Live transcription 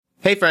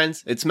Hey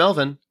friends, it's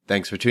Melvin.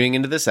 Thanks for tuning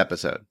into this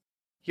episode.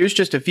 Here's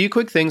just a few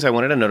quick things I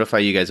wanted to notify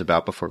you guys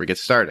about before we get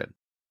started.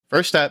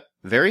 First up,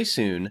 very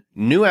soon,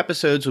 new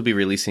episodes will be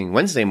releasing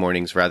Wednesday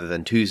mornings rather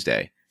than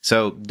Tuesday.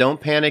 So don't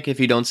panic if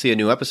you don't see a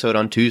new episode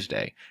on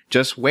Tuesday.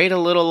 Just wait a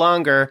little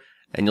longer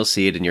and you'll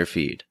see it in your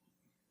feed.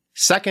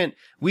 Second,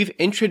 we've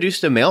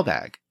introduced a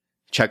mailbag.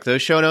 Check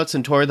those show notes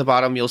and toward the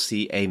bottom you'll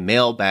see a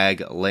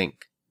mailbag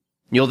link.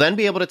 You'll then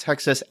be able to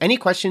text us any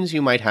questions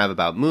you might have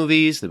about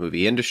movies, the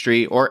movie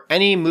industry, or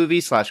any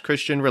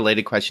movie/Christian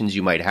related questions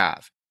you might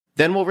have.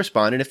 Then we'll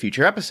respond in a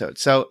future episode,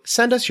 so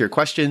send us your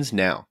questions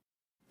now.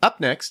 Up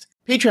next,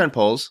 Patreon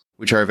polls,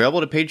 which are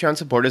available to Patreon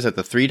supporters at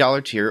the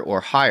 $3 tier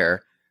or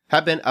higher,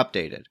 have been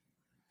updated.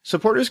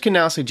 Supporters can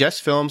now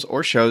suggest films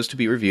or shows to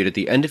be reviewed at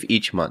the end of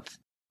each month.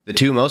 The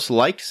two most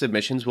liked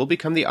submissions will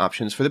become the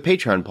options for the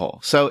Patreon poll.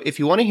 So if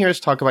you want to hear us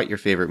talk about your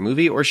favorite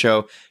movie or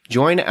show,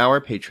 join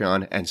our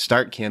Patreon and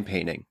start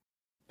campaigning.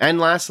 And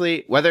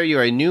lastly, whether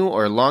you're a new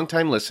or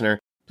longtime listener,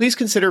 please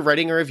consider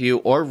writing a review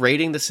or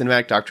rating the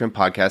Cinematic Doctrine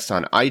podcast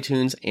on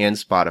iTunes and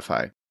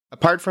Spotify.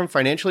 Apart from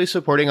financially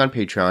supporting on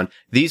Patreon,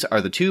 these are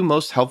the two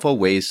most helpful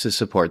ways to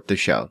support the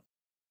show.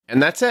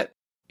 And that's it.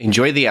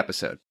 Enjoy the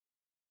episode.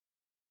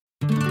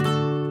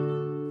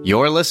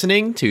 You're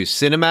listening to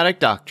Cinematic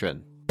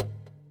Doctrine.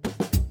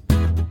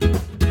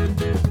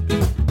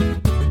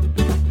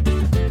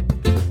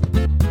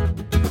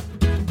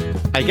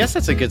 I guess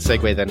that's a good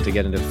segue then to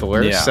get into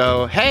Thor. Yeah.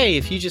 So, hey,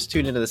 if you just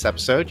tuned into this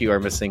episode, you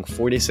are missing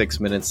 46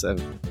 minutes of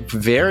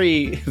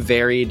very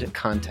varied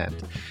content.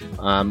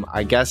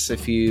 I guess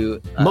if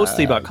you...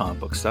 Mostly about comic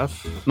book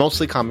stuff.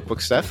 Mostly comic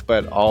book stuff,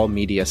 but all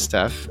media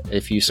stuff.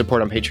 If you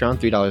support on Patreon,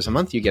 $3 a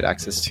month, you get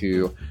access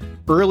to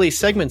early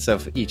segments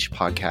of each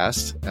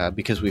podcast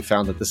because we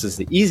found that this is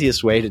the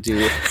easiest way to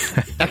do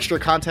extra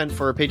content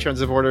for Patreon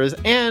supporters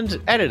and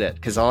edit it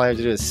because all I have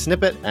to do is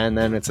snip it and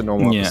then it's a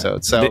normal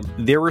episode. So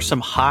there were some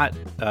hot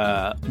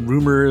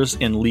rumors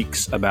and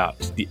leaks about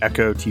the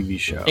Echo TV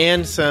show.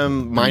 And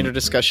some minor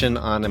discussion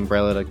on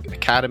Umbrella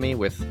Academy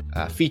with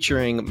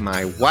featuring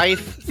my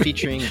wife,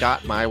 featuring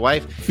my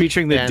wife.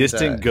 Featuring the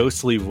distant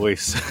ghostly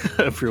voice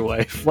of your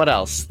wife. What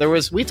else?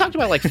 We talked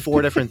about like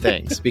 4 different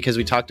things because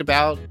we talked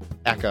about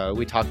Echo,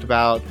 we talked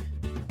about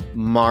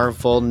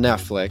Marvel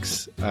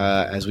Netflix,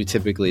 as we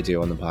typically do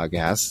on the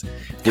podcast.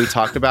 We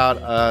talked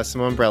about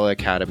some Umbrella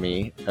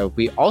Academy.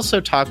 We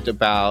also talked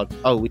about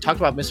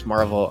Miss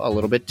Marvel a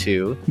little bit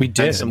too. We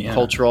did. And some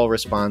cultural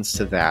response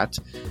to that.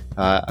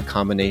 A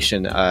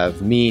combination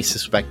of me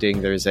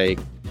suspecting there's a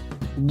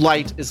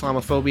light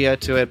Islamophobia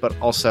to it, but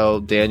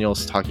also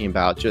Daniel's talking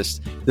about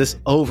just this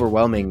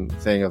overwhelming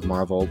thing of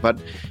Marvel. But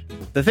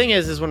the thing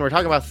is when we're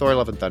talking about Thor: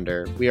 Love and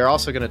Thunder, we are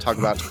also going to talk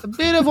about a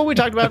bit of what we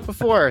talked about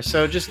before.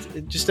 So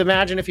just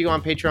imagine if you go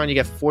on Patreon, you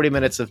get 40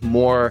 minutes of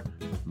more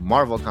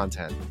Marvel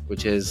content,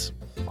 which is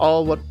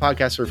all what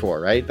podcasts are for,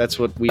 right? That's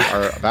what we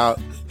are about.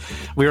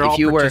 We are all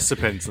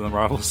participants in the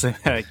Marvel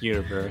Cinematic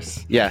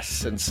Universe.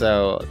 Yes, and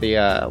so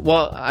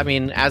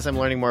as I'm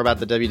learning more about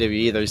the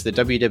WWE, there's the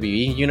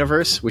WWE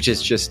Universe, which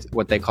is just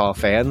what they call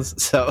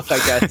fans. So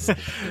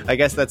I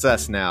guess that's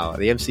us now.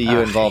 The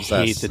MCU involves us.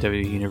 I hate the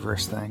WWE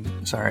Universe thing.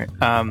 Sorry.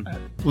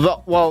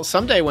 Well,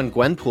 someday when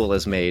Gwenpool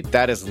is made,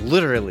 that is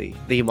literally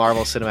the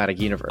Marvel Cinematic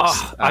Universe.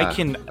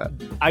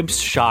 I'm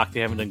shocked they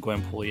haven't done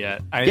Gwenpool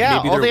yet.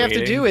 All they have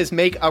to do is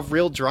make a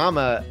real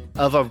drama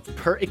of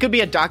it could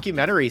be a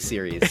documentary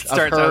series. It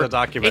starts out as a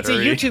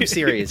documentary. It's a YouTube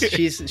series.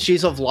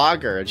 She's a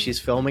vlogger and she's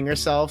filming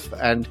herself,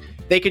 and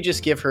they could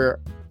just give her.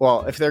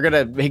 Well, if they're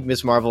gonna make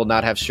Miss Marvel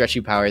not have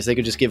stretchy powers, they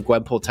could just give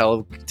Gwenpool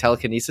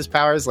telekinesis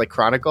powers like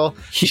Chronicle.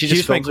 She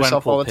just films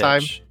herself all the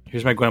time.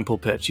 Here's my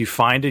Gwenpool pitch: you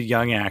find a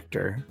young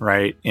actor,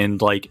 right,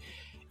 and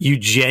you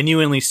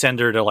genuinely send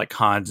her to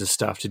cons and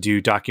stuff to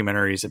do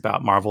documentaries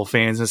about Marvel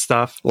fans and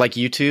stuff, like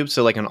YouTube.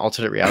 So like an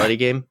alternate reality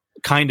game.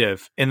 Kind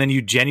of. And then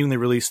you genuinely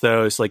release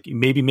those,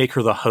 maybe make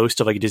her the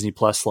host of a Disney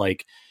Plus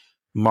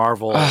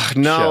Marvel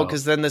no,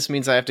 because then this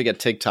means I have to get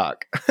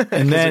TikTok. And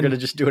then they're going to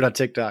just do it on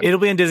TikTok. It'll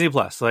be on Disney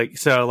Plus.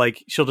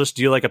 She'll just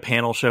do a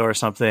panel show or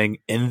something.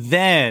 And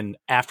then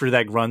after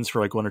that runs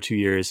for 1 or 2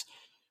 years,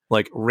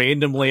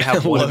 randomly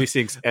have one of these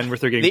things end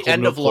with her getting the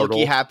end of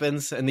Loki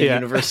happens and the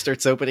universe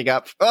starts opening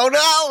up. Oh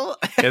no!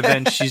 And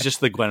then she's just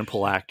the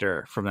Gwenpool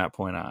actor from that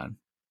point on.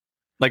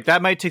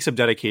 That might take some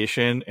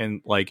dedication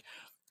and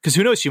because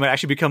who knows, she might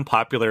actually become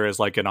popular as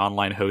an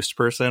online host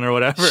person or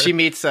whatever. She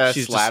meets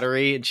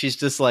Slattery and she's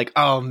just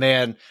oh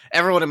man,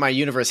 everyone in my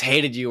universe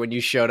hated you when you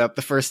showed up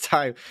the first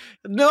time.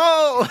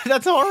 No,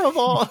 that's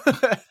horrible.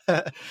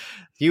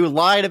 You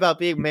lied about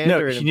being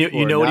Mandarin. No,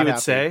 you know what he would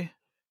say?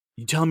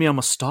 You telling me I'm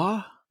a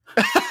star?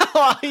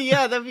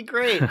 Yeah, that'd be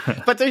great.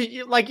 But there's,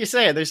 like you're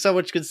saying, there's so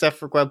much good stuff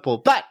for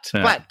Gwenpool.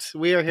 But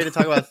we are here to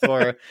talk about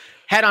Thor.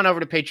 Head on over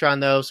to Patreon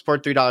though.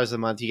 Support $3 a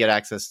month. You get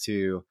access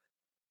to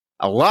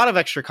a lot of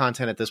extra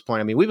content at this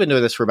point. I mean, we've been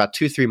doing this for about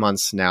 2-3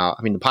 months now.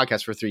 I mean, the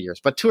podcast for 3 years,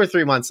 but 2 or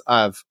 3 months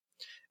of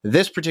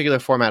this particular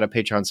format of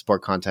Patreon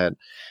support content,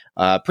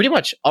 pretty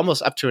much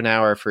almost up to an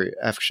hour for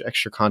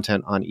extra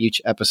content on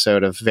each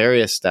episode of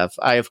various stuff.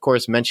 I, of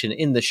course, mention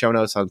in the show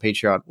notes on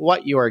Patreon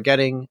what you are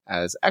getting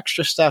as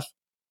extra stuff.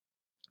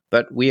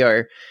 But we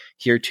are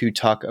here to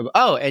talk about...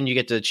 Oh, and you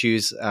get to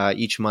choose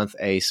each month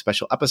a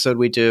special episode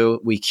we do.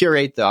 We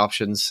curate the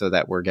options so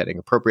that we're getting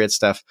appropriate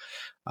stuff.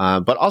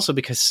 But also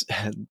because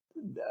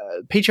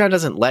Patreon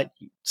doesn't let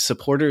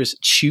supporters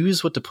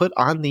choose what to put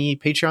on the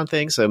Patreon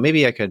thing. So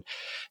maybe I could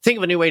think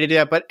of a new way to do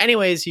that. But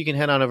anyways, you can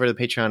head on over to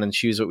the Patreon and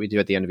choose what we do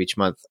at the end of each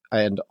month.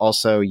 And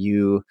also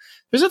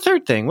there's a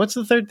third thing. What's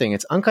the third thing?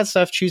 It's Uncut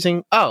Stuff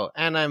choosing. Oh,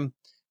 and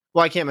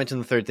I can't mention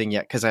the third thing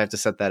yet because I have to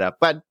set that up.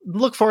 But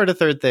look forward to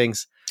third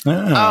things.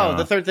 Oh,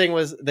 the third thing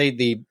was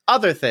the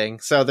other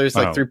thing. So there's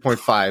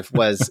 3.5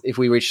 was if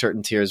we reach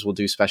certain tiers, we'll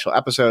do special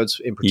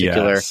episodes. In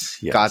particular,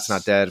 yes. God's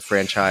Not Dead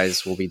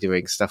franchise. We'll be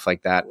doing stuff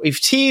like that.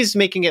 We've teased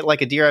making it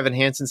like a Dear Evan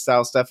Hansen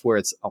style stuff where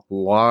it's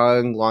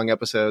long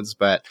episodes,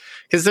 but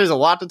because there's a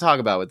lot to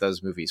talk about with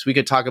those movies. We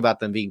could talk about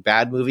them being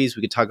bad movies.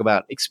 We could talk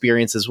about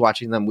experiences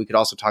watching them. We could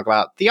also talk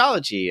about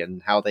theology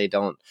and how they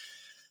don't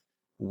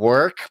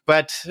work.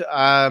 But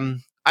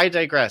I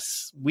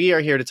digress. We are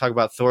here to talk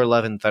about Thor: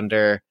 Love and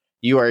Thunder.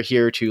 You are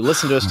here to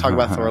listen to us talk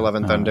about Thor: Love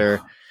and Thunder.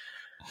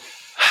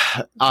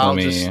 I'll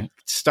just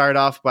start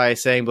off by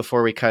saying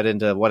before we cut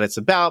into what it's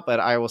about, but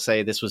I will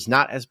say this was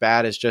not as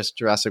bad as just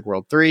Jurassic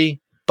World 3,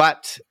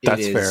 but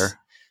That's fair.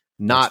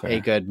 Not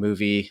a good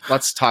movie.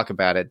 Let's talk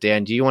about it.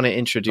 Dan, do you want to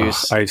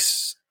introduce... I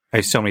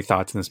have so many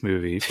thoughts in this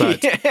movie.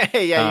 But, you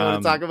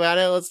want to talk about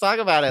it? Let's talk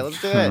about it.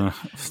 Let's do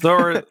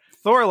it.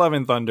 Thor: Love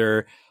and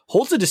Thunder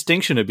holds a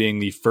distinction of being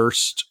the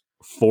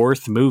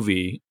fourth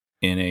movie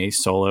in a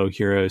solo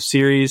hero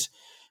series.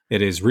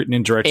 It is written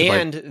and directed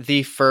and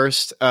the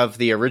first of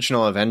the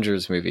original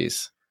Avengers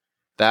movies.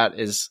 That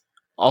is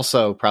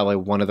also probably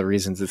one of the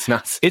reasons it's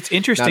not. It's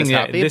interesting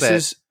that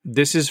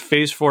this is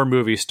Phase 4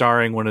 movie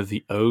starring one of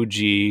the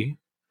OG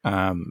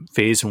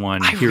Phase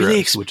 1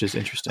 heroes, which is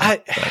interesting.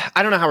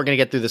 I don't know how we're going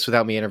to get through this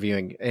without me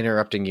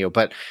interrupting you,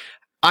 but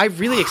I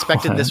really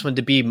expected this one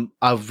to be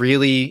a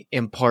really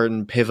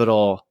important,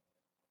 pivotal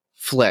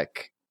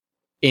flick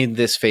in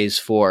this Phase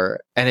 4,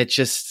 and it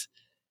just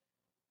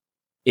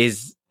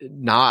is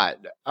not.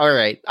 All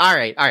right.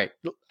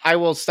 I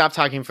will stop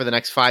talking for the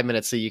next 5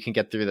 minutes so you can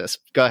get through this.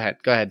 Go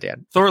ahead,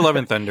 Dan. Thor: Love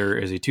and Thunder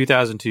is a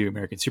 2002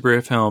 American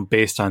superhero film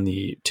based on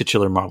the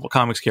titular Marvel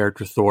Comics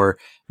character Thor.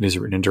 It is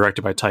written and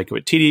directed by Taika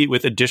Waititi,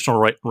 with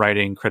additional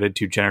writing credited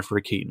to Jennifer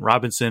Keaton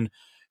Robinson,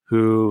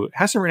 who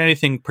hasn't written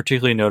anything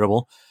particularly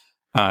notable.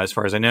 As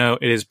far as I know,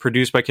 it is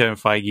produced by Kevin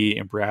Feige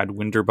and Brad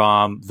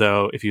Winderbaum,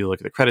 though if you look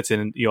at the credits,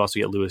 you also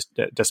get Louis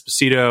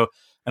D'Esposito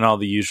and all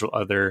the usual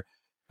other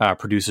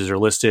producers are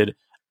listed,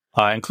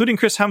 including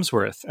Chris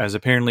Hemsworth, as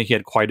apparently he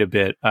had quite a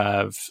bit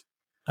of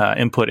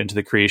input into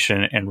the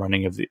creation and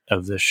running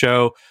of the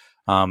show.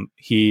 Chris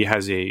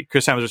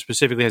Hemsworth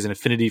specifically has an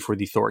affinity for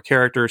the Thor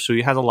character, so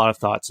he has a lot of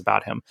thoughts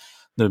about him.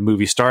 The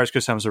movie stars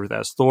Chris Hemsworth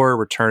as Thor,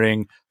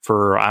 returning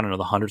for, the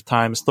 100th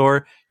time as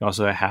Thor. You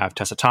also have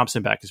Tessa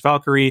Thompson back as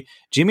Valkyrie.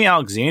 Jamie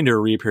Alexander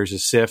reappears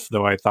as Sif,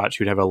 though I thought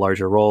she would have a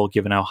larger role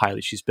given how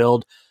highly she's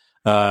billed.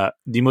 The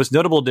most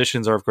notable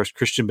additions are, of course,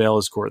 Christian Bale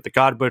as Gorr the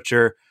God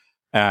Butcher,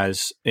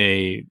 as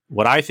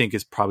what I think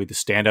is probably the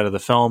standout of the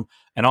film.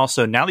 And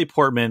also Natalie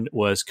Portman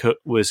was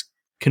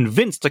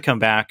convinced to come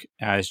back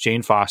as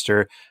Jane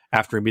Foster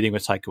after a meeting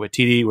with Taika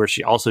Waititi, where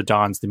she also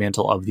dons the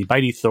mantle of the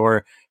Mighty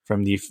Thor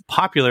from the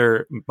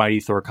popular Mighty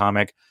Thor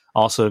comic.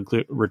 Also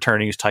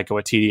returning is Taika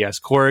Waititi as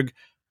Korg,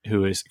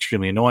 who is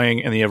extremely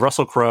annoying. And then you have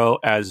Russell Crowe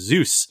as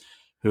Zeus,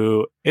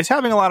 who is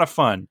having a lot of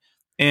fun.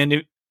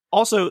 And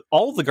also,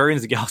 all of the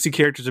Guardians of the Galaxy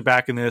characters are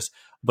back in this,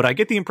 but I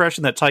get the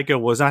impression that Taika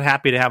was not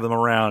happy to have them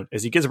around,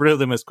 as he gets rid of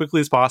them as quickly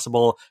as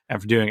possible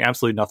after doing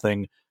absolutely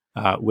nothing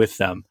with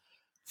them.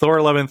 Thor: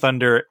 Love and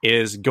Thunder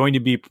is going to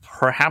be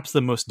perhaps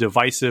the most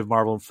divisive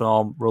Marvel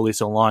film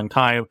released in a long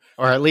time.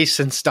 Or at least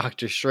since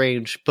Doctor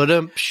Strange.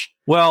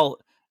 Well,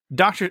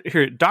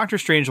 Doctor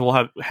Strange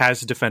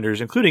has defenders,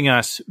 including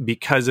us,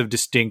 because of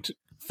distinct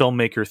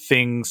filmmaker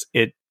things.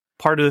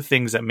 Part of the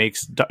things that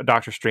makes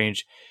Doctor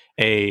Strange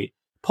a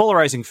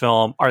polarizing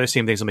film are the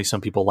same things that make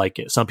some people like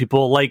it. Some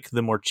people like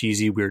the more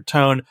cheesy, weird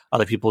tone.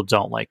 Other people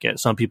don't like it.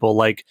 Some people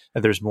like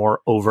that there's more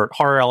overt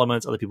horror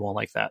elements. Other people don't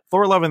like that.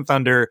 Thor: Love and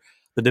Thunder,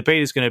 the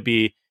debate is going to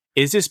be,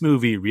 is this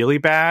movie really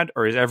bad,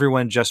 or is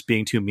everyone just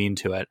being too mean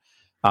to it?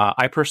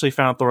 I personally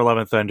found Thor: Love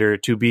and Thunder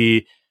to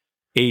be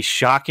a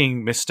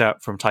shocking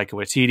misstep from Taika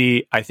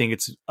Waititi. I think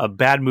it's a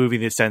bad movie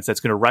in the sense that's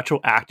going to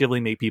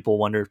retroactively make people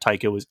wonder if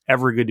Taika was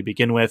ever good to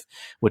begin with,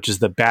 which is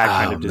the bad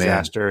kind of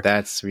disaster.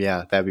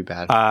 That'd be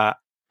bad.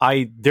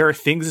 There are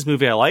things in this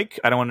movie I like.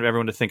 I don't want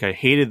everyone to think I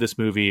hated this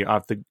movie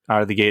out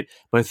of the gate,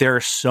 but there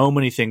are so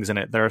many things in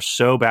it that are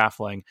so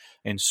baffling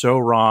and so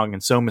wrong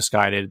and so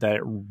misguided that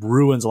it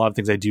ruins a lot of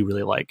things I do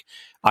really like.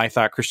 I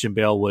thought Christian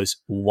Bale was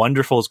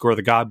wonderful as Gorr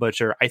the God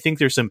Butcher. I think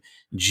there's some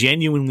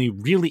genuinely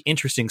really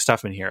interesting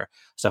stuff in here.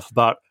 Stuff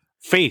about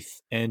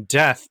faith and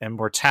death and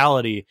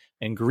mortality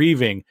and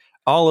grieving.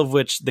 all of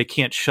which they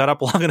can't shut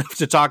up long enough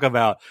to talk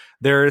about.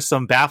 There are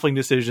some baffling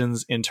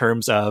decisions in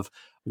terms of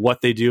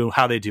what they do,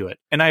 how they do it.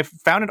 And I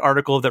found an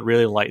article that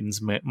really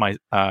lightens my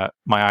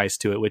eyes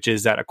to it, which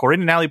is that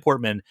according to Natalie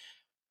Portman,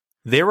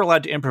 they were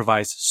allowed to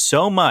improvise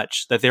so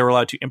much that they were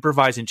allowed to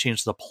improvise and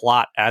change the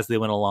plot as they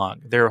went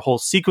along. There are whole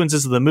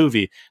sequences of the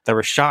movie that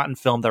were shot and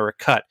filmed that were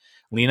cut.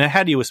 Lena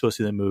Headey was supposed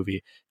to be in the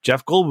movie.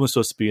 Jeff Goldblum was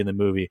supposed to be in the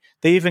movie.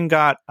 They even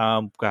got,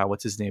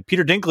 what's his name?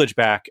 Peter Dinklage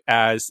back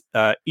as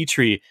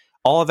Eitri.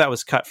 All of that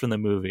was cut from the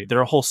movie. There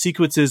are whole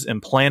sequences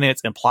and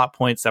planets and plot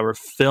points that were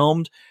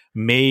filmed,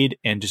 made,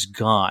 and just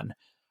gone.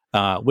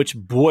 Which,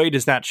 boy,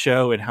 does that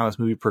show in how this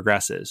movie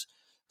progresses.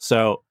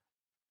 So,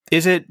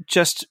 is it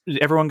just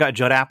everyone got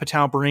Judd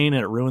Apatow brain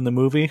and it ruined the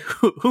movie?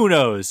 Who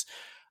knows?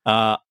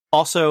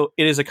 Also,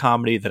 it is a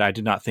comedy that I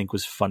did not think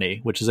was funny,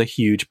 which is a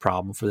huge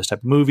problem for this type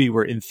of movie,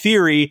 where in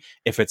theory,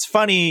 if it's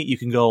funny, you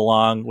can go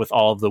along with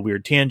all of the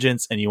weird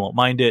tangents and you won't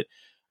mind it.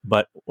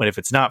 But if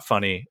it's not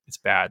funny, it's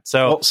bad.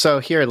 So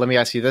here, let me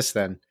ask you this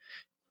then.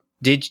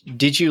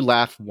 Did you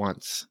laugh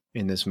once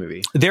in this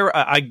movie? There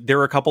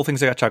were a couple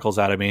things that got chuckles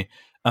out of me.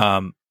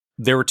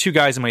 There were two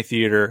guys in my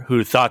theater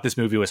who thought this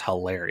movie was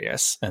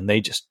hilarious, and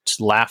they just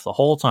laughed the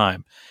whole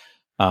time.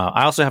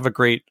 I also have a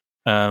great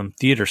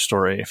theater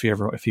story if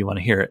you want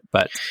to hear it,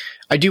 but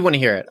I do want to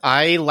hear it.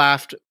 I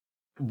laughed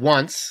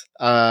once.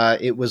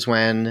 It was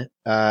when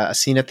a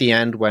scene at the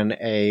end when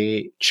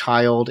a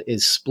child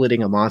is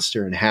splitting a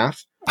monster in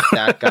half.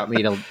 That got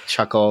me to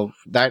chuckle.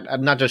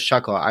 That not just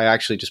chuckle. I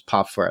actually just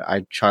popped for it.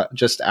 I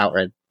just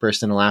outright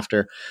burst into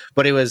laughter.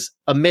 But it was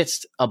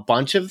amidst a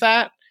bunch of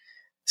that.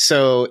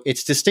 So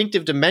it's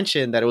distinctive to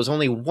mention that it was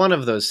only one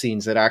of those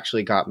scenes that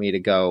actually got me to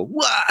go,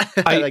 what?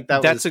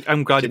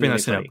 I'm glad you bring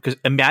that scene up, because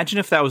imagine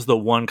if that was the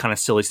one kind of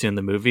silly scene in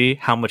the movie,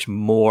 how much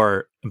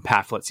more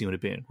impactful that scene would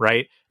have been,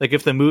 right? Like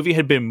if the movie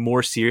had been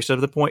more serious at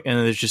the point and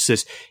then there's just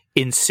this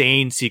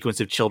insane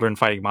sequence of children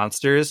fighting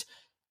monsters,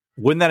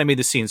 wouldn't that have made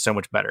the scene so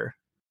much better?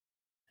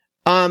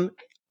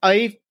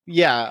 I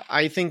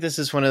think this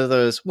is one of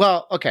those.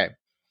 Well, okay,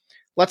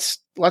 let's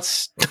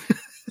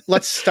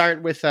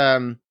start with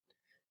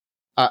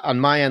on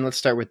my end. Let's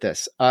start with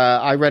this.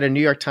 I read a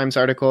New York Times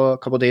article a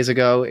couple days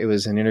ago. It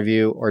was an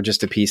interview or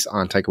just a piece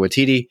on Taika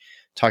Waititi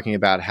talking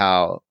about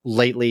how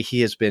lately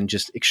he has been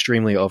just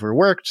extremely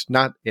overworked.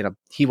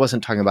 He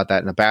wasn't talking about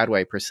that in a bad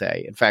way per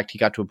se. In fact, he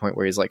got to a point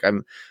where he's like,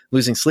 I'm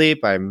losing sleep.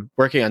 I'm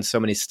working on so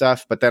many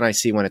stuff, but then I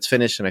see when it's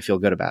finished and I feel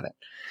good about it.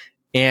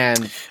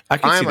 And I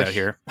can see that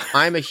here.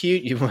 I'm a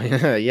huge,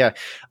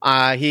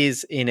 yeah.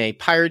 He's in a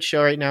pirate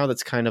show right now.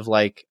 That's kind of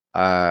like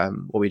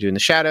What We Do in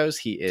the Shadows.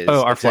 He is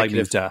Our Flag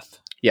Means Death.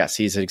 Yes,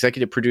 he's an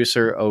executive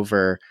producer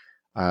over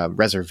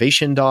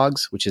Reservation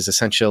Dogs, which is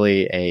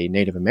essentially a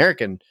Native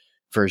American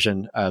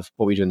version of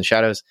What We Do in the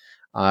Shadows,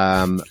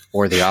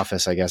 or The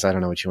Office, I guess. I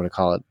don't know what you want to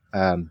call it.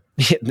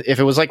 If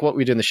it was like What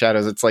We Do in the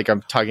Shadows, it's like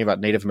I'm talking about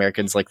Native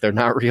Americans like they're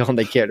not real and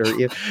they can't hurt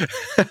you.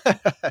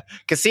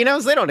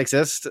 Casinos, they don't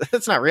exist.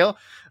 It's not real.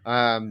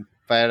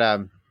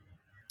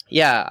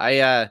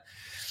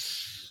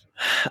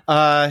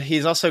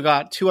 He's also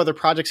got two other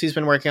projects he's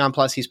been working on.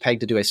 Plus, he's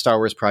pegged to do a Star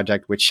Wars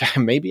project, which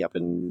may be up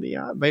in the.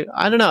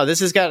 I don't know.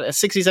 This has got a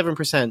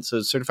 67%, so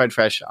it's certified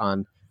fresh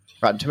on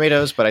Rotten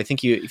Tomatoes. But I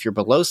think if you're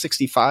below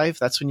 65,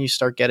 that's when you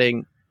start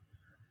getting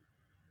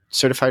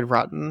certified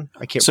rotten.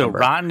 I can't remember.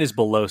 So rotten is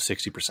below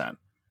 60%.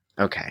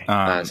 Okay,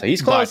 so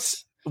he's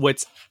close.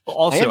 What's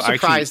also I am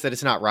surprised that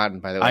it's not rotten.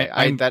 By the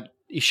way, that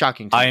is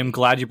shocking to me. I am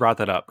glad you brought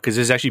that up, because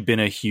there's actually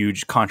been a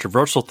huge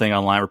controversial thing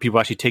online where people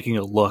are actually taking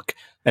a look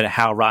at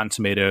how Rotten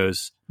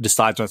Tomatoes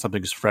decides when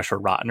something is fresh or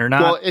rotten or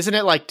not. Well, isn't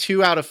it like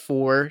 2 out of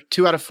 4?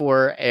 2 out of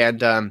 4,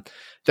 and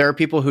there are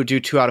people who do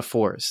 2 out of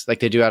 4s, like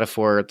they do out of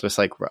 4, just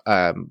like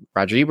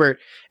Roger Ebert.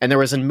 And there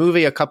was a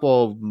movie a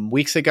couple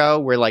weeks ago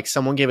where like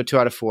someone gave it 2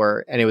 out of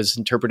 4 and it was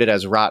interpreted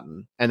as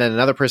rotten, and then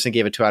another person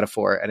gave it 2 out of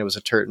 4 and it was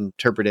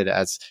interpreted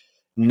as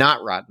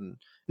not rotten.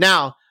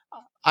 Now,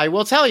 I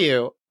will tell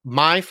you,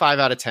 my 5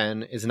 out of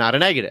 10 is not a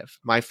negative.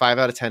 My 5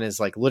 out of 10 is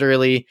like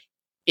literally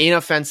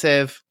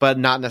inoffensive, but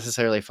not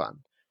necessarily fun.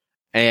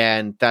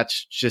 And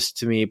that's just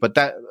to me, but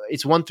that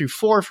it's 1 through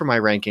 4 for my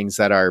rankings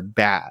that are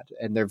bad,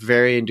 and they're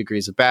varying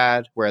degrees of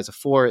bad. Whereas a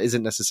 4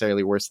 isn't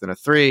necessarily worse than a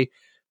 3,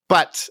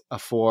 but a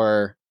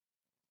 4,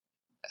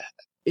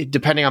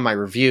 depending on my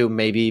review,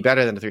 may be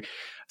better than a 3.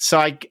 So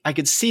I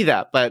could see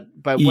that, but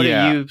what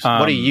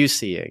are you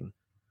seeing?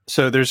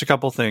 So there's a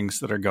couple things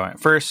that are going.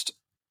 First,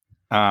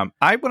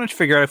 I wanted to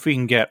figure out if we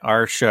can get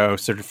our show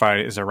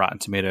certified as a Rotten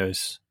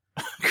Tomatoes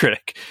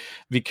critic,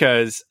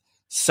 because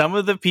some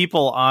of the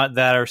people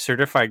that are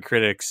certified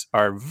critics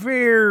are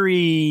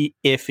very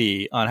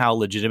iffy on how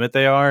legitimate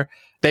they are.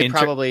 They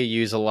probably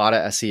use a lot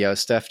of SEO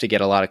stuff to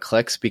get a lot of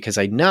clicks, because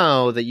I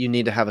know that you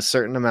need to have a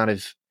certain amount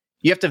of,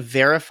 you have to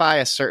verify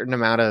a certain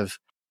amount of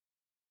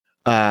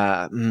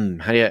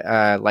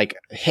like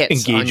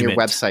hits on your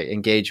website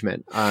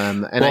engagement.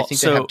 And I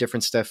think they have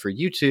different stuff for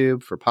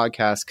YouTube, for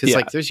podcasts, because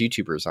like there's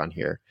YouTubers on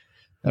here.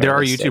 There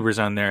are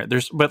YouTubers on there.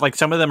 But like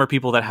some of them are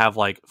people that have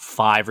like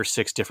 5 or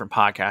 6 different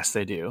podcasts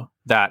they do,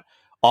 that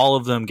all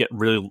of them get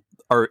really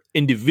are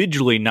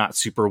individually not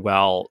super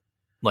well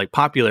like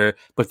popular,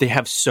 but they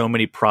have so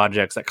many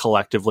projects that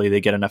collectively they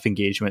get enough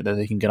engagement that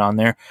they can get on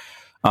there.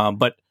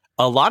 But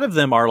a lot of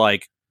them are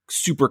like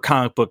super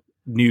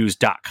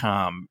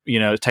comicbooknews.com,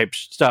 type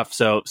stuff.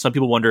 So some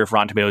people wonder if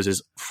Rotten Tomatoes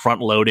is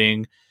front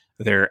loading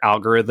their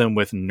algorithm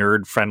with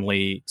nerd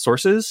friendly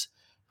sources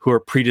who are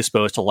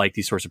predisposed to like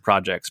these sorts of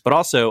projects. But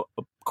also,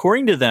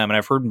 according to them, and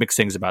I've heard mixed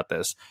things about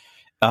this,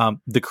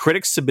 the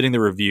critics submitting the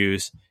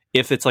reviews,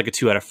 if it's like a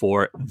 2 out of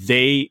 4,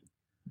 they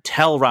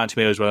tell Rotten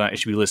Tomatoes whether or not it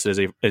should be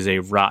listed as a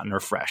rotten or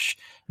fresh.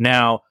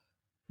 Now,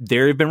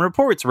 there have been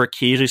reports where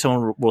occasionally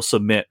someone will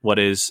submit what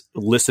is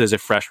listed as a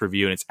fresh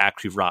review and it's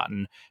actually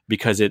rotten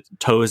because it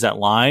toes that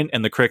line,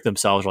 and the critic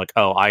themselves are like,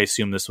 oh, I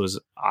said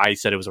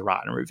it was a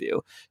rotten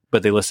review,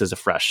 but they list it as a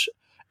fresh.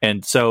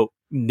 And so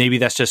maybe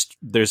that's just,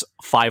 there's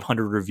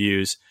 500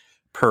 reviews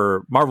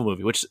per Marvel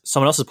movie, which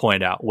someone else has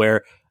pointed out,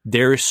 where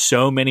there's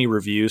so many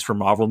reviews for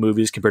Marvel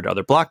movies compared to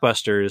other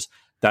blockbusters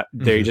that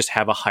they just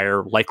have a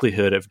higher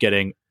likelihood of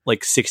getting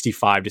like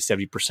 65 to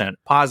 70%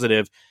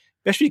 positive,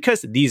 especially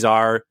because these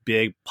are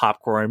big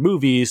popcorn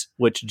movies,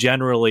 which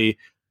generally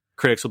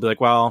critics will be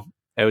like, well,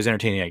 it was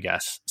entertaining, I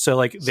guess. So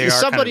like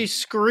somebody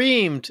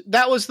screamed.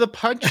 That was the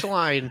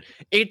punchline.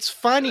 It's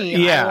funny.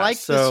 Yeah, I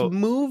like this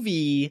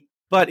movie.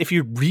 But if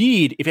you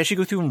actually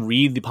go through and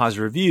read the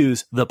positive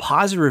reviews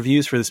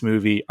for this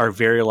movie are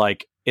very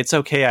like, it's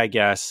okay, I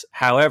guess.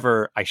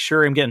 However, I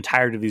sure am getting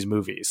tired of these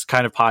movies.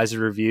 Kind of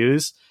positive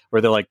reviews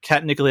where they're like,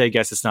 technically, I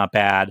guess it's not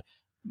bad.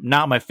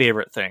 Not my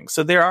favorite thing.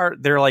 So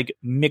they're like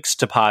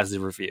mixed to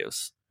positive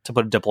reviews, to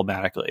put it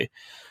diplomatically.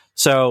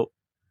 So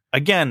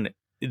again,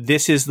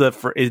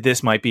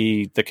 this might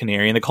be the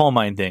canary in the coal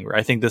mine thing, where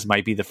I think this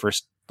might be the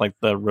first, like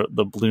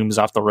the blooms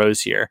off the rose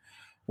here,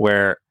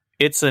 where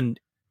it's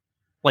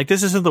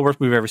this isn't the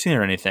worst movie I've ever seen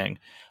or anything.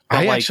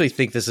 I actually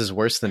think this is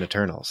worse than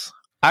Eternals.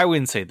 I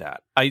wouldn't say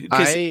that.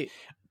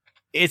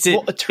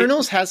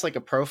 Eternals has like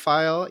a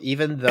profile,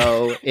 even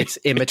though it's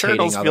imitating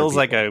Eternals other feels people.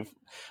 like a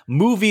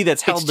movie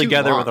that's held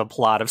together with a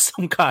plot of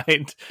some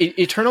kind.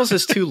 Eternals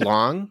is too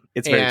long.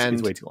 It's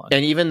way too long.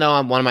 And even though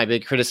one of my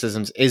big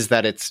criticisms is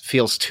that it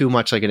feels too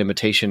much like an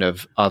imitation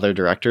of other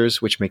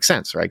directors, which makes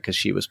sense, right? Because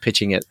she was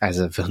pitching it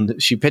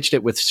she pitched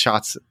it with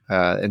shots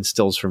and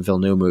stills from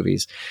Villeneuve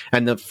movies.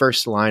 And the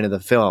first line of the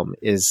film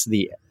is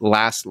the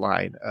last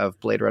line of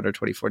Blade Runner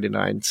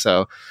 2049.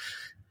 So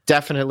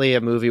definitely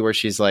a movie where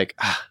she's like,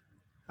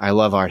 I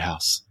love art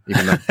house,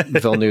 even though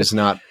Villeneuve's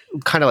not,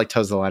 kind of like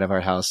toes the line of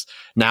art house.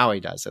 Now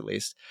he does, at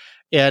least.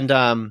 And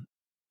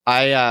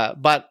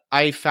but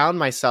I found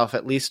myself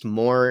at least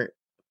more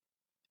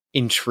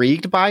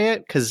intrigued by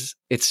it because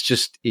it's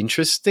just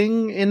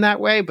interesting in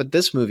that way. But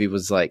this movie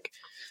was like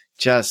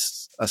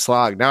just a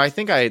slog. Now I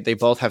think they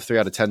both have 3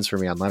 out of 10s for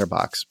me on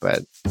Letterboxd, but.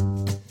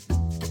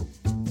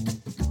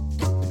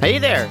 Hey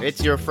there,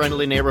 it's your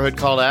friendly neighborhood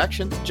call to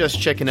action. Just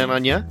checking in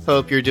on you.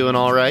 Hope you're doing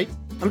all right.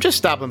 I'm just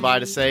stopping by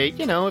to say,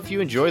 if you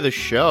enjoy the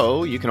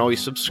show, you can always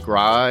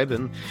subscribe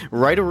and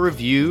write a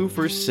review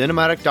for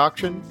Cinematic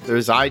Doctrine.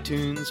 There's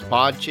iTunes,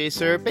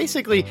 Podchaser,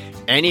 basically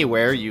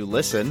anywhere you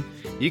listen.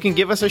 You can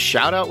give us a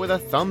shout out with a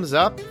thumbs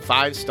up,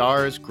 5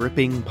 stars,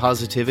 gripping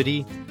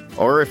positivity.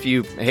 Or if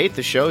you hate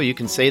the show, you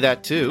can say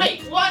that too.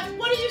 Wait, what?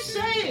 What are you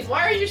saying?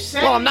 Why are you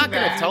saying Well, I'm not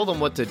going to tell them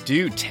what to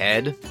do,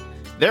 Ted.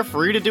 They're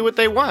free to do what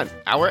they want.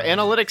 Our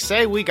analytics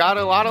say we got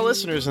a lot of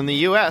listeners in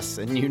the US,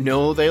 and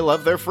they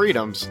love their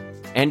freedoms.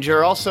 And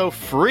you're also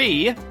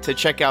free to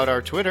check out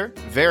our Twitter.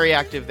 Very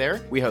active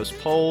there. We host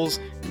polls,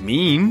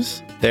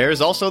 memes.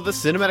 There's also the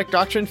Cinematic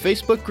Doctrine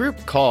Facebook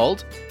group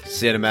called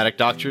Cinematic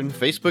Doctrine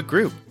Facebook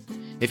Group.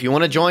 If you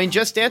want to join,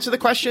 just answer the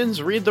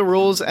questions, read the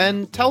rules,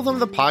 and tell them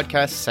the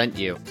podcast sent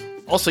you.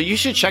 Also, you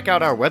should check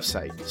out our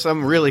website.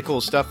 Some really cool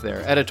stuff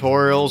there.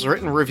 Editorials,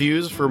 written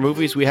reviews for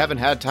movies we haven't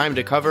had time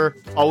to cover.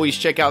 Always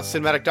check out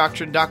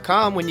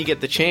cinematicdoctrine.com when you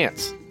get the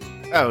chance.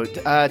 Oh,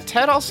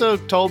 Ted also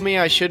told me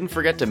I shouldn't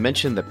forget to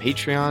mention the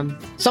Patreon.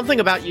 Something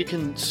about you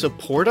can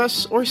support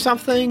us or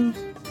something?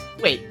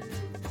 Wait,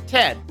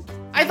 Ted,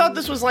 I thought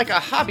this was like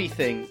a hobby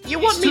thing. You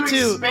want me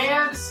to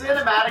expand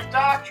Cinematic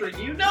Doctrine.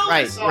 You know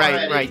this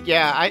already. Right.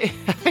 Yeah, I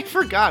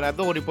forgot. I'm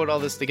the one who put all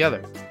this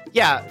together.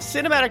 Yeah,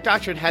 Cinematic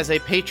Doctrine has a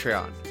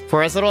Patreon.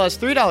 For as little as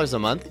 $3 a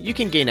month, you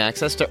can gain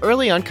access to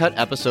early uncut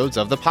episodes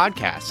of the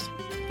podcast.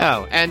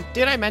 Oh, and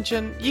did I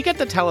mention, you get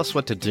to tell us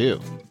what to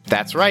do.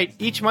 That's right,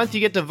 each month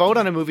you get to vote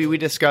on a movie we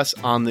discuss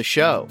on the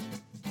show.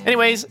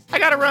 Anyways, I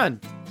gotta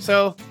run,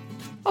 so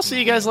I'll see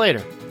you guys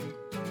later.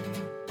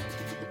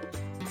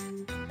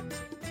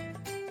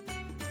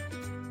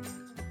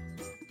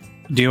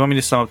 Do you want me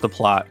to sum up the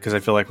plot? Because I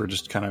feel like we're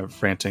just kind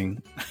of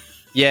ranting.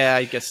 Yeah,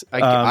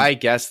 I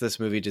guess this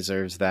movie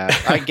deserves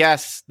that. I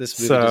guess this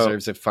movie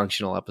deserves a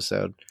functional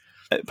episode.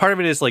 Part of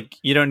it is like,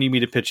 you don't need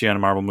me to pitch you on a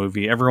Marvel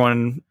movie.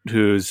 Everyone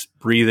who's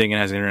breathing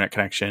and has an internet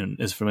connection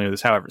is familiar with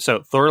this. However,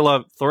 so Thor: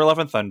 Love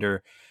and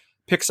Thunder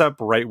picks up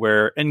right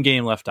where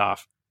Endgame left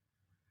off.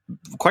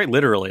 Quite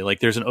literally, like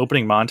there's an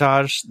opening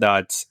montage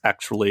that's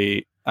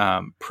actually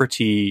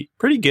pretty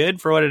good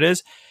for what it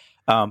is.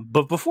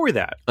 But before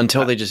that,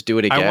 until they just do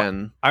it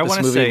again, I this want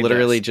to movie say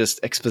literally this. just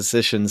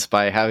expositions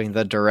by having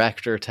the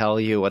director tell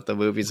you what the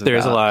movie's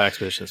There's about. a lot of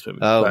exposition in this movie.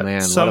 Oh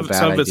man, some what a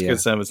bad of it's idea. good,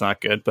 some of it's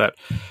not good. But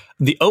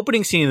the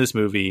opening scene of this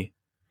movie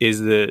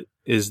is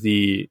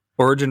the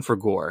origin for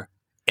Gore,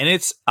 and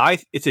it's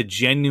a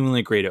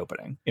genuinely great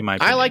opening in my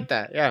opinion. I like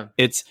that. Yeah,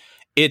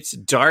 It's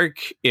dark,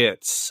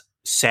 it's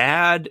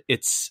sad,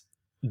 it's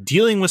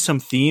dealing with some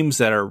themes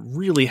that are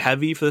really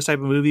heavy for this type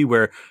of movie,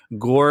 where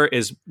Gore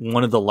is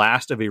one of the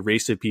last of a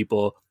race of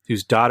people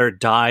whose daughter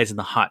dies in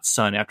the hot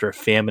sun after a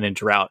famine and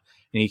drought,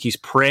 and he's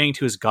praying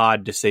to his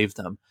god to save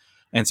them.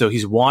 And so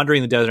he's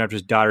wandering the desert after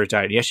his daughter's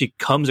died. He actually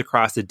comes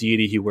across the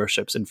deity he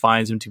worships and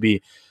finds him to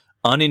be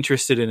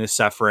uninterested in his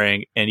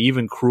suffering and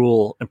even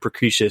cruel and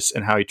precocious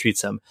in how he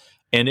treats him.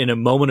 And in a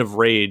moment of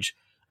rage,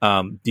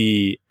 what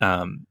do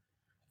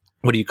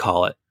you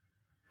call it?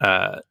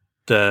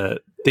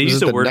 They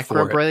use a word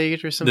for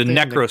it. Or something? The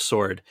necro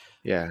sword,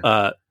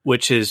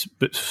 which is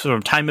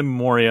from time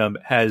immemorial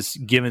has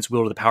given its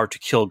will to the power to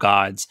kill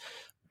gods,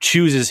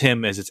 chooses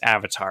him as its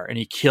avatar, and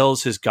he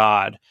kills his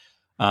god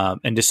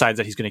and decides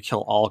that he's going to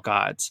kill all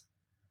gods.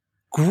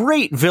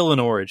 Great villain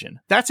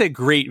origin. That's a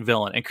great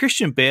villain. And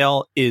Christian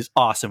Bale is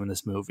awesome in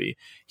this movie.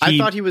 I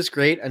thought he was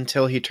great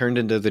until he turned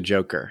into the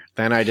Joker.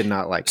 Then I did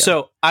not like it.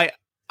 So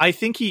I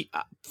think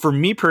for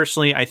me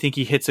personally, I think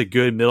he hits a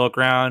good middle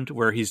ground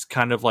where he's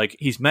kind of like,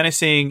 he's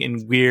menacing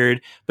and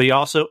weird, but he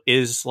also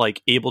is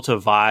like able to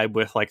vibe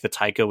with like the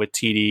Taika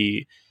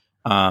Waititi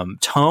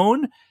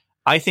tone.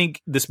 I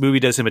think this movie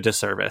does him a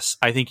disservice.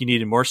 I think you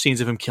needed more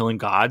scenes of him killing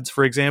gods,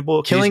 for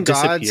example. Killing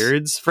gods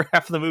disappeared for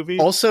half of the movie.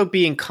 Also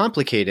being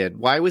complicated.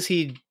 Why was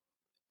he?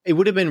 It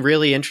would have been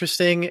really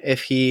interesting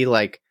if he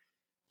like,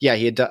 yeah,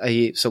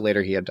 so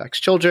later he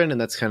abducts children, and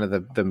that's kind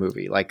of the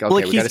movie. Like, okay,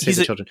 we got to save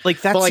the children. Like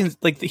that's he's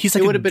like he's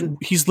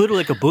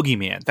literally like a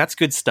boogeyman. That's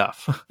good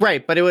stuff,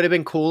 right? But it would have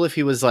been cool if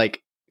he was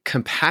like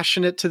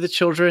compassionate to the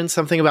children.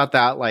 Something about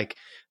that, like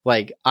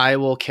I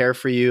will care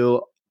for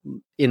you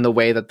in the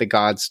way that the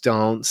gods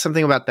don't.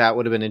 Something about that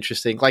would have been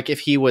interesting. Like if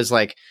he was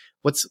like,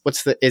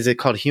 is it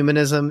called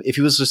humanism? If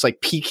he was just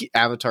like peak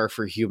avatar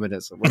for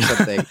humanism or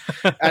something.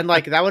 And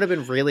like, that would have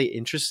been really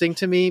interesting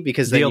to me,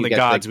 because the only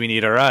gods we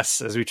need are us,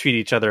 as we treat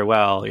each other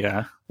well.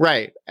 Yeah.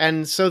 Right.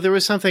 And so there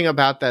was something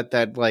about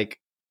that like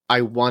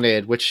I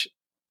wanted, which,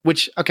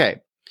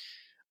 okay.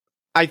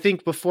 I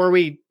think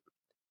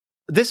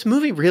this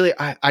movie really,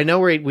 I know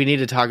we need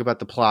to talk about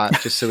the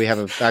plot just so we have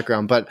a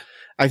background, but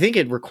I think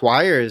it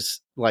requires,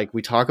 like,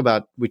 we talk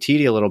about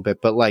Waititi a little bit,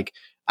 but like,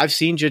 I've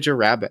seen Jojo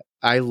Rabbit.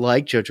 I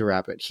like Jojo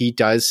Rabbit. He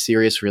does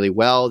serious really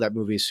well. That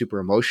movie is super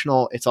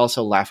emotional. It's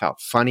also laugh out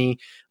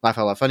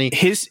loud funny.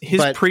 His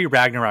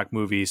pre-Ragnarok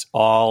movies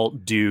all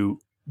do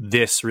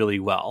this really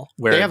well.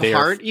 Where they have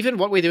heart. Even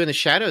What We Do in the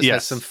Shadows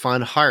has some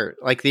fun heart.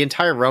 Like the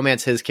entire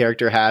romance his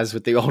character has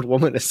with the old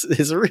woman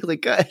is really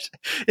good.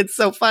 It's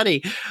so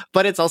funny,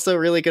 but it's also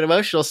really good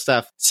emotional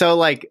stuff. So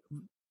like,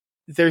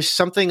 there's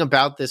something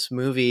about this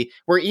movie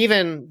where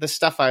even the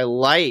stuff I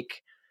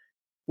like,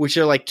 which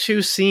are like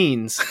two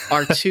scenes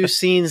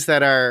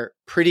that are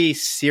pretty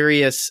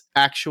serious,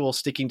 actual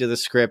sticking to the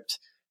script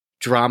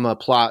drama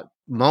plot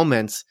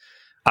moments.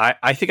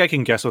 I think I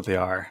can guess what they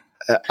are.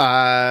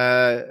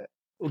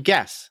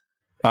 Guess.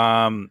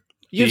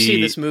 You've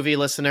seen this movie,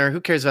 listener.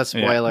 Who cares about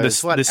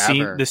spoilers?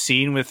 Whatever. The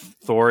scene with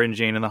Thor and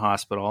Jane in the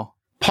hospital.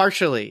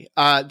 Partially.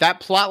 That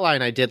plot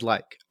line I did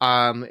like.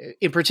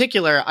 In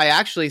particular, I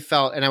actually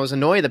felt, and I was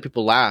annoyed that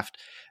people laughed,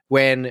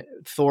 when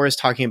Thor is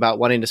talking about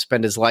wanting to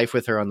spend his life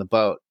with her on the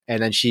boat,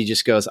 and then she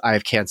just goes, "I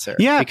have cancer."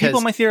 Yeah, because people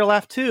in my theater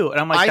laughed too, and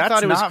I'm like, "That's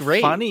thought it was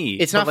great. Funny."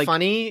 It's not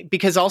funny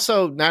because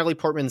also Natalie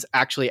Portman's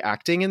actually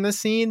acting in this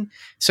scene,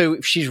 so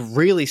she's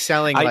really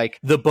selling.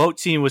 The boat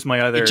scene was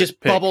my other. It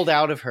just pick. Bubbled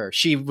out of her.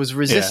 She was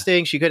resisting.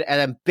 Yeah. She could, and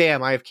then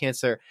bam, I have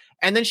cancer,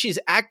 and then she's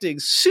acting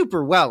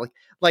super well.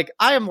 Like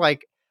I am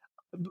like.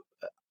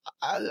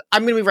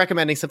 I'm going to be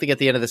recommending something at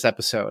the end of this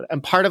episode.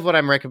 And part of what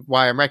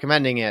why I'm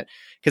recommending it,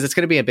 because it's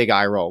going to be a big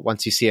eye roll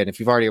once you see it. And if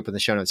you've already opened the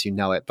show notes, you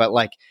know it. But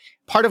like,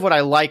 part of what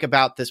I like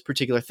about this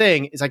particular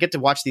thing is I get to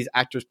watch these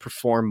actors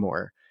perform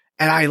more.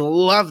 And I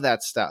love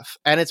that stuff.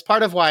 And it's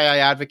part of why I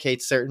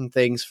advocate certain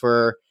things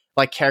for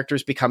like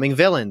characters becoming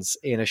villains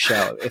in a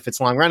show. If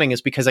it's long running,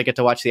 is because I get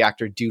to watch the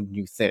actor do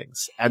new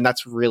things. And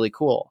that's really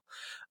cool.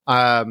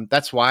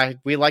 That's why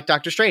we like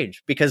Doctor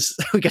Strange, because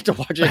we get to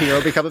watch a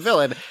hero become a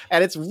villain,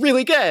 and it's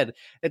really good.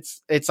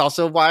 It's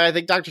also why I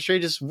think Doctor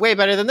Strange is way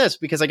better than this,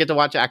 because I get to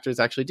watch actors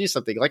actually do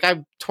something. Like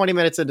I'm 20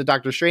 minutes into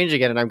Doctor Strange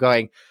again, and I'm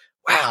going,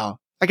 wow,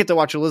 I get to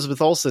watch Elizabeth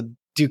Olsen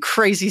do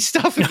crazy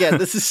stuff again.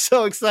 This is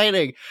so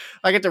exciting.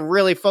 I get to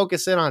really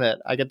focus in on it.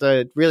 I get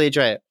to really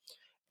enjoy it.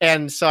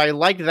 And so I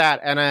like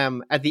that.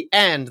 And at the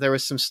end, there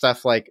was some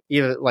stuff like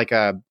even like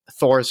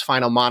Thor's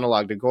final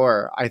monologue to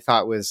Gore, I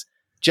thought was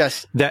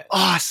just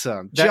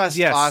awesome.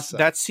 Awesome.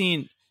 That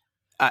scene,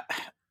 I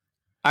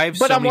have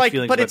so many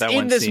feelings about that one scene. But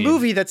it's in this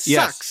movie that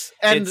sucks.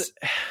 And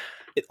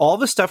all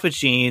the stuff with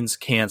Jane's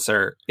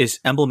cancer is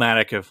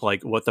emblematic of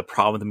like what the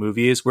problem with the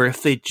movie is, where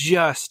if they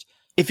just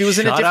if it was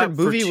in a different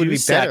movie, it would be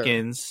better.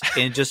 Seconds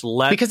and just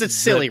let because it's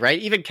silly, right?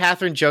 Even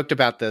Catherine joked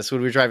about this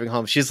when we were driving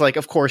home. She's like,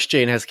 "Of course,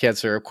 Jane has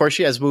cancer. Of course,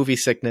 she has movie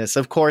sickness.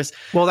 Of course."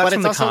 Well, that's but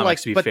from it's the also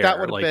comics, to be fair. that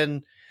would have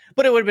been.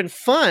 But it would have been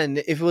fun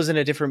if it was in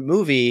a different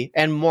movie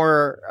and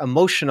more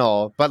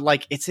emotional. But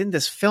like, it's in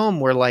this film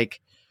where like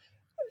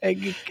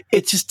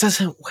it just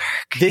doesn't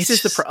work. This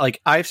is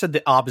like I've said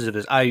the opposite of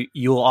this.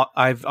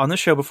 I've on the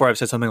show before. I've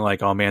said something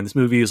like, "Oh man, this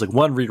movie is like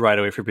one read right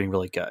away for being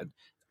really good."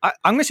 I'm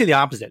going to say the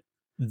opposite.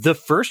 The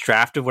first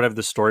draft of whatever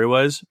the story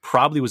was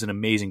probably was an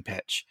amazing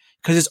pitch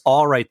because it's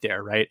all right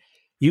there, right?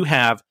 You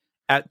have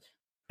at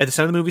the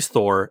center of the movie's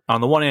Thor.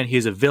 On the one hand, he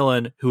is a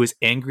villain who is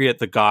angry at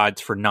the gods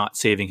for not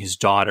saving his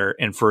daughter.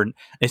 And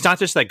it's not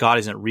just that God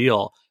isn't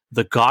real.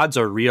 The gods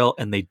are real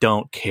and they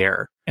don't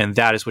care. And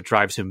that is what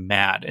drives him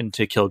mad and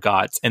to kill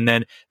gods. And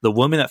then the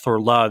woman that Thor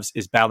loves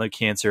is battling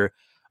cancer,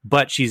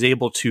 but she's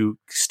able to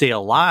stay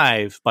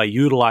alive by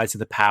utilizing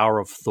the power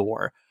of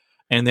Thor.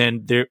 And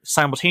then they're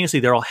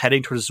all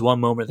heading towards this one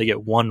moment. They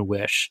get one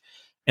wish.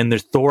 And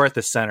there's Thor at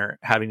the center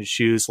having to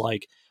choose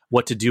like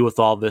what to do with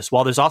all this.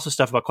 While there's also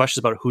stuff about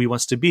questions about who he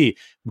wants to be.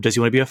 Does he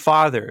want to be a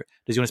father?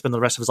 Does he want to spend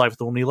the rest of his life with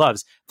the woman he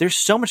loves? There's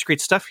so much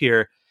great stuff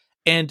here.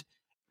 And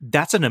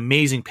that's an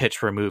amazing pitch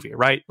for a movie,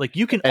 right? Like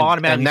you can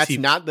automatically and that's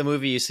not the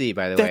movie you see,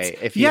 by the way.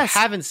 If you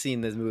haven't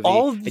seen this movie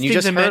and you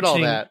just heard all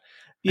that.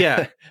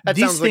 Yeah. That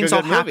these sounds like things a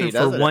all good happen movie,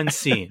 for one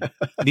scene.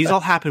 These all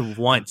happen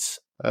once.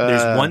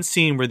 There's one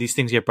scene where these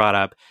things get brought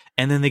up,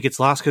 and then they get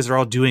lost because they're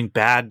all doing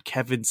bad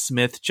Kevin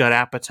Smith, Judd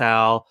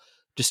Apatow.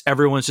 Just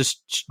everyone's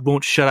just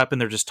won't shut up,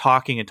 and they're just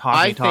talking and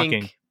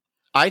talking.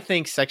 I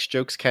think sex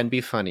jokes can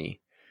be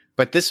funny,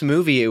 but this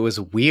movie, it was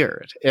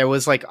weird. It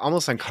was like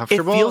almost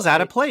uncomfortable. It feels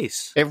out of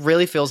place. It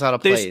really feels out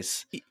of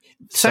place.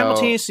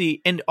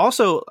 Simultaneously, and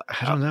also,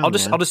 I don't know. I'll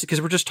just because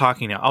we're just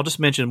talking now. I'll just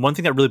mention one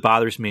thing that really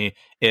bothers me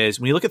is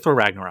when you look at Thor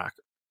Ragnarok,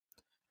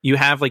 you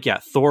have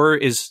Thor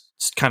is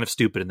kind of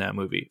stupid in that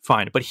movie,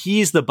 fine, but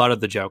he's the butt of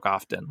the joke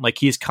often. Like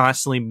he's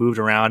constantly moved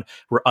around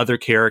where other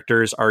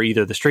characters are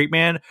either the straight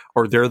man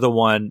or they're the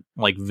one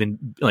like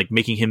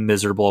making him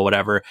miserable or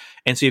whatever.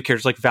 And so you have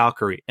characters like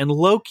Valkyrie and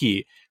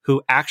Loki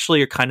who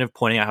actually are kind of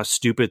pointing out how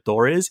stupid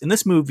Thor is. In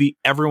this movie,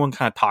 everyone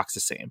kind of talks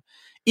the same.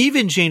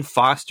 Even Jane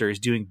Foster is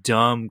doing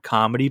dumb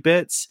comedy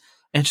bits.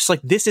 And just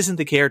like, this isn't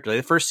the character.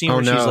 Like, the first scene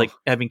where she's like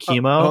having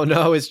chemo. Oh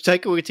no, is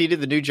Taika Waititi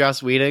the new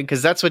Joss Whedon?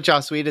 Because that's what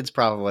Joss Whedon's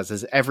problem was,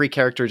 is every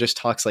character just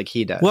talks like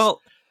he does. Well,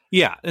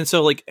 yeah. And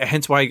so like,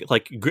 hence why,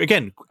 like,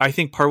 again, I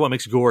think part of what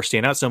makes Gorr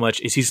stand out so much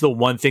is he's the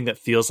one thing that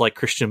feels like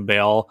Christian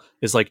Bale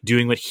is like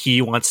doing what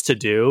he wants to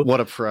do. What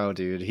a pro,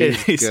 dude.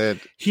 He's good.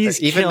 He's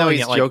even though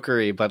he's it, like,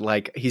 jokery, but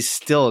like he's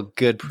still a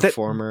good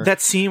performer. That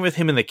scene with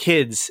him and the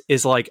kids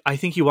is like, I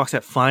think he walks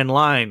that fine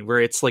line where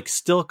it's like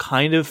still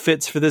kind of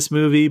fits for this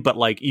movie, but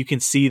like you can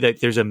see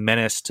that there's a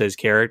menace to his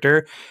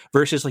character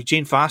versus like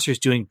Jane Foster's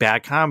doing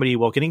bad comedy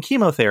while getting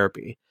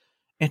chemotherapy.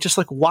 And just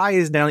like, why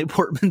is Natalie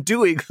Portman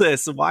doing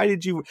this? Why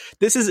did you?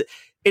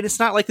 And it's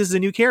not like this is a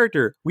new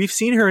character. We've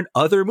seen her in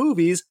other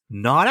movies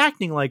not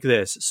acting like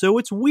this, so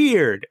it's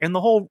weird. And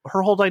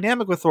her whole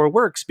dynamic with Thor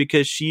works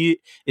because she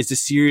is the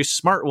serious,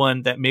 smart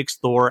one that makes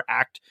Thor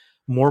act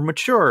more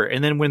mature.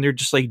 And then when they're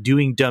just like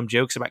doing dumb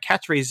jokes about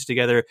catchphrases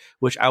together,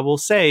 which I will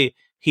say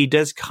he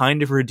does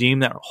kind of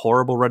redeem that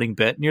horrible running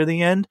bit near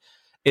the end.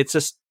 It's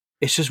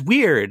just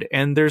weird.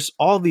 And there's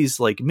all these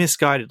like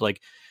misguided like.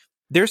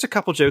 There's a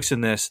couple jokes in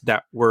this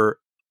that were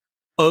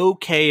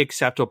okay,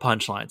 acceptable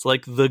punchlines,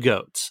 like the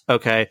goats.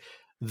 Okay,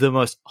 the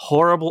most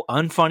horrible,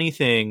 unfunny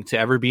thing to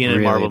ever be in a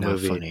Marvel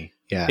movie. Funny.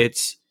 Yeah,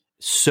 it's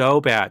so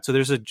bad. So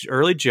there's an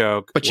early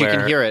joke, but you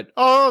can hear it.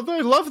 Oh,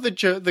 I love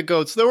the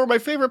goats. They were my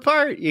favorite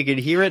part. You can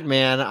hear it,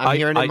 man. I'm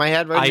hearing it in my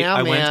head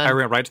now, man. I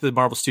went right to the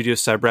Marvel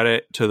Studios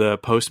subreddit to the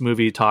post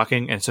movie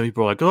talking, and some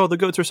people were like, "Oh, the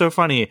goats are so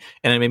funny,"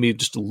 and it made me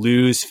just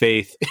lose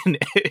faith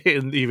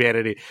in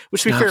humanity.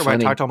 Which, to be fair,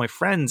 when I talked to all my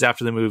friends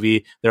after the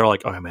movie, they're all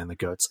like, "Oh man, the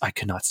goats! I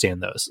could not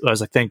stand those." I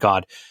was like, "Thank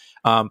God."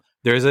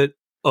 There's a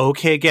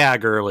okay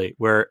gag early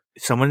where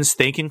someone's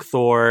thanking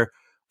Thor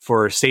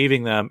for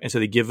saving them, and so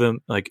they give them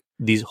like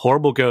these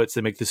horrible goats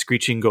that make the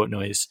screeching goat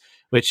noise,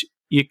 which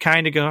you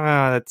kind of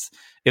go,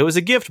 it was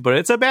a gift, but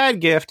it's a bad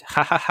gift,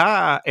 ha ha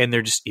ha. And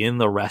they're just in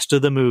the rest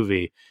of the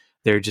movie.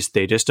 They just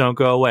don't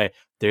go away.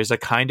 There's a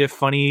kind of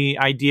funny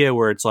idea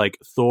where it's like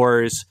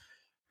Thor's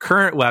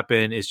current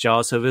weapon is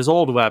jealous of his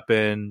old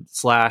weapon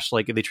 /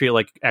 like they treat it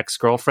like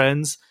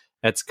ex-girlfriends.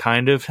 That's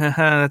kind of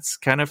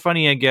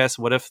funny, I guess.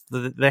 What if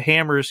the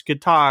hammers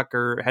could talk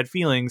or had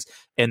feelings?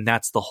 And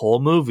that's the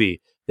whole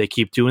movie. They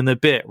keep doing the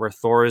bit where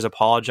Thor is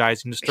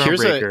apologizing to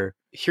Stormbreaker.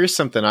 Here's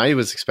something I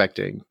was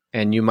expecting,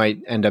 and you might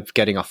end up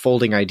getting a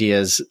folding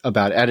ideas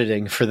about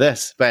editing for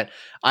this, but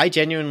I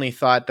genuinely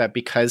thought that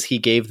because he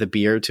gave the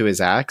beer to his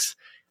axe,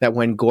 that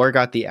when Gorr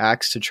got the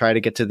axe to try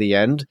to get to the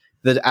end,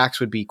 the axe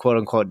would be quote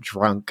unquote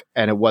drunk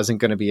and it wasn't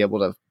going to be able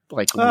to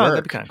like work.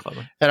 That'd be kind of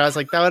clever. And I was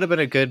like, that would have been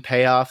a good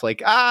payoff.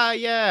 Like,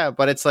 yeah.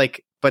 But it's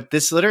like, but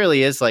this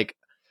literally is like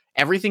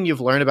everything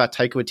you've learned about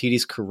Taika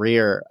Waititi's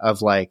career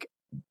of like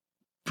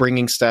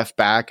bringing stuff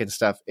back and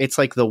stuff. It's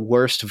like the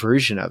worst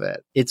version of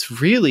it.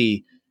 It's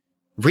really,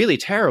 really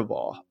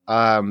terrible.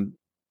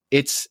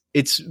 It's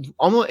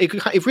almost,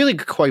 it really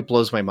quite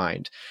blows my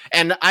mind.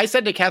 And I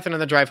said to Catherine on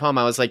the drive home,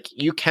 I was like,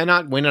 you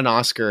cannot win an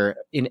Oscar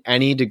in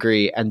any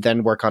degree and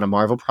then work on a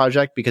Marvel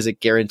project, because it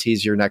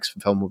guarantees your next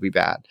film will be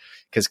bad,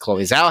 because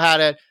Chloe Zhao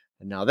had it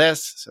and now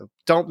this. So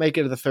don't make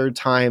it the third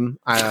time.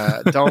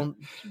 Don't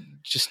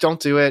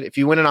do it. If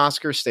you win an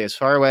Oscar, stay as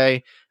far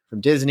away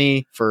from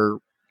Disney for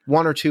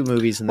 1 or 2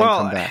 movies and then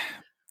come back.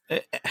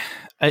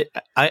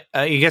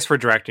 I guess for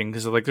directing,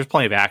 because like there's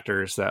plenty of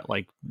actors that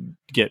like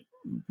get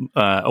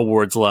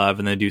awards love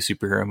and they do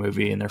superhero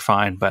movie and they're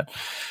fine, but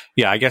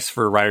yeah, I guess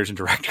for writers and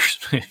directors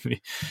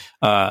maybe.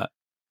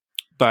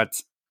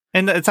 But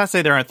and it's not to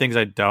say there aren't things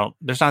I don't.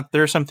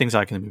 There are some things I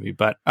like in the movie,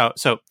 but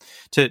so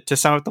to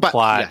sum up the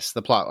plot. Yes,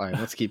 the plot line.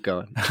 Let's keep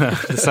going.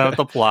 To sum up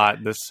the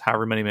plot, this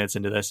however many minutes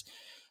into this.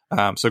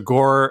 So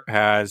Gorr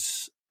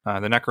has the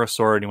Necro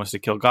Sword and he wants to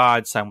kill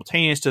gods.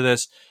 Simultaneous to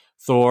this,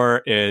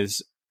 Thor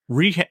is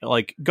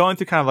going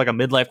through kind of like a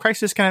midlife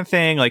crisis kind of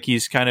thing. Like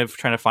he's kind of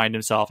trying to find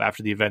himself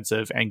after the events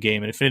of Endgame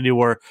and Infinity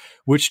War,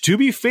 which to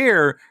be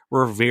fair,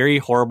 were very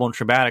horrible and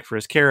traumatic for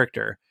his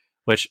character,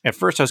 which at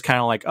first I was kind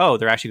of like, oh,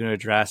 they're actually going to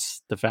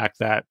address the fact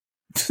that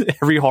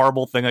every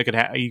horrible thing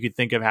that you could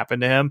think of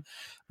happened to him,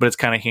 but it's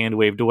kind of hand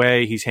waved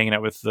away. He's hanging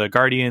out with the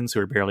Guardians, who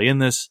are barely in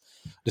this,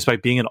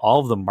 despite being in all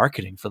of the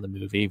marketing for the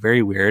movie.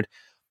 Very weird.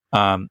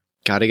 Got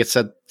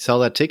to sell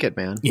that ticket,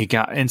 man.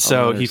 And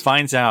so he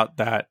finds out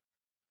that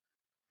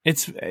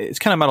it's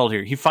kind of muddled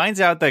here. He finds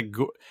out that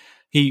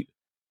he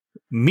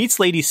meets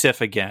Lady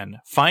Sif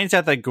again, finds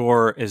out that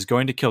Gorr is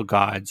going to kill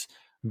gods.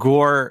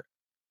 Gorr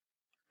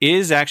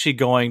is actually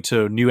going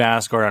to New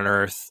Asgard on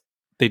Earth.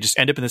 They just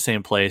end up in the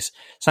same place.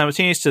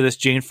 Simultaneous to this,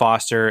 Jane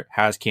Foster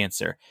has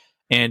cancer.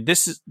 And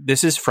this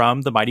is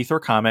from the Mighty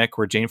Thor comic,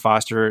 where Jane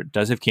Foster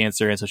does have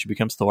cancer, and so she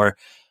becomes Thor.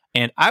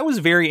 And I was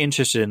very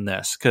interested in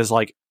this because,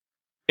 like,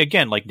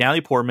 again, like Natalie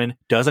Portman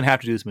doesn't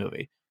have to do this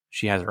movie.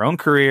 She has her own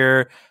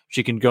career.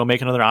 She can go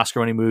make another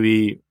Oscar-winning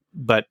movie.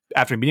 But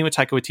after meeting with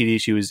Taika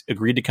Waititi, she was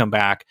agreed to come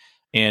back.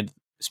 And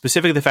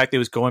specifically the fact that it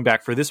was going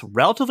back for this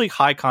relatively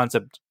high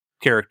concept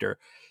character.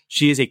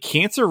 She is a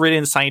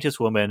cancer-ridden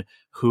scientist woman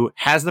who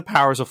has the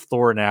powers of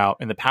Thor now.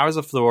 And the powers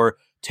of Thor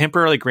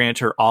temporarily grant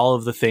her all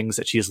of the things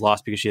that she has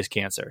lost because she has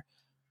cancer.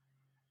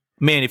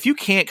 Man, if you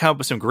can't come up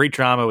with some great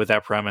drama with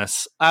that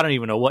premise, I don't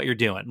even know what you're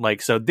doing.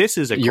 Like, so this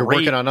is you're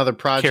working on other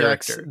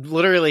projects. Character.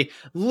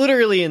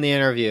 Literally in the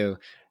interview,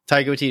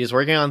 Taika Waititi is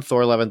working on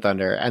Thor: Love and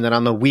Thunder, and then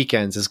on the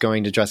weekends is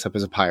going to dress up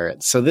as a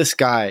pirate. So this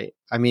guy,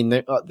 I mean,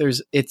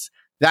 that's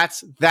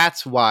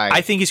why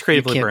I think he's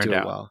creatively can't burned do it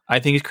out. well. I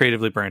think he's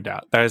creatively burned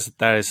out.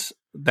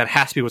 That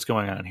has to be what's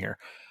going on here.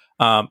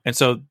 And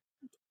so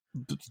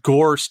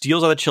Gorr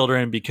steals all the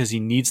children because he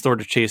needs Thor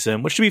to chase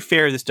him, which, to be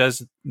fair, this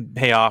does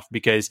pay off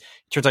because it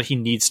turns out he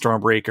needs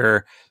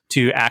Stormbreaker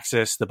to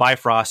access the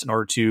Bifrost in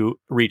order to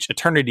reach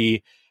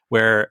Eternity,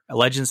 where a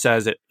legend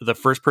says that the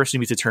first person who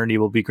meets Eternity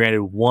will be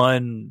granted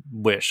one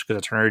wish,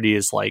 because Eternity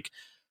is like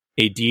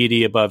a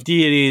deity above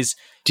deities.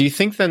 Do you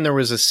think then there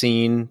was a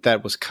scene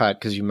that was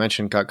cut, because you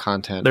mentioned cut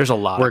content? There's a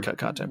lot of cut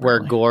content. Where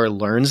Gorr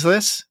learns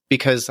this?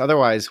 Because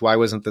otherwise, why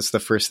wasn't this the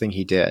first thing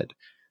he did?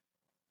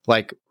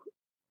 Like,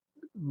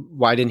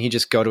 why didn't he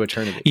just go to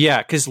Eternity? Yeah,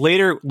 because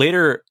later,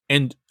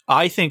 and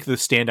I think the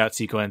standout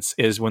sequence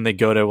is when they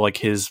go to like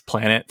his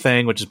planet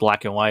thing, which is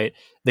black and white.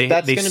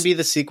 That's going to be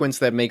the sequence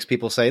that makes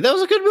people say, that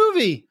was a good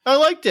movie. I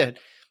liked it.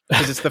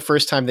 Because it's the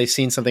first time they've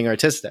seen something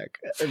artistic.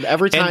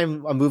 Every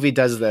time a movie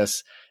does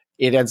this,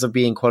 it ends up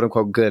being quote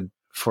unquote good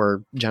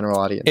for general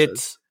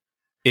audiences.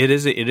 It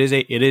is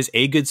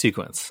a good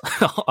sequence.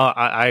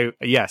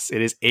 Yes,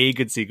 it is a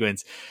good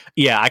sequence.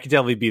 Yeah, I could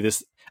definitely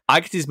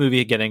I could see this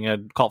movie getting a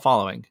cult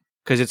following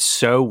because it's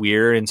so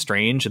weird and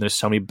strange, and there's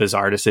so many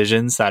bizarre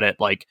decisions that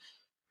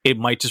it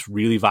might just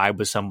really vibe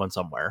with someone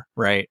somewhere,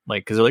 right?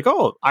 Like, because they're like,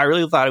 oh, I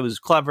really thought it was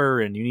clever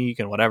and unique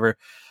and whatever.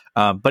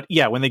 But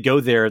yeah, when they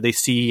go there, they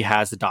see he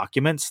has the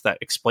documents that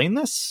explain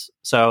this.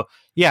 So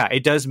yeah,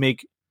 it does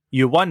make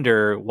you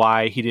wonder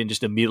why he didn't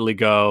just immediately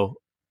go.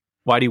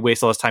 Why did he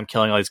waste all his time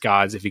killing all these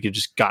gods if he could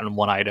just gotten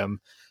one item,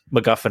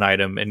 MacGuffin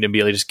item, and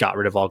immediately just got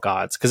rid of all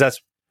gods? Because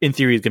that's, in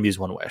theory, is going to be his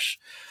one wish.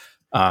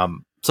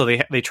 So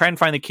they try and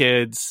find the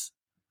kids.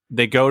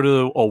 They go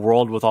to a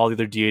world with all the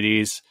other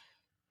deities.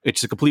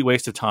 It's a complete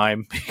waste of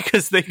time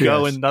because they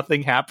go and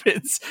nothing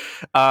happens.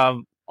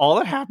 All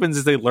that happens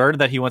is they learn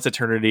that he wants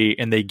Eternity,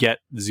 and they get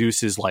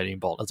Zeus's lightning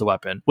bolt as a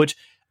weapon, which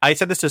I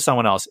said this to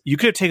someone else. You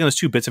could have taken those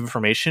two bits of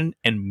information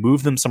and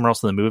moved them somewhere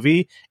else in the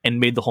movie and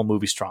made the whole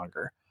movie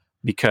stronger.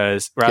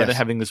 Because rather than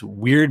having this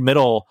weird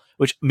middle,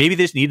 which maybe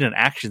they just needed an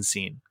action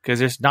scene, because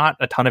there's not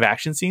a ton of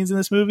action scenes in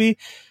this movie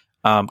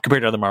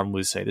compared to other Marvel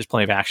movies. Say there's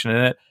plenty of action in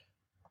it.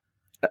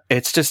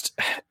 It's just,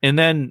 so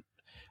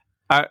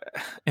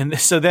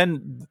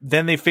then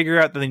they figure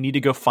out that they need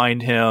to go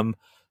find him,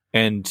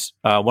 and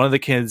one of the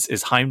kids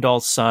is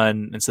Heimdall's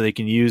son, and so they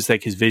can use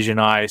like his vision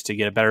eyes to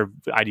get a better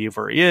idea of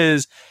where he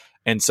is.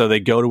 And so they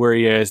go to where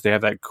he is. They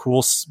have that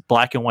cool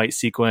black and white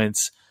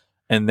sequence.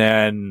 and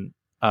then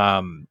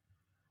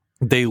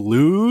they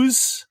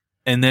lose,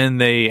 and then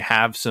they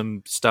have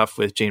some stuff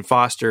with Jane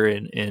Foster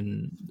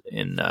in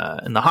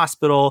the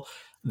hospital.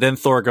 Then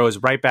Thor goes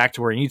right back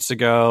to where he needs to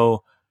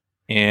go,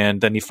 and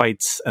then he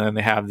fights, and then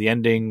they have the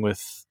ending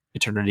with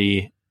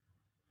Eternity,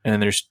 and then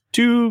there's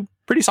 2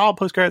 pretty solid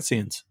post-credit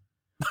scenes,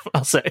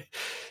 I'll say.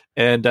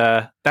 And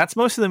that's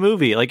most of the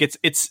movie. Like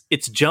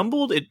it's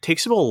jumbled. It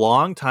takes them a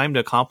long time to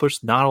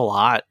accomplish not a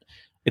lot.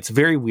 It's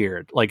very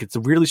weird. Like, it's a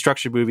weirdly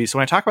structured movie. So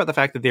when I talk about the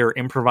fact that they are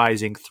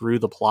improvising through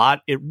the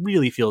plot, it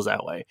really feels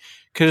that way.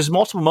 Because there's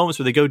multiple moments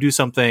where they go do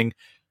something,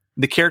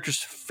 the characters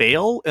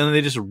fail, and then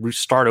they just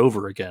start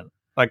over again.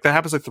 Like, that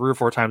happens like 3 or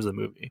 4 times in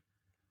the movie.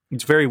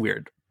 It's very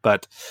weird.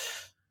 But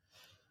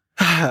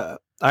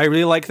I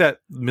really like that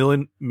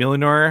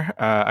Mjolnir,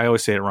 I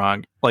always say it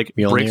wrong, like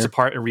Mjolnir. Breaks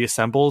apart and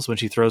reassembles when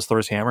she throws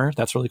Thor's hammer.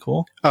 That's really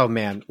cool. Oh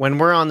man, when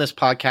we're on this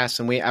podcast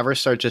and we ever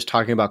start just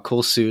talking about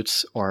cool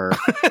suits or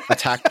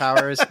attack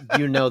powers,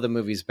 you know the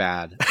movie's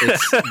bad.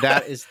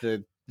 That is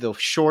the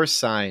sure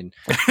sign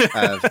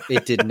of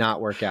it did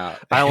not work out.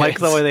 I like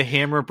the way the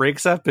hammer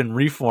breaks up and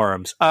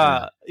reforms.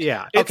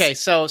 Yeah. Okay,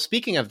 so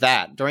speaking of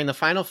that, during the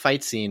final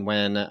fight scene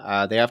when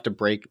they have to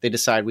break, they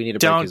decide we need to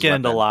break don't his get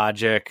weapon. into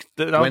logic.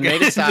 When they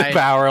decide into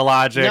power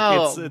logic,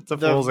 No, it's a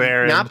fool's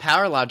errand. Not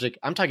power logic.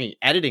 I'm talking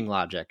editing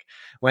logic.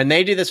 When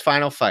they do this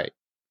final fight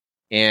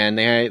and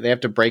they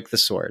have to break the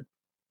sword,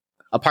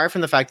 apart from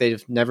the fact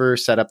they've never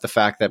set up the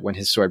fact that when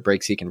his sword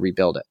breaks, he can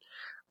rebuild it.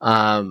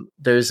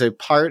 There's a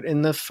part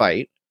in the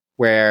fight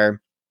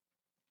where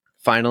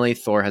finally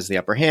Thor has the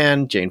upper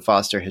hand. Jane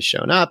Foster has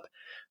shown up,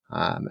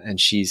 and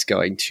she's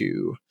going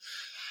to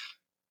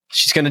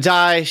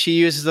die. She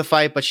uses the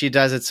fight, but she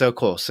does it so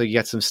cool. So you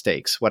get some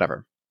stakes,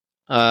 whatever.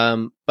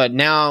 But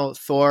now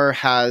Thor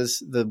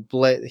has the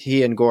blade.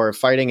 He and Gore are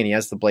fighting, and he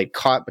has the blade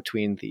caught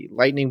between the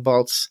lightning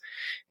bolts,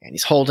 and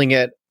he's holding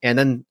it. And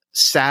then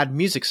sad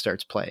music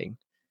starts playing.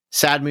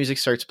 Sad music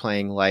starts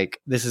playing like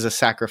this is a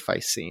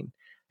sacrifice scene.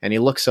 And he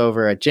looks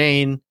over at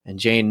Jane, and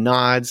Jane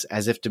nods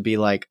as if to be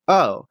like,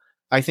 oh,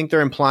 I think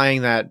they're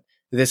implying that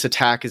this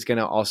attack is going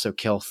to also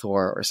kill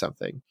Thor or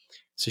something.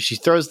 So she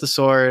throws the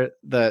sword,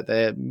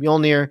 the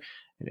Mjolnir,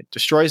 and it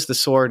destroys the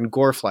sword, and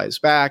Gore flies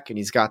back, and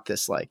he's got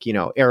this, like, you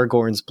know,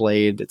 Aragorn's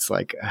blade. It's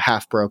like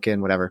half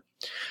broken, whatever.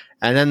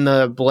 And then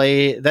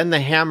the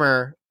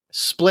hammer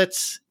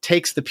splits,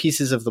 takes the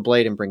pieces of the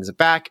blade and brings it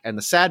back, and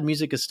the sad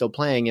music is still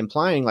playing,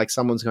 implying like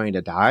someone's going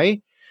to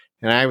die.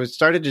 And I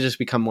started to just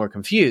become more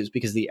confused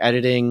because the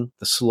editing,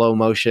 the slow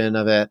motion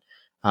of it,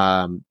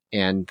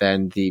 and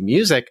then the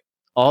music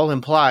all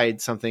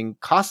implied something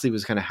costly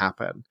was going to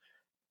happen.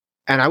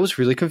 And I was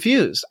really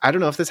confused. I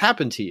don't know if this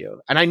happened to you.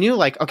 And I knew,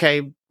 like,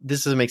 okay,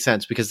 this doesn't make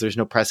sense because there's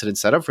no precedent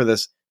set up for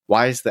this.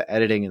 Why is the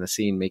editing in the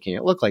scene making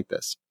it look like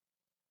this?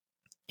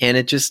 And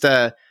it just,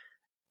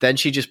 then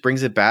she just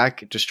brings it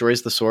back,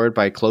 destroys the sword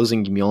by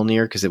closing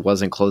Mjolnir because it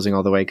wasn't closing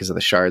all the way because of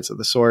the shards of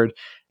the sword.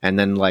 And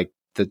then, like,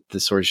 the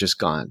sword's just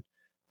gone.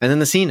 And then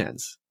the scene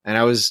ends. And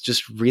I was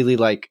just really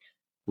like,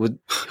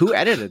 who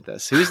edited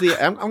this?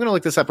 I'm going to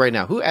look this up right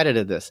now. Who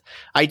edited this?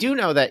 I do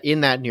know that in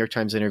that New York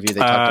Times interview,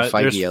 they talked to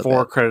Feige a bit. There's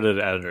 4 credited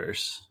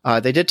editors.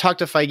 They did talk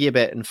to Feige a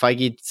bit, and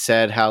Feige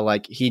said how,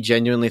 like, he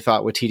genuinely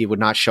thought Waititi would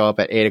not show up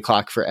at 8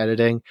 o'clock for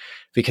editing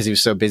because he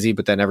was so busy,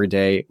 but then every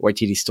day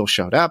Waititi still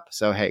showed up.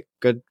 So, hey,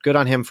 good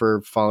on him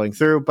for following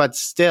through. But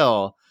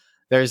still,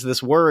 there's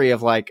this worry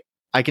of, like,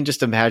 I can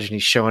just imagine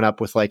he's showing up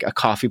with like a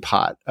coffee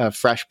pot, a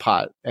fresh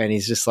pot, and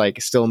he's just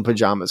like still in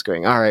pajamas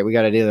going, all right, we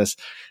got to do this.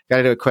 Got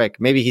to do it quick.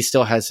 Maybe he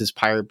still has his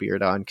pirate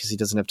beard on because he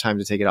doesn't have time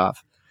to take it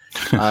off.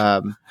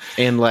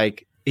 And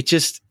like,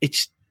 it's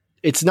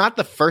not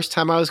the first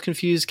time I was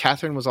confused.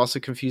 Catherine was also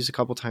confused a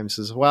couple times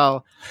as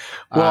well.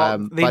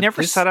 Well, they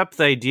never set up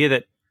the idea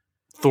that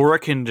Thor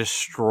can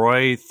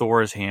destroy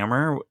Thor's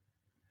hammer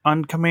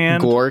on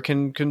command. Gore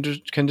can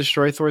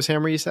destroy Thor's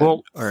hammer, you said?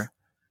 Well, or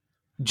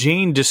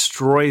Jane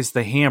destroys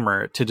the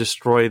hammer to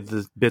destroy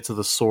the bits of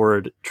the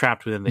sword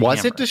trapped within the hammer.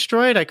 Was it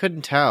destroyed? I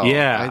couldn't tell.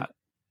 Yeah.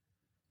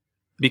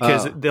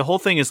 Because the whole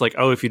thing is like,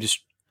 oh,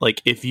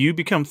 if you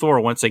become Thor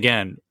once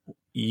again,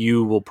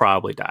 you will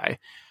probably die.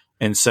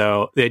 And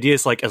so the idea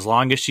is like, as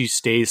long as she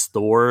stays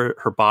Thor,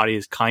 her body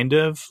is kind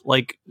of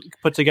like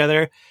put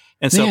together.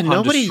 And so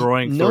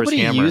destroying Thor's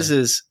hammer, nobody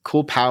uses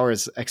cool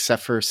powers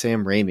except for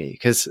Sam Raimi,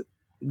 because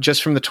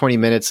just from the 20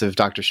 minutes of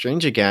Doctor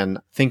Strange again,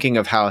 thinking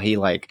of how he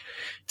like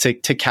to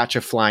catch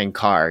a flying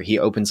car, he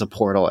opens a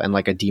portal and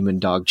like a demon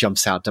dog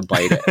jumps out to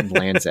bite it and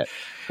lands it.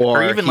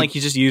 Or even like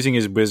he's just using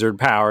his wizard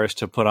powers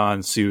to put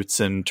on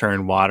suits and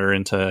turn water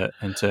into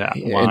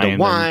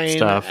wine and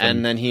stuff.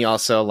 And then he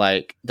also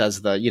like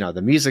does the,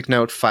 the music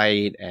note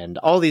fight and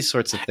all these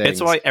sorts of things.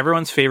 It's why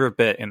everyone's favorite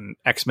bit in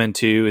X-Men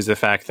 2 is the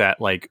fact that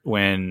like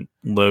when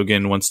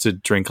Logan wants to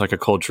drink like a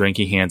cold drink,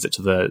 he hands it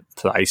to the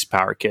ice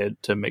power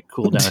kid to make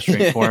cool down a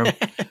drink for him.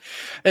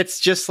 It's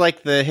just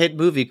like the hit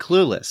movie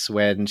Clueless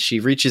when she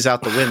reaches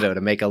out the window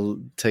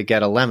to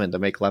get a lemon to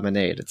make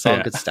lemonade. It's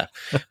all good stuff.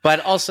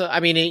 But also, I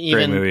mean,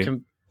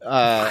 even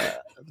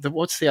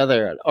what's the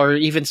other, or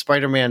even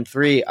Spider-Man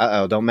 3.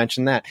 Don't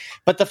mention that.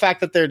 But the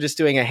fact that they're just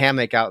doing a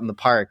hammock out in the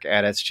park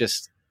and it's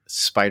just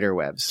spider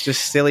webs,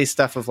 just silly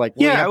stuff of like,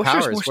 I wish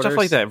there's more stuff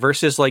like that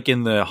versus like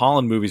in the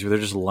Holland movies where they're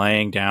just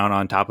laying down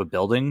on top of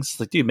buildings.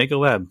 Like, dude, make a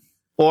web.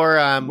 Or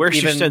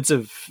where's your sense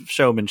of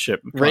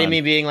showmanship?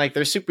 Raimi being like,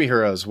 they're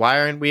superheroes.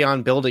 Why aren't we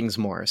on buildings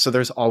more? So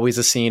there's always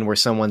a scene where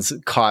someone's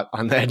caught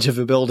on the edge of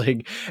a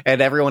building and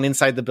everyone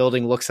inside the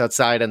building looks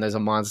outside and there's a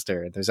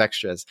monster. There's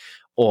extras.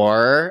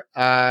 Or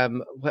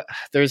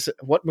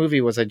what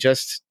movie was I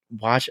just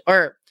watched?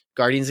 Or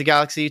Guardians of the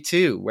Galaxy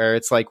 2, where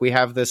it's like we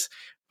have this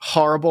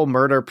horrible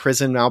murder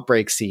prison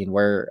outbreak scene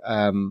where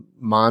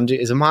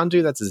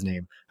Mandu, that's his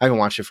name. I haven't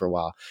watched it for a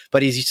while,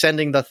 but he's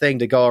sending the thing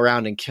to go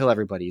around and kill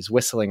everybody. He's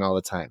whistling all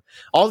the time.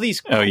 All these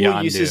cool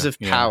uses of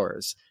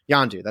powers.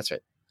 Yondu, that's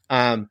right.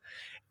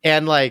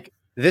 And like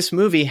this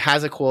movie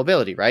has a cool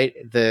ability, right?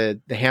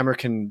 The hammer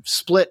can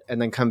split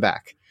and then come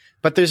back,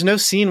 but there's no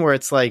scene where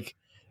it's like,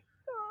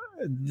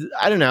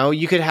 I don't know,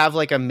 you could have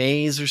like a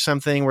maze or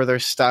something where they're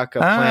stuck a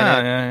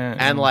planet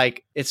and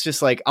like it's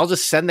just like, I'll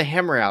just send the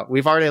hammer out.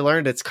 We've already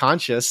learned it's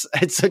conscious.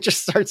 And so it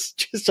just starts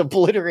just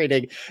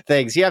obliterating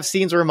things. You have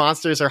scenes where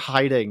monsters are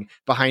hiding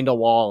behind a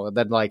wall and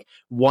then like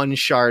one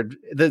shard,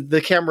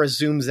 the camera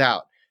zooms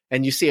out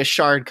and you see a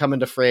shard come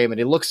into frame and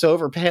he looks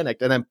over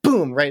panicked and then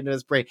boom, right into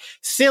his brain.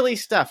 Silly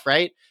stuff,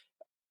 right?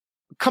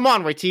 Come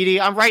on, Waititi,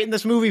 I'm writing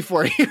this movie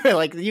for you.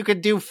 Like you could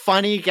do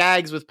funny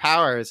gags with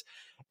powers.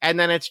 And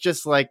then it's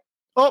just like,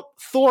 oh,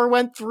 Thor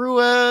went through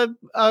a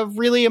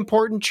really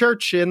important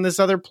church in this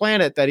other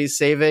planet that he's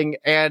saving,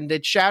 and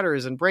it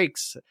shatters and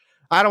breaks.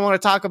 I don't want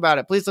to talk about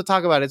it. Please don't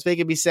talk about it. It's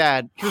making me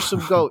sad. Here's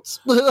some goats.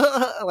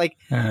 Like,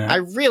 I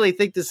really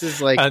think this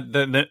is like...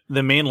 the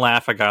main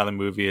laugh I got in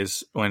the movie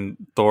is when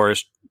Thor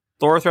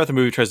throughout the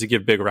movie tries to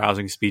give big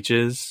rousing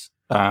speeches,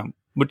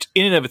 which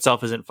in and of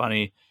itself isn't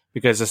funny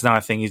because that's not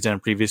a thing he's done in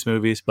previous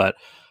movies. But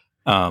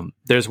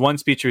there's one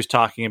speech where he's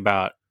talking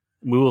about,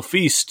 we will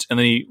feast, and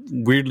then he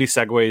weirdly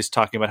segues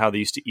talking about how they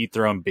used to eat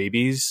their own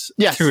babies.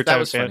 Yes, that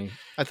was funny.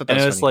 I thought that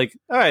was funny. It's like,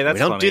 all right, that's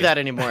we don't do that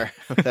anymore.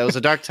 That was a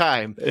dark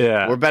time.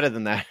 Yeah, we're better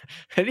than that.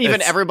 And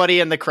even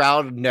everybody in the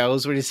crowd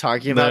knows what he's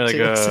talking about. Like,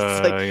 too. It's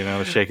like, you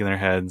know, shaking their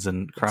heads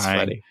and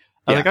crying.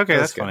 I was like, okay,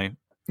 that's funny.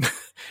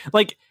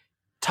 Like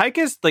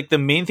Taika's like the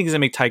main things that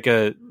make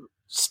Taika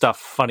stuff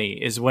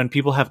funny is when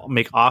people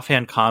make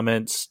offhand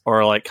comments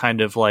or like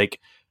kind of like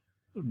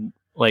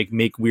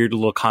make weird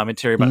little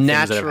commentary about things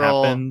that have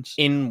happened.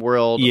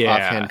 In-world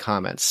offhand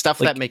comments. Stuff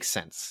like, that makes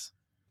sense.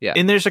 Yeah.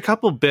 And there's a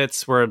couple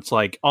bits where it's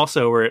like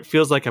also where it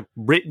feels like a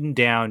written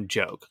down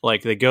joke.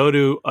 Like they go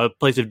to a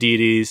place of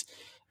deities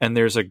and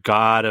there's a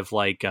god of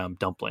like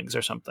dumplings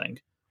or something.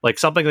 Like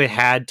something they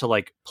had to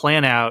like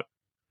plan out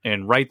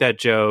and write that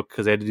joke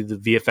because they had to do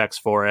the VFX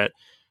for it.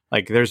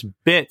 Like there's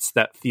bits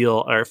that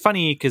are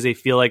funny because they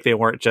feel like they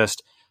weren't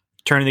just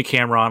turning the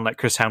camera on, let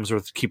Chris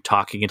Hemsworth keep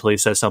talking until he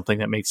says something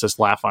that makes us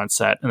laugh on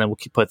set, and then we'll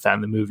put that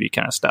in the movie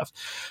kind of stuff.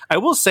 I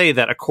will say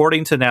that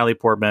according to Natalie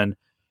Portman,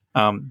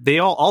 they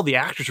all the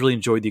actors really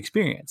enjoyed the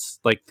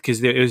experience, like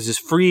because it was this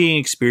freeing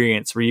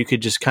experience where you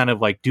could just kind of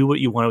like do what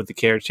you wanted with the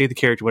character, take the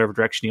character whatever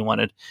direction you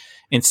wanted,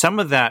 and some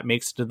of that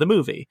makes it to the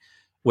movie.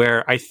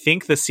 Where I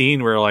think the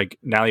scene where like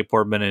Natalie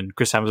Portman and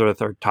Chris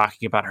Hemsworth are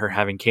talking about her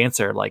having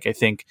cancer, like I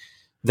think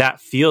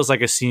that feels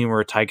like a scene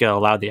where Taika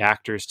allowed the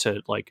actors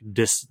to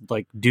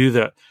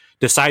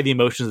decide the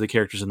emotions of the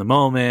characters in the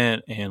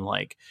moment and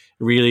like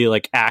really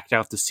like act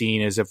out the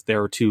scene as if they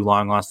were two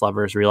long lost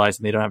lovers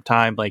realizing they don't have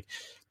time. Like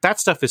that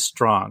stuff is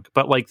strong,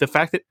 but like the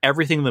fact that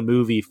everything in the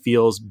movie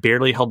feels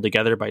barely held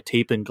together by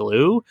tape and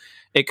glue,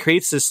 it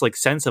creates this like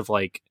sense of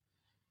like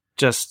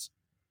just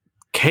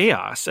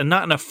chaos, and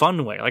not in a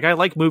fun way. Like I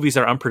like movies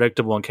that are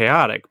unpredictable and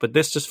chaotic, but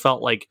this just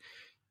felt like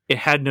it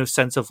had no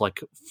sense of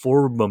like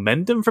forward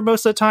momentum for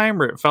most of the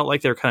time, or it felt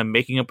like they were kind of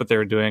making up what they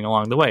were doing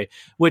along the way,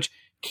 which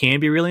can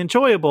be really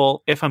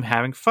enjoyable if I'm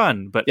having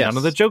fun, but none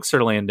of the jokes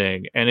are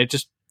landing. And it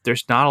just,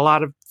 there's not a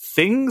lot of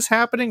things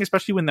happening,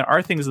 especially when there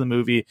are things in the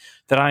movie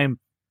that I'm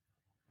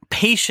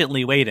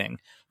patiently waiting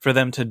for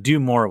them to do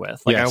more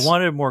with. Like I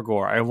wanted more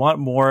gore. I want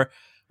more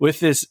with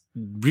this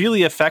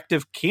really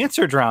effective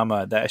cancer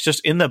drama that's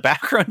just in the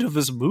background of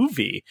this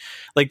movie.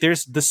 Like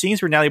there's the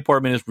scenes where Natalie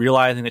Portman is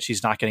realizing that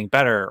she's not getting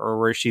better, or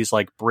where she's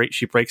like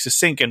she breaks a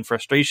sink in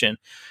frustration.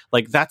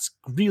 Like that's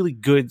really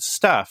good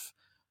stuff.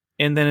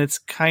 And then it's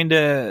kind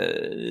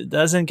of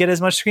doesn't get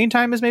as much screen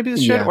time as maybe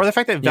it should. Or the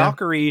fact that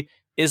Valkyrie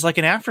is like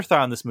an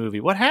afterthought in this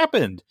movie. What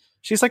happened?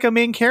 She's like a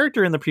main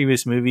character in the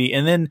previous movie.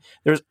 And then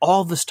there's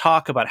all this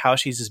talk about how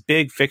she's this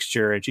big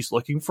fixture and she's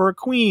looking for a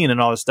queen and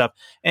all this stuff.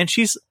 And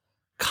she's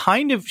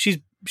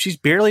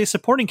barely a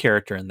supporting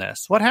character in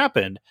this. What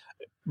happened?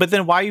 But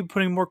then why are you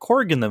putting more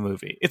Korg in the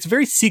movie? It's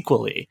very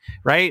sequel-y,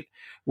 right?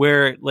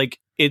 Where like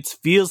it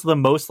feels the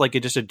most like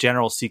just a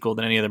general sequel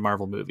than any other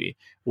Marvel movie,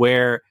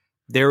 where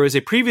there was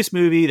a previous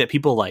movie that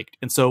people liked.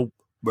 And so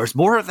Where's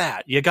more of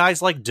that? You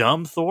guys like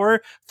dumb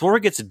Thor? Thor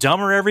gets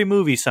dumber every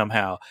movie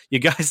somehow. You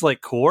guys like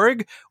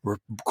Korg?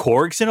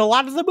 Korg's in a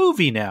lot of the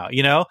movie now,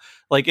 you know?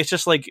 Like, it's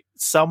just like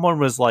someone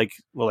was like,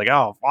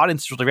 oh,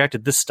 audience really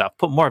reacted to this stuff.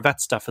 Put more of that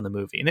stuff in the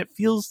movie. And it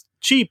feels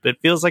cheap. It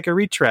feels like a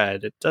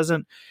retread. It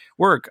doesn't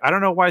work. I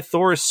don't know why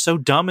Thor is so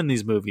dumb in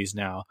these movies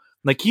now.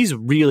 Like, he's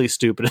really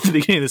stupid at the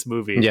beginning of this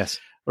movie. Yes.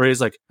 Where he's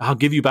like, I'll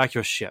give you back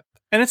your ship.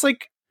 And it's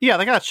like, yeah,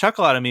 they got a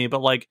chuckle out of me,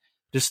 but like,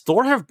 does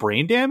Thor have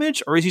brain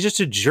damage or is he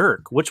just a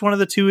jerk? Which one of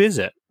the two is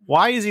it?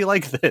 Why is he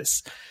like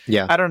this?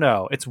 Yeah. I don't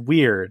know. It's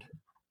weird.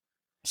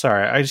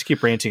 Sorry, I just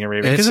keep ranting and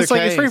raving because it's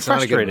like, it's very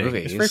frustrating.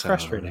 It's very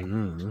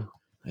frustrating.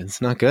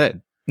 It's not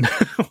good.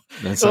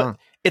 That's all.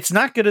 It's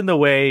not good in the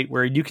way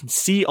where you can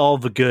see all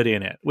the good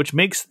in it, which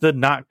makes the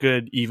not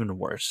good even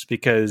worse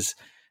because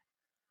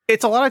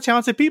it's a lot of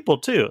talented people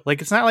too.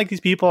 Like, it's not like these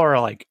people are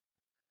like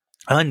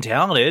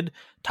untalented.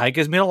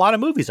 Taika's made a lot of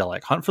movies I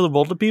like. Hunt for the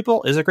Wilder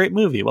People is a great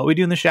movie. What We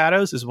Do in the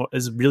Shadows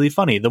is really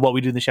funny. The What We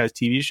Do in the Shadows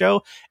TV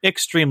show,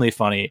 extremely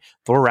funny.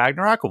 Thor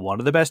Ragnarok, one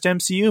of the best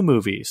MCU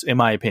movies, in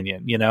my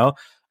opinion. You know,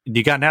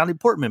 you got Natalie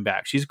Portman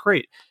back. She's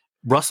great.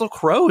 Russell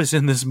Crowe is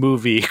in this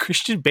movie.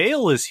 Christian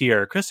Bale is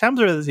here. Chris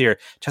Hemsworth is here.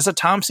 Tessa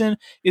Thompson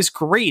is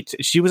great.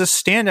 She was a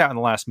standout in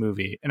the last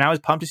movie. And I was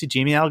pumped to see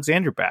Jamie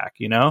Alexander back,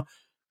 you know?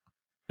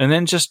 And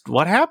then just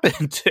what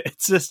happened?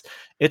 It's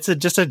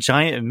just a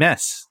giant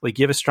mess. Like,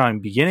 you have a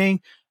strong beginning,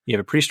 you have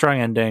a pretty strong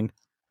ending.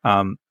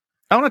 I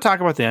want to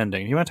talk about the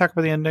ending. You want to talk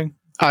about the ending?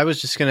 I was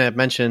just going to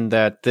mention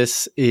that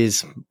this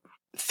is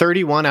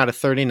 31 out of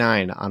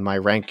 39 on my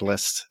ranked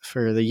list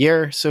for the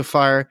year so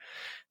far.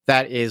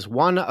 That is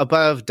one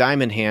above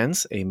Diamond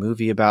Hands, a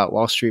movie about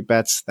Wall Street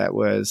bets that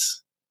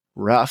was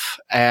rough,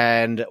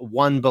 and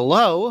one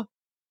below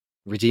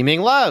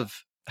Redeeming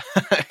Love,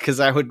 because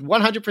I would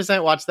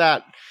 100% watch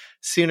that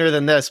sooner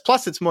than this.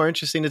 Plus, it's more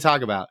interesting to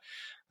talk about.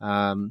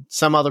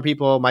 Some other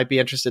people might be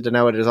interested to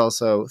know it is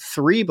also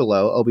 3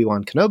 below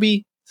Obi-Wan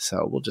Kenobi,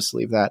 so we'll just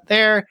leave that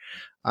there.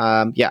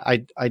 I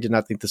did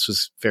not think this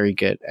was very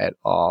good at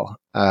all.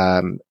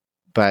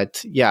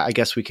 But yeah, I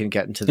guess we can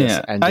get into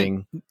this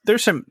ending.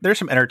 There's some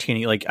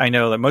entertaining. Like, I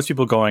know that most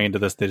people going into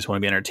this, they just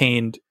want to be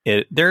entertained.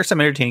 There are some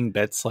entertaining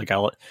bits. Like,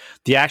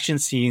 the action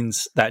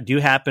scenes that do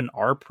happen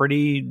are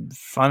pretty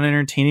fun, and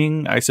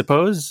entertaining, I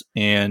suppose.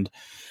 And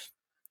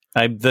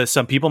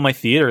some people in my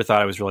theater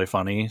thought it was really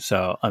funny.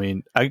 So, I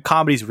mean,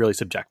 comedy's really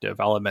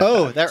subjective. I'll admit.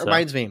 That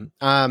reminds me.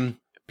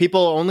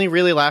 People only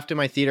really laughed in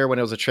my theater when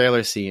it was a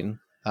trailer scene.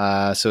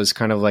 So it's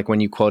kind of like when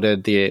you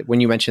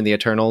mentioned the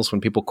Eternals, when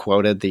people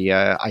quoted the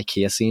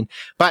IKEA scene.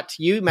 But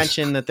you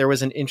mentioned that there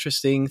was an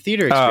interesting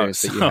theater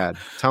experience that you had.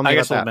 Tell me about that. I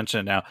guess I'll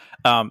mention it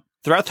now.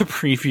 Throughout the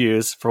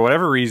previews, for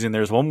whatever reason,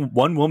 there's one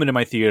woman in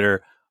my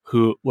theater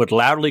who would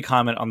loudly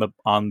comment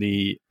on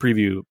the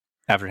preview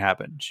after it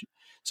happened.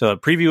 So a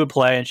preview would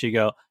play and she'd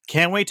go,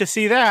 "Can't wait to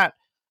see that."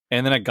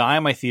 And then a guy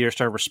in my theater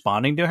started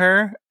responding to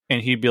her and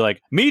he'd be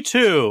like, "Me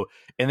too."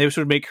 And this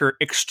would make her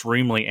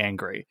extremely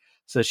angry.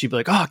 So she'd be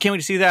like, "Oh, I can't wait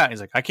to see that." And he's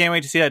like, "I can't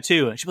wait to see that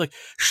too." And she'd be like,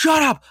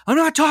 "Shut up! I'm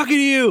not talking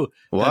to you."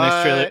 What?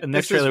 And the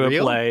next trailer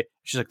would play.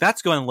 She's like,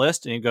 "That's going on the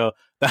list." And you go,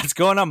 "That's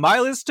going on my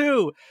list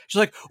too." She's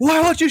like,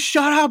 "Why won't you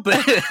shut up?"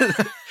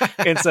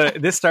 And so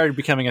this started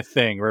becoming a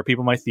thing where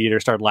people in my theater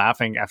started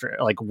laughing after,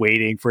 like,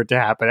 waiting for it to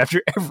happen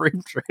after every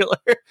trailer.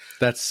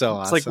 That's so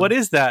awesome. It's like, "What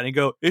is that?" And you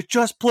go, "It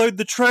just played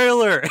the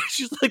trailer." And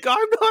she's like,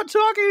 "I'm not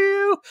talking to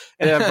you."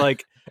 And I'm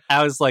like,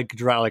 I was like,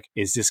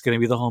 is this going to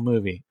be the whole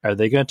movie? Are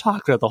they going to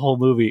talk about the whole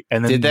movie?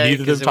 And then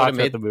neither of them talked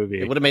about the movie.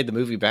 It would have made the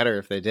movie better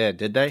if they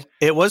did they?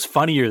 It was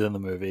funnier than the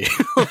movie.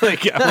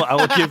 Like,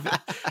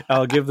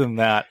 I'll give them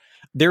that.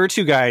 There were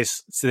 2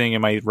 guys sitting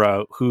in my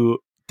row who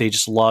they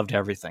just loved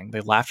everything.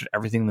 They laughed at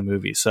everything in the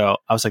movie. So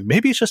I was like,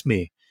 maybe it's just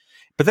me.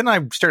 But then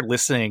I started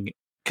listening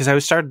because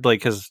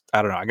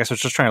I don't know. I guess I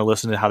was just trying to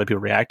listen to how the people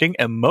were reacting,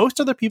 and most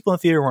of the people in the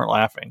theater weren't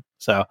laughing.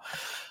 So.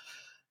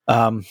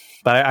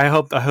 But I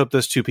hope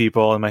those 2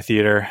 people in my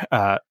theater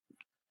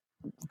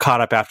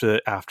caught up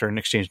after and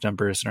exchanged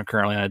numbers and are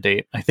currently on a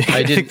date. I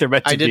think they're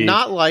meant to be. I did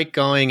not like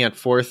going at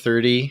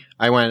 4:30.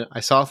 I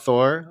saw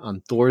Thor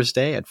on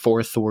Thursday at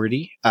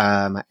 4:30.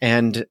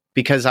 And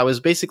because I was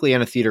basically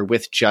in a theater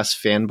with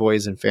just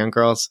fanboys and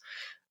fangirls,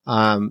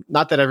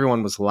 not that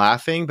everyone was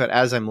laughing, but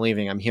as I'm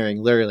leaving, I'm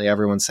hearing literally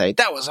everyone say,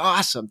 "That was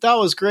awesome. That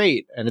was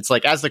great." And it's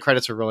like, as the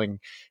credits are rolling,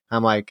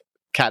 I'm like,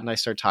 Kat and I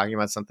start talking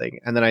about something.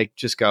 And then I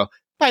just go,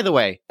 "By the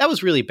way, that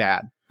was really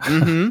bad."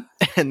 Mm-hmm.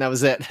 And that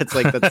was it. It's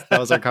like, that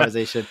was our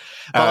conversation.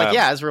 But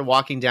as we're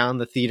walking down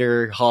the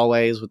theater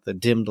hallways with the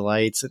dimmed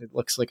lights and it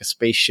looks like a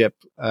spaceship,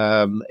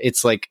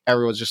 it's like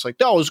everyone's just like,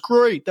 "That was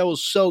great. That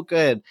was so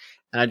good."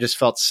 And I just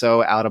felt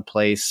so out of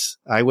place.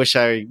 I wish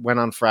I went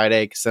on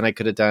Friday because then I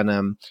could have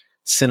done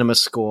Cinema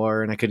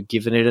Score and I could have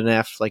given it an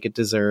F like it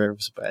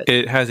deserves. But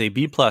it has a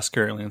B+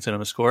 currently on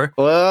Cinema Score,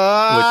 which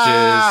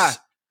is...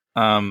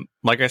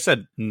 like I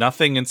said,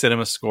 nothing in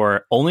Cinema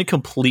Score, only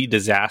complete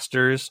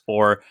disasters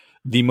or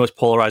the most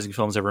polarizing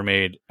films ever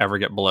made ever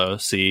get below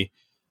C.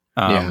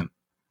 And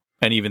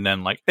even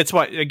then, like, it's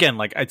why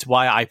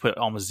I put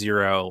almost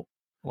 0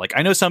 Like,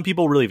 I know some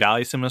people really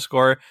value cinema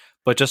score,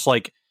 but just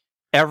like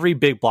every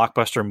big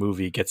blockbuster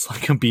movie gets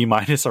like a B-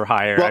 or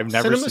higher. Well, I've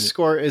never cinema seen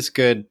score is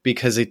good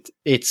because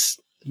it's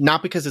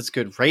not because it's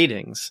good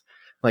ratings.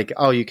 Like,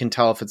 oh, you can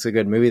tell if it's a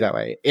good movie that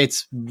way.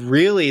 It's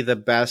really the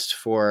best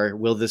for,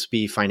 will this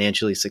be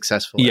financially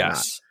successful or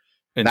yes. not?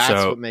 And That's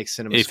so what makes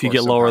cinema if score you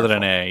get so lower powerful.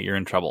 than an A, you're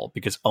in trouble,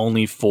 because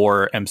only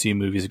 4 MCU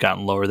movies have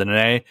gotten lower than an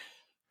A,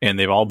 and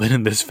they've all been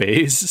in this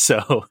phase.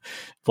 So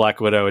Black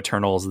Widow,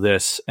 Eternals,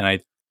 this, and I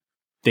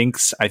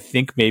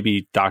think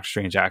maybe Doctor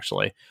Strange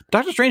actually.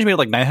 Doctor Strange made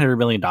like $900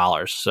 million,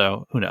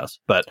 so who knows?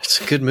 But It's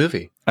a good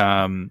movie.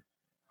 so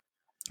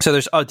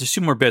there's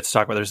 2 more bits to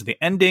talk about. There's the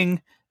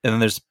ending, and then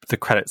there's the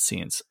credit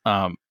scenes.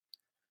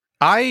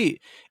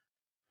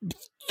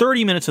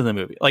 30 minutes of the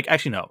movie, like,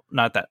 actually no,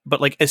 not that,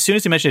 but like as soon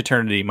as he mentioned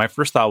eternity, my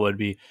first thought would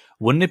be,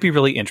 wouldn't it be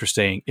really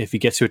interesting if he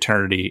gets to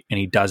eternity and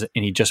he does it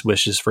and he just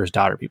wishes for his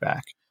daughter to be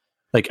back?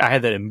 Like, I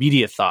had that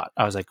immediate thought.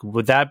 I was like,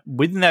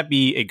 wouldn't that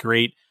be a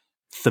great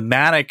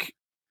thematic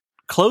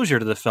closure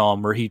to the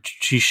film, where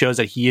she shows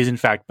that he is in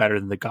fact better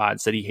than the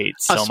gods that he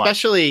hates so much?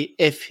 Especially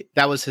if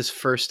that was his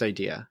first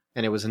idea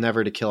and it was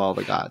never to kill all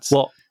the gods.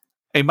 Well,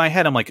 in my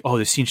head, I'm like, oh,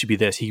 this scene should be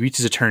this. He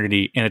reaches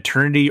eternity, and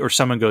eternity, or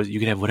someone goes, you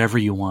can have whatever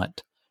you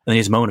want. And then he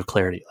has a moment of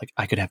clarity, like,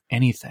 I could have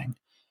anything.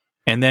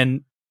 And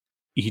then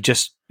he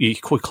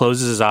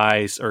closes his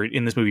eyes, or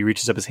in this movie, he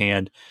reaches up his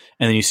hand,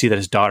 and then you see that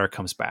his daughter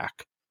comes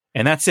back.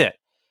 And that's it.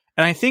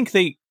 And I think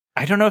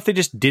I don't know if they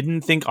just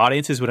didn't think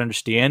audiences would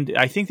understand.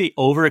 I think they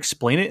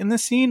over-explain it in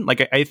this scene.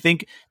 Like, I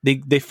think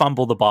they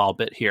fumble the ball a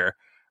bit here,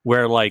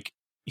 where, like,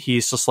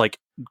 he's just like,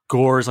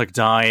 Gore's like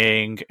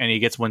dying, and he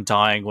gets one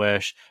dying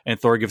wish, and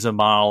Thor gives a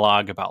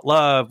monologue about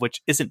love,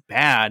 which isn't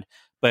bad,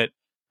 but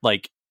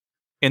like,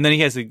 and then he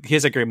has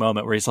a great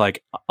moment where he's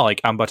like,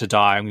 I'm about to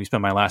die, I'm going to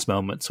spend my last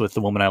moments with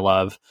the woman I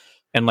love.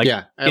 And like,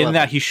 in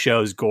that, he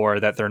shows Gore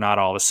that they're not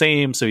all the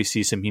same, so he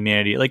sees some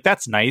humanity. Like,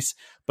 that's nice,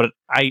 but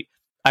I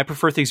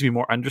prefer things to be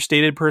more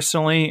understated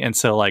personally. And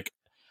so, like,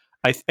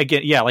 like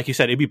you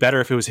said, it'd be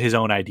better if it was his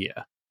own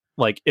idea.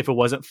 Like, if it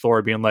wasn't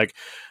Thor being like,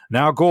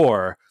 now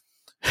Gore,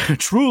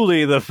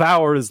 truly the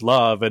power is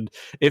love. And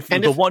if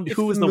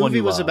the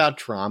movie was about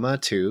drama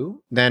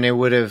too, then it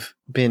would have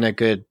been a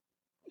good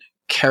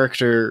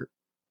character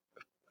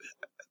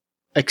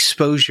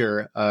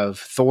exposure of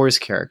Thor's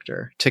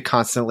character to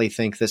constantly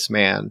think this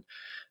man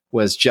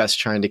was just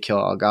trying to kill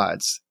all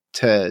gods.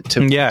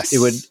 Yes,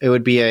 it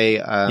would be a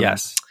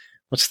yes.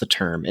 What's the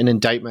term? An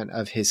indictment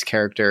of his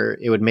character.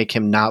 It would make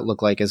him not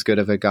look like as good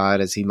of a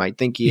god as he might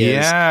think he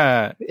is.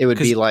 Yeah. It would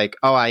be like,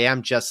 oh, I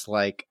am just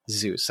like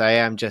Zeus. I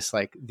am just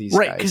like these guys.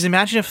 Right, because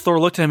imagine if Thor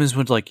looked at him and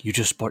was like, you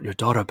just brought your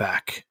daughter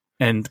back.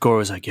 And Gore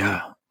was like,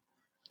 yeah.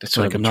 That's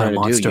like, I'm not a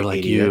monster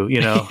like you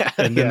know? Yeah,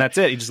 and then that's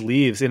it. He just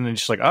leaves. And then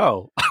just like,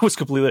 oh, I was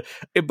completely...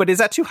 But is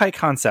that too high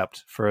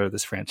concept for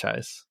this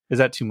franchise? Is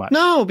that too much?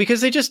 No,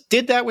 because they just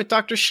did that with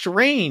Doctor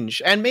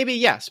Strange. And maybe,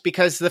 yes,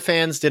 because the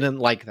fans didn't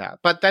like that.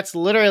 But that's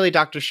literally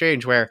Doctor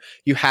Strange, where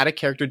you had a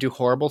character do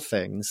horrible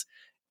things,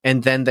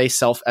 and then they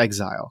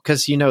self-exile.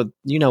 Because you know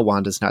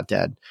Wanda's not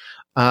dead.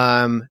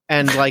 And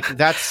like,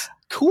 that's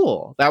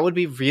cool. That would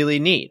be really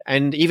neat.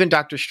 And even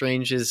Doctor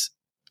Strange's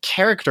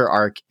character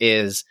arc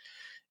is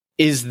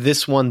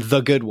this one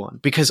the good one?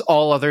 Because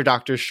all other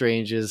Doctor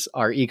Stranges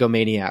are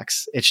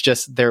egomaniacs. It's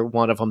just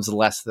one of them's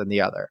less than the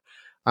other.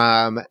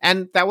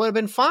 And that would have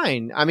been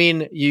fine. I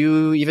mean,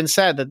 you even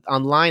said that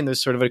online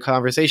there's sort of a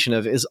conversation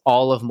of, is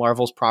all of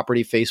Marvel's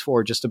property Phase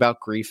 4 just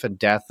about grief and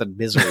death and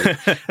misery?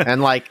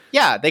 And like,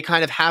 yeah, they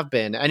kind of have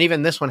been. And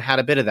even this one had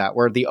a bit of that,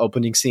 where the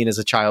opening scene is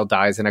a child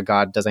dies and a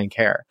god doesn't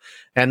care.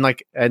 And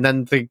like, and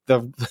then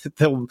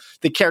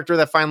the character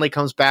that finally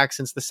comes back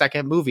since the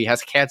second movie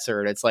has cancer.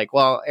 And it's like,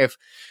 well, if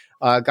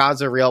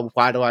gods are real,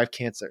 why do I have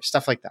cancer?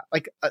 Stuff like that.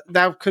 Like,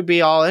 that could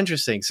be all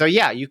interesting. So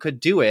yeah, you could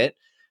do it.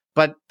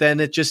 But then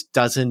it just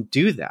doesn't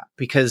do that,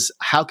 because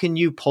how can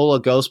you pull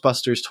a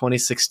Ghostbusters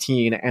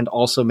 2016 and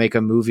also make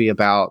a movie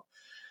about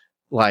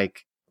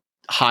like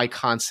high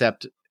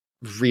concept,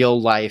 real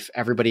life,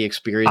 everybody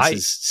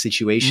experiences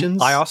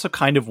situations? I also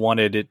kind of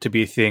wanted it to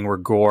be a thing where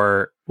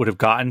Gore would have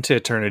gotten to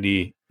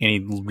eternity and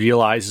he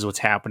realizes what's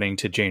happening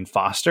to Jane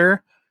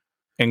Foster,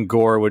 and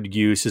Gore would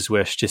use his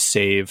wish to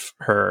save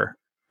her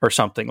or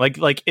something, like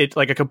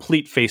a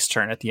complete face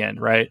turn at the end,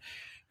 right?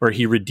 Where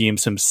he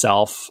redeems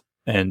himself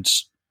and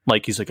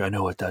like, he's like, I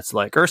know what that's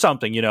like, or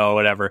something,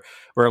 whatever,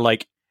 where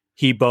like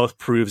he both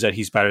proves that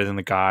he's better than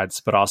the gods,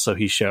 but also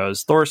he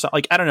shows Thor,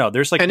 like, I don't know,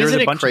 there's like, and there's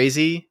isn't a it bunch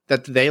crazy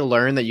that they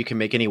learn that you can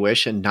make any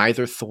wish, and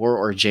neither Thor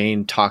or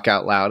Jane talk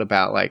out loud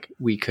about like,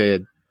 we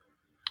could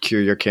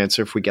cure your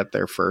cancer if we get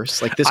there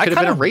first? Like, this could have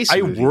been a race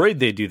movie. I worried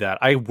they'd do that.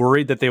 I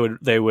worried that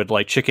they would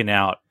like chicken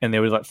out and they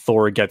would let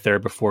Thor get there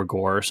before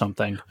Gore or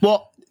something.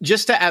 Well,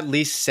 just to at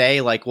least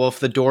say like, well, if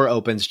the door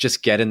opens,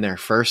 just get in there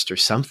first or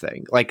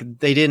something. Like,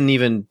 they didn't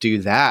even do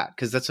that,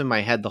 because that's in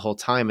my head the whole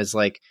time, is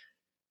like,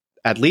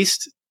 at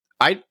least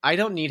I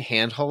don't need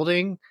hand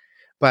holding,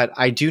 but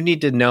I do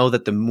need to know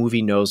that the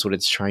movie knows what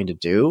it's trying to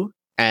do.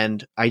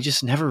 And I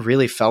just never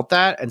really felt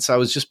that. And so I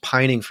was just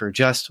pining for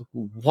just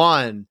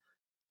one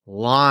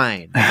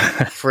line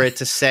for it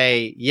to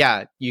say,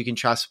 yeah, you can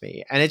trust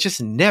me. And it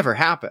just never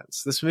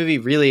happens. This movie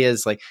really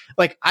is like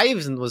I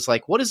even was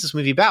like, what is this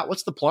movie about?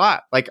 What's the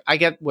plot? Like, I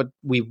get what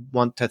we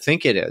want to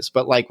think it is,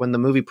 but like when the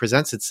movie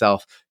presents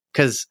itself,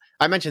 because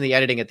I mentioned the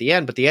editing at the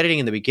end, but the editing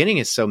in the beginning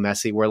is so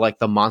messy where like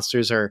the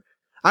monsters are,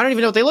 I don't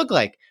even know what they look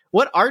like.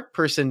 What art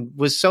person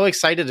was so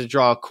excited to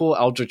draw cool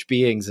eldritch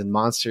beings and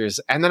monsters,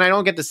 and then I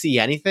don't get to see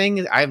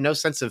anything? I have no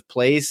sense of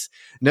place,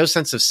 no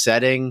sense of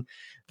setting.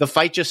 The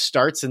fight just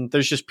starts and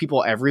there's just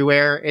people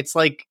everywhere. It's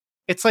like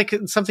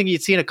something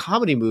you'd see in a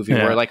comedy movie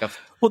where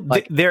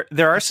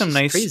there are some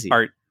nice crazy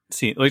art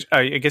scenes. Like,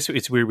 I guess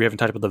it's weird we haven't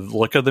talked about the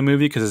look of the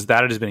movie because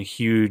that has been a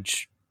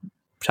huge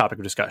topic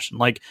of discussion.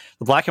 Like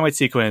the black and white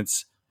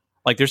sequence,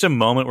 like there's a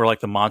moment where like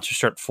the monsters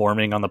start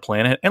forming on the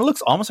planet and it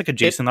looks almost like a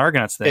Jason the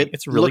Argonauts thing.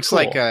 It's really looks cool.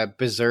 Like a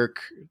Berserk,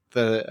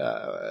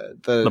 the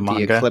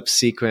eclipse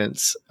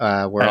sequence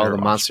where all the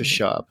monsters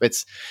show up.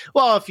 It's,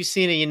 well, if you've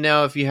seen it, you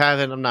know. If you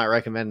haven't, I'm not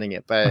recommending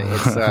it, but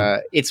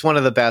it's it's one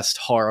of the best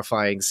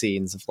horrifying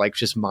scenes of like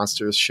just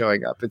monsters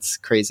showing up. It's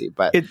crazy,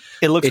 but it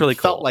looks really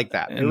cool. Felt like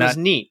that. It was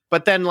neat,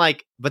 but then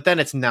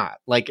it's not.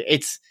 Like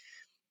it's,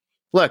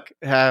 look,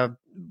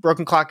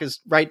 Broken Clock is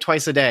right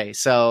twice a day.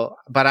 So,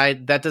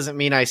 but that doesn't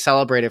mean I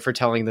celebrate it for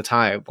telling the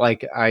time.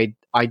 Like I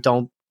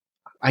don't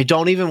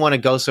even want to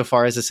go so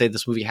far as to say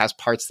this movie has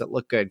parts that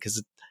look good,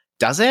 because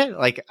does it?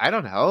 Like, I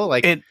don't know.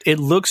 Like it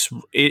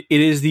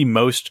is the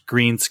most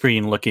green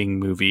screen looking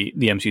movie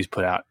the MCU's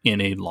put out in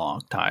a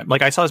long time.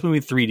 Like I saw this movie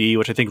in 3D,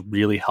 which I think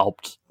really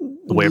helped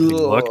the way everything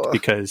looked,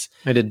 because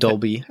I did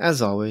Dolby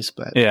as always,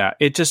 but yeah,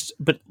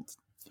 but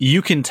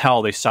you can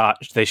tell they shot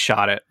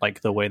it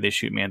like the way they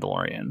shoot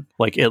Mandalorian.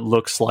 Like it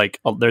looks like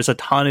there's a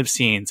ton of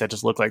scenes that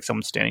just look like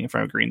someone standing in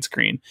front of a green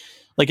screen.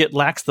 Like it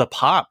lacks the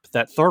pop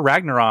that Thor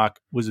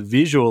Ragnarok was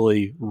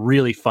visually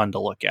really fun to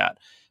look at.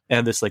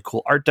 And this like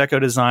cool Art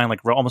Deco design,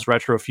 like almost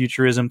retro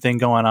futurism thing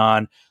going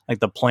on. Like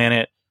the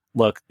planet,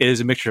 look, it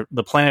is a mixture.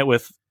 The planet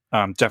with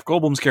Jeff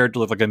Goldblum's character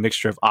looked like a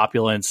mixture of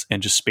opulence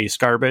and just space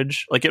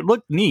garbage. Like it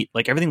looked neat.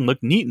 Like everything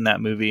looked neat in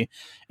that movie.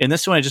 In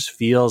this one, it just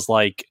feels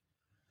like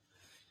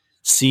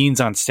scenes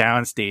on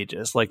sound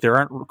stages. Like there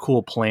aren't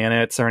cool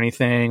planets or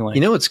anything. Like,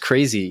 you know what's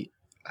crazy?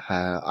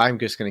 I'm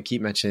just going to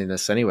keep mentioning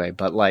this anyway,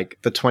 but like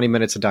the 20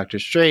 minutes of Doctor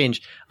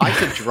Strange, I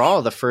could draw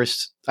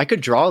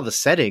the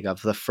setting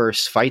of the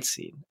first fight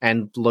scene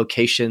and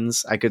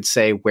locations. I could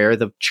say where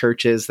the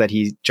church is that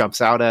he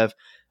jumps out of.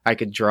 I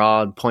could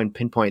draw and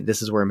pinpoint,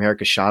 this is where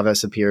America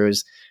Chavez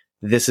appears.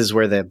 This is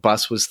where the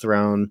bus was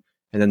thrown.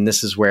 And then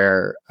this is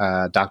where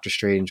Doctor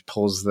Strange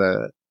pulls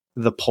the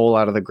pole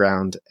out of the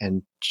ground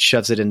and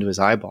shoves it into his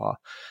eyeball.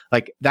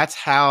 Like that's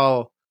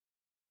how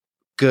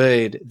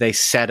good they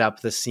set up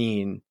the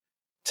scene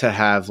to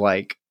have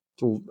like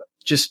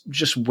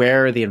just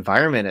where the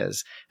environment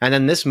is. And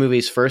then this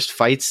movie's first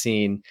fight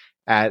scene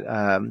at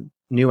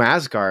New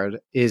Asgard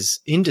is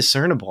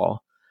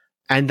indiscernible.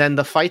 And then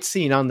the fight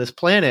scene on this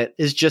planet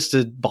is just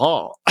a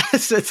ball.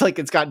 So it's like,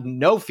 it's got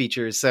no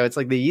features. So it's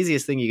like the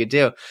easiest thing you could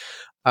do.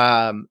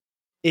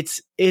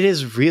 It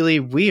is really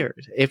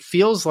weird. It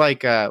feels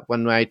like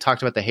when I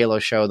talked about the Halo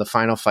show, the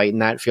final fight in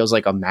that feels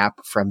like a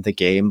map from the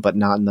game, but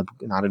not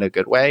in a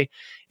good way.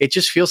 It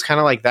just feels kind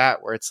of like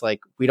that, where it's like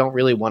we don't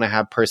really want to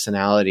have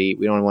personality,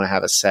 we don't want to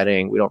have a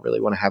setting, we don't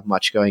really want to have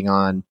much going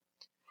on.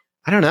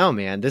 I don't know,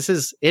 man. It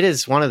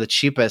is one of the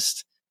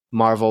cheapest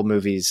Marvel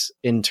movies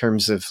in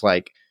terms of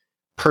like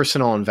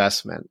personal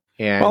investment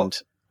and.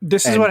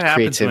 This is what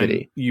happens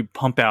creativity. when you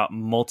pump out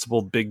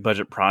multiple big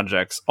budget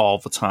projects all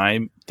the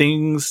time.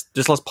 Things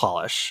just less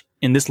polish,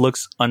 and this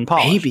looks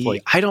unpolished. Maybe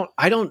like, I don't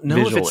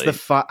know visually. if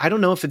it's I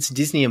don't know if it's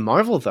Disney and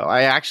Marvel though.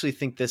 I actually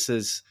think this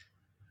is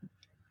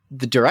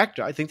the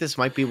director. I think this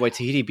might be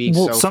Waititi being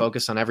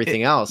focused on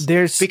everything else.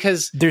 There's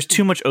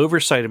too much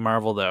oversight in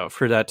Marvel though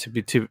for that to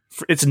be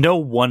it's no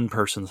one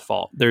person's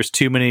fault. There's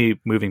too many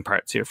moving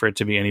parts here for it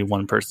to be any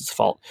one person's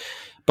fault.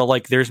 But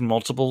like, there's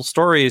multiple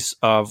stories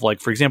of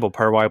like, for example,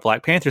 part of why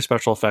Black Panther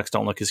special effects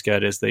don't look as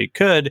good as they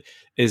could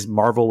is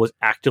Marvel was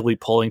actively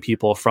pulling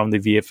people from the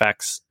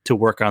VFX to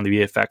work on the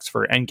VFX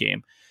for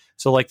Endgame.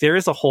 So like, there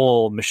is a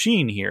whole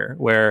machine here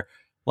where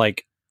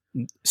like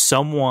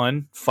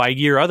someone,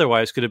 Feige or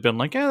otherwise, could have been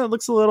like, that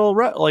looks a little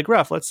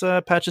rough. Let's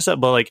patch this up.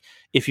 But like,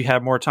 if you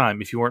have more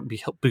time, if you weren't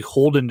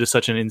beholden to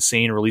such an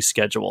insane release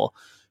schedule,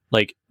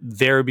 like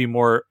there would be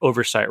more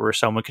oversight where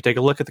someone could take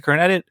a look at the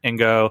current edit and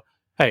go,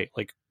 hey,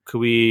 like, could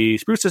we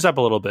spruce this up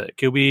a little bit?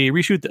 Could we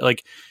reshoot that?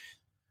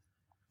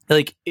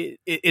 Like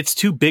it's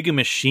too big a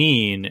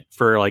machine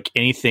for like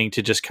anything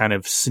to just kind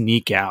of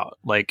sneak out.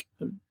 Like,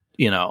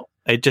 you know,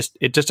 it just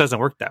doesn't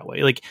work that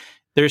way. Like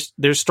there's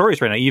stories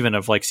right now, even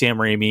of like Sam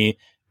Raimi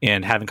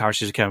and having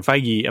conversations with Kevin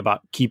Feige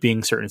about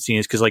keeping certain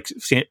scenes. Cause like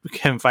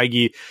Kevin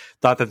Feige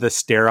thought that the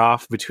stare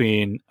off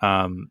between,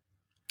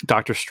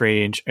 Doctor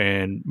Strange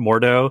and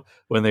Mordo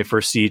when they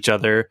first see each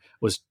other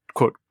was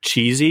quote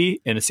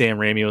cheesy, and Sam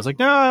Raimi was like,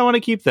 no, I want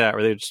to keep that,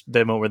 where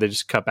they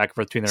just cut back and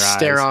forth between their eyes.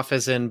 Stare off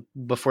as in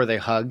before they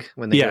hug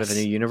when they go to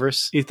the new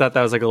universe. He thought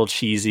that was like a little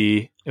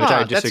cheesy, which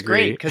I disagree. That's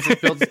great because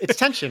it builds it's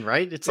tension,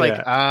 right? It's like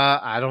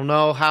I don't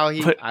know how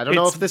I don't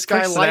know if this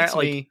guy likes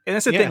me. And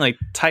that's the thing, like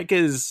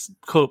Taika's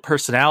quote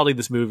personality in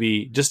this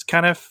movie just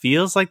kind of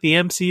feels like the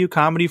MCU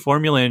comedy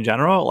formula in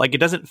general. Like it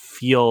doesn't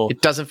feel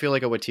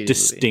like a Waititi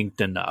distinct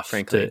movie, enough,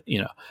 frankly.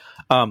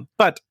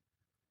 But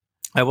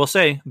I will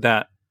say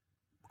that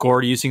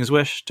Gore using his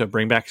wish to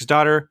bring back his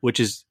daughter, which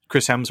is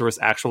Chris Hemsworth's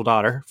actual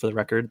daughter, for the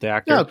record, the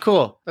actor. Oh,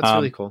 cool. That's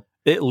really cool.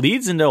 It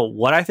leads into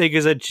what I think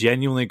is a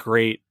genuinely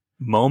great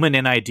moment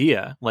and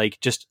idea. Like,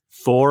 just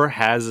Thor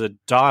has a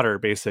daughter,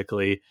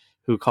 basically,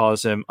 who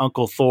calls him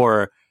Uncle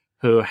Thor,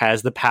 who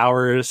has the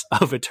powers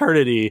of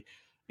eternity.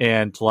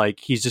 And, like,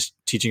 he's just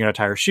teaching her how to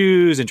tie her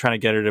shoes and trying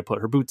to get her to put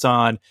her boots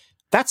on.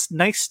 That's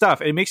nice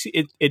stuff. It makes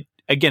it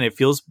again, it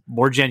feels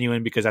more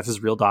genuine because that's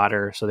his real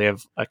daughter. So they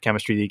have a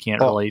chemistry that you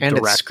can't really and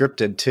direct. It's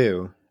scripted,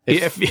 too.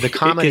 The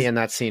comedy in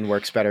that scene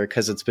works better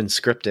because it's been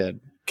scripted.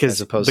 Because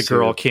the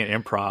girl can't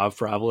improv,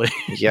 probably.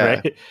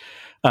 Yeah.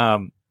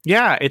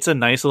 Right? It's a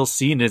nice little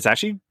scene. It's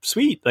actually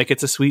sweet. Like,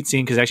 it's a sweet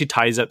scene because it actually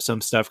ties up some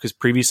stuff. Because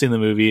previously in the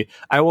movie,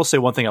 I will say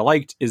one thing I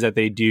liked is that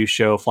they do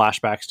show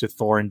flashbacks to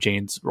Thor and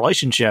Jane's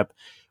relationship,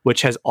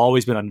 which has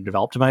always been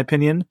underdeveloped, in my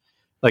opinion.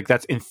 Like,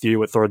 that's in theory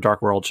what Thor: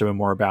 Dark World should be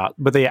more about.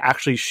 But they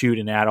actually shoot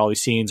and add all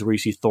these scenes where you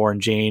see Thor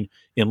and Jane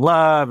in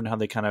love and how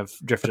they kind of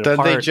drifted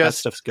apart. That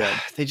stuff's good.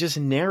 They just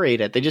narrate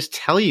it. They just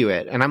tell you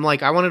it. And I'm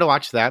like, I wanted to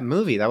watch that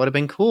movie. That would have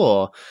been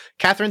cool.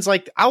 Catherine's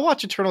like, I'll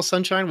watch Eternal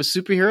Sunshine with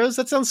superheroes.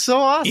 That sounds so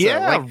awesome.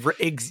 Yeah.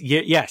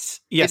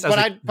 Yes. But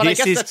I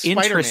guess that's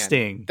Spider-Man.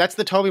 Interesting. That's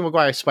the Tobey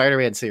Maguire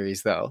Spider-Man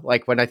series, though.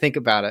 Like, when I think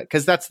about it,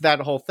 because that's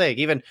that whole thing.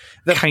 Even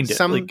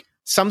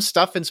some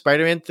stuff in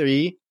Spider-Man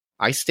 3,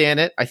 I stand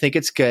it. I think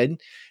it's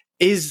good.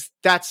 Is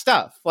that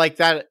stuff like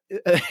that?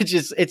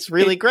 It's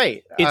really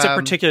great. It's a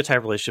particular type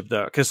of relationship,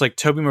 though, because like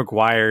Tobey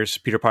Maguire's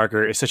Peter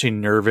Parker is such a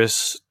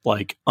nervous,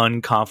 like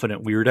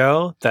unconfident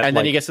weirdo that, and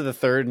then he gets to the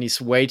third, and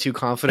he's way too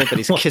confident that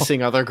he's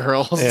kissing other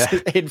girls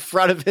in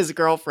front of his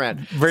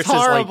girlfriend. Versus, it's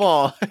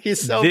horrible. Like,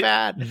 he's so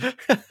bad.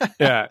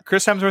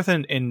 Chris Hemsworth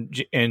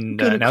and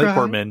Natalie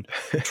Portman,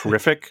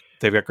 terrific.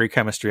 They've got great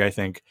chemistry, I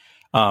think.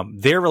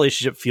 Their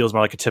relationship feels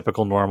more like a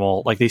typical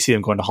normal, like they see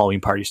them going to Halloween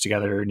parties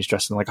together and he's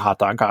dressed in like a hot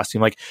dog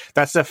costume. Like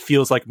that stuff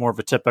feels like more of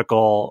a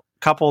typical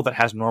couple that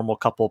has normal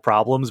couple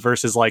problems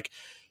versus like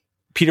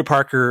Peter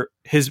Parker,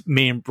 his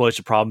main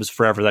relationship problem is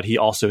forever that he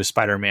also is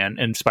Spider-Man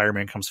and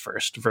Spider-Man comes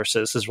first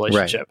versus his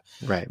relationship.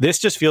 Right. This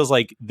just feels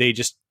like they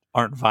just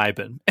aren't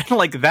vibing. And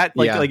like that,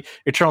 like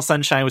Eternal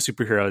Sunshine with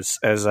superheroes,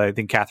 as I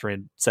think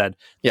Catherine said,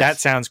 that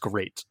sounds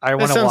great. I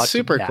want to watch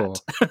super that. Cool.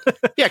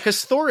 Yeah,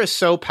 because Thor is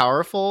so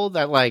powerful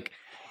that like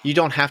you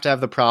don't have to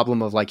have the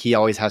problem of like he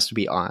always has to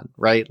be on,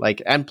 right?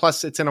 Like, and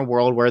plus it's in a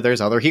world where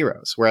there's other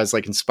heroes. Whereas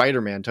like in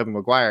Spider-Man, Tobey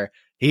Maguire,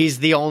 he's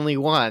the only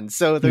one.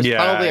 So there's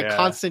probably a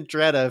constant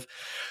dread of,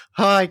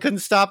 I couldn't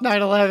stop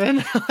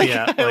 9/11.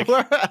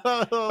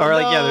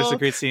 There's a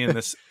great scene in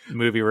this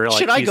movie where like,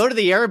 should I go to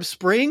the Arab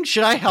Spring?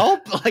 Should I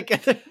help? Like,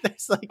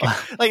 it's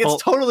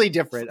it's totally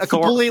different.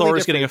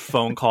 Thor's getting a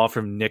phone call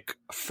from Nick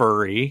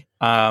Fury,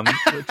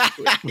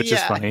 which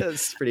is funny.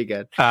 That's pretty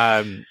good.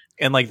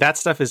 And like that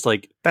stuff is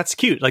like, that's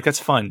cute. Like that's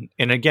fun.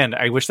 And again,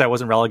 I wish that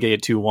wasn't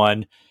relegated to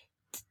one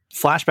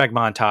flashback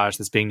montage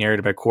that's being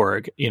narrated by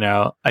Korg. You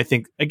know, I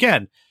think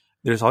again,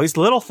 there's all these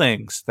little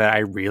things that I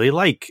really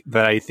like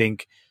that I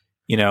think,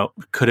 you know,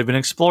 could have been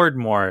explored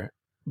more.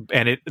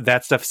 And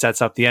that stuff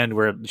sets up the end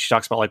where she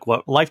talks about like,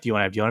 what life do you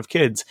want to have? Do you want to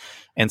have kids?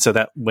 And so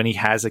that when he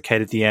has a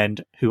kid at the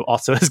end who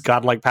also has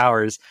godlike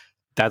powers,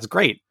 that's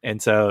great.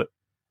 And so,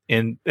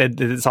 and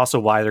it's also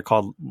why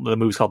the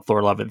movie's called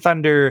Thor: Love and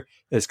Thunder,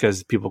 is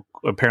because people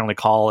apparently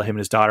call him and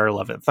his daughter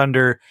Love and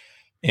Thunder.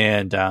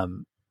 And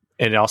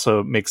it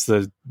also makes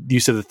the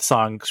use of the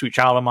song Sweet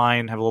Child of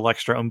Mine have a little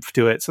extra oomph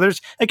to it. So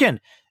there's, again,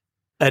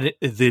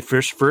 the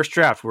first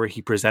draft where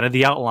he presented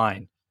the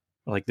outline,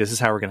 like, this is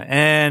how we're going to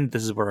end.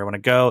 This is where I want to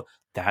go.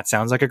 That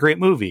sounds like a great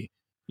movie,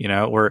 you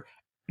know, where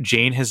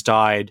Jane has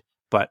died,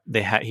 but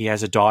he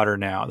has a daughter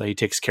now that he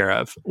takes care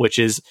of, which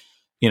is,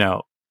 you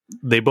know,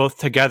 they both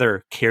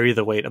together carry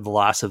the weight of the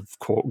loss of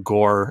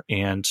Gore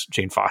and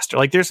Jane Foster.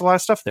 Like, there's a lot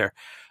of stuff there.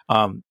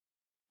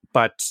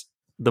 But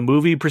the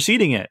movie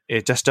preceding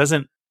it just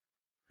doesn't,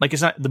 like,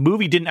 it's not, the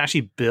movie didn't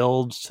actually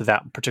build to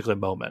that particular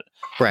moment.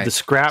 Right. The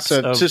scraps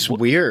it's just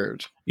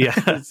weird. Yeah.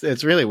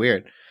 it's really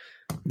weird.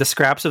 The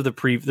scraps of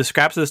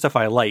the stuff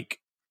I like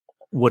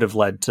would have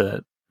led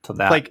to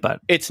that. Like, but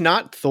it's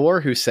not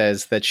Thor who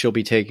says that she'll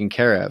be taken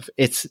care of.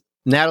 It's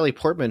Natalie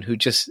Portman, who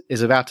just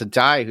is about to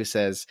die, who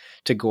says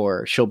to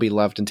Gore, she'll be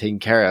loved and taken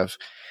care of.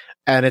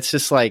 And it's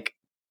just like,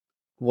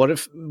 what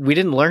if we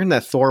didn't learn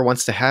that Thor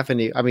wants to have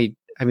any, I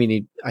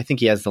think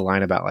he has the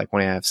line about like,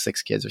 when I have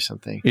 6 kids or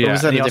something. Yeah.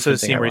 Was that and he also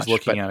scene where he's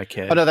looking at a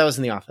kid. Oh no, that was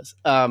in The Office.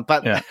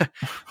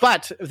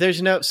 But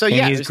there's no, so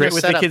yeah, and he's great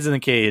with the kids in the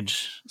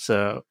cage.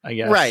 So I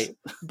guess. Right.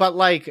 But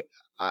like,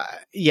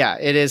 yeah,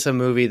 it is a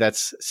movie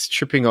that's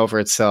tripping over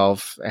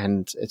itself,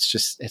 and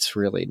it's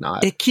really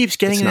not. It keeps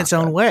getting in its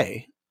own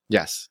way.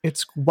 Yes,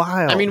 it's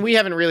wild. I mean, we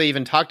haven't really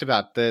even talked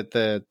about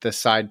the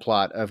side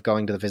plot of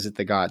going to visit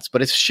the gods,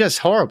 but it's just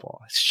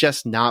horrible. It's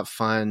just not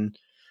fun.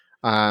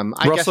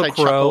 Russell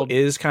Crowe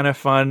is kind of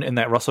fun, in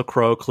that Russell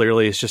Crowe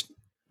clearly is just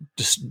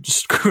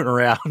screwing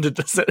around.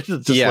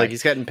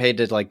 He's getting paid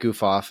to like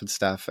goof off and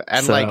stuff,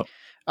 and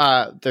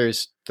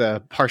there's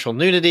the partial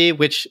nudity,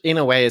 which in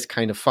a way is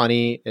kind of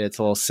funny. It's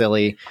a little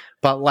silly,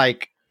 but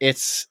like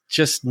it's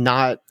just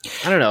not.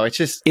 I don't know.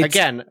 It's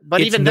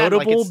even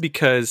notable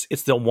because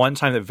it's the one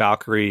time that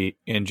Valkyrie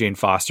and Jane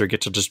Foster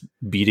get to just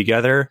be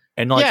together,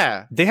 and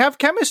they have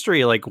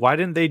chemistry. Like, why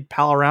didn't they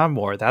pal around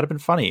more? That'd have been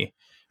funny.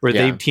 Where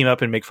they team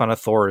up and make fun of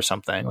Thor or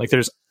something. Like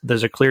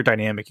there's a clear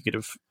dynamic you could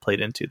have played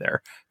into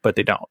there, but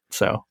they don't.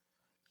 So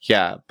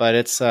yeah, but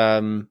it's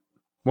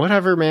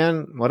whatever,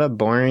 man. What a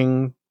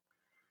boring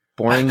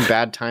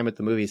bad time at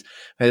the movies.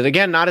 And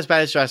again, not as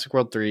bad as Jurassic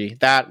World 3.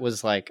 That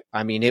was like,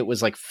 I mean, it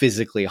was like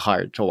physically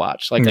hard to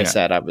watch. Like I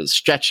said, I was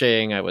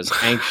stretching, I was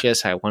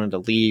anxious, I wanted to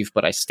leave,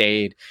 but I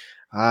stayed.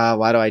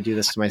 Why do I do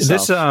this to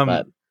myself?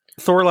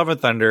 Thor: Love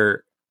and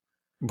Thunder,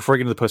 before we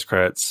get into the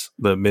post-credits,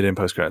 the mid and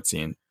post-credit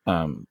scene,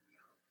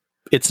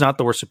 it's not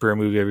the worst superhero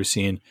movie I've ever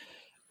seen.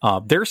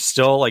 There's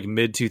still like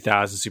mid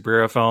 2000s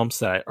superhero films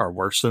that are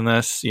worse than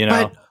this, you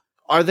know.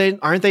 But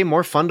aren't they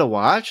more fun to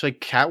watch? Like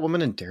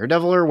Catwoman and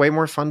Daredevil are way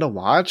more fun to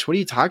watch. What are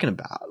you talking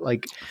about?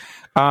 Like,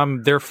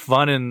 they're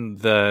fun in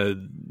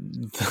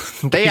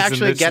they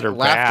actually get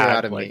laughter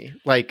out of me.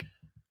 Like,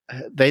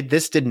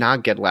 this did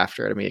not get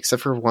laughter out of me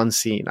except for one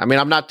scene. I mean,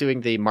 I'm not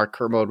doing the Mark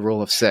Kermode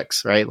rule of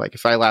 6, right? Like,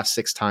 if I laugh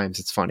 6 times,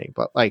 it's funny.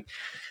 But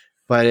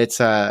it's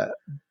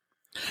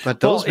but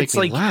those make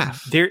me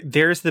laugh.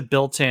 There's the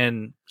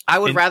built-in. I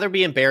would rather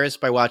be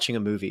embarrassed by watching a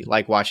movie,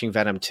 like watching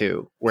Venom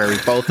 2, where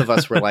both of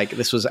us were like,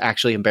 this was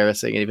actually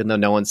embarrassing, even though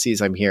no one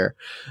sees I'm here.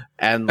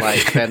 And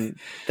like, then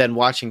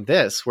watching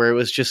this, where it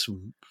was just.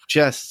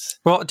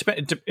 Well, it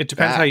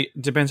depends how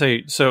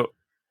you. So,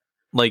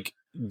 like,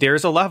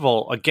 there's a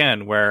level,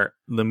 again, where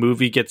the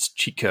movie gets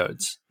cheat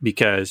codes,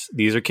 because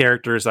these are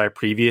characters I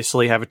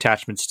previously have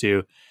attachments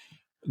to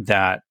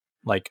that,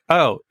 like,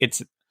 oh,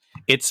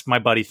 it's my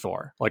buddy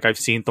Thor. Like, I've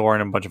seen Thor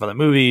in a bunch of other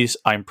movies.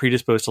 I'm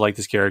predisposed to like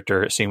this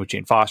character. Same with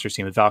Jane Foster,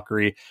 same with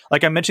Valkyrie.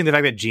 Like, I mentioned the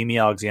fact that Jamie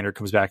Alexander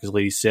comes back as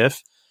Lady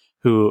Sif,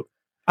 who,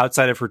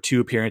 outside of her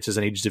 2 appearances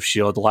in Agents of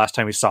S.H.I.E.L.D., the last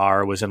time we saw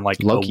her was in like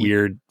Loki. A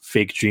weird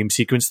fake dream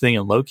sequence thing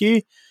in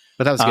Loki.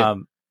 But that was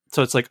good.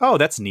 So it's like, oh,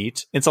 that's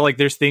neat. And so like,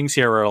 there's things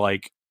here where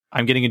like,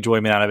 I'm getting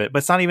enjoyment out of it, but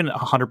it's not even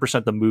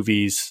 100% the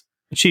movie's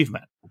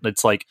achievement.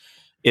 It's like,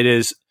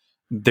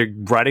 they're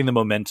riding the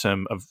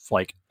momentum of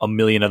like a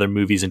million other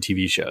movies and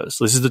TV shows.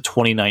 This is the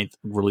 29th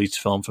released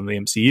film from the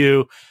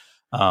MCU.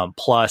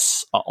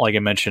 Plus, like I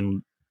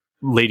mentioned,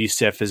 Lady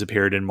Sif has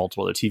appeared in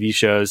multiple other TV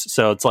shows.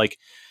 So it's like,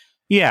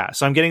 yeah,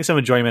 so I'm getting some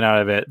enjoyment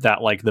out of it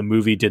that like the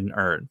movie didn't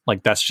earn.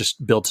 Like, that's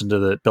just built into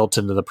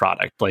the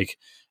product. Like,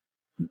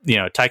 you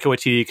know, Taika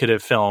Waititi could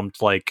have filmed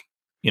like,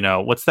 you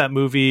know, what's that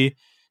movie,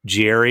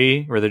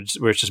 Jerry, where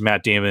it's just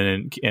Matt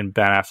Damon and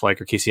Ben Affleck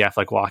or Casey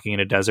Affleck walking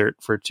in a desert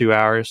for 2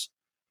 hours.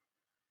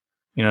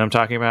 You know what I'm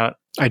talking about?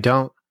 I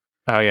don't.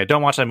 Oh yeah,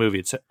 don't watch that movie.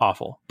 It's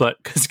awful. But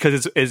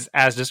because it's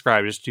as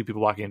described, just 2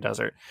 people walking in a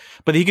desert.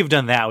 But he could have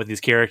done that with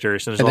these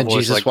characters. And then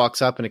Jesus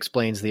walks up and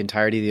explains the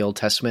entirety of the Old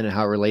Testament and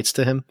how it relates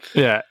to him.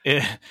 Yeah,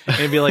 and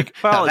it'd be like,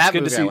 well, it's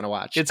good to see. I want to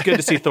watch. It's good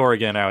to see Thor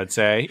again, I would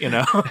say. You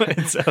know,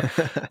 and so,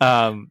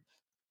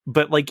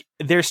 but like,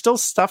 there's still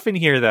stuff in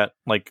here that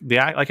like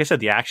like I said,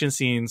 the action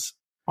scenes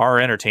are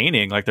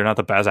entertaining. Like, they're not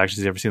the best action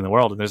scenes I've ever seen in the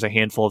world, and there's a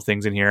handful of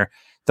things in here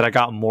that I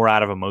got more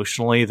out of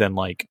emotionally than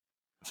like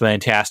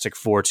Fantastic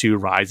Four 2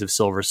 Rise of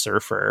Silver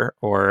Surfer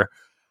or,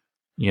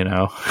 you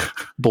know,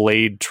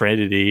 Blade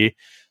Trinity.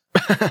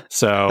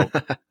 So,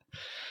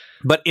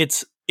 but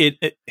it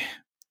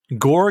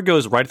Gore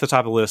goes right to the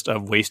top of the list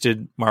of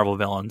wasted Marvel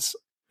villains,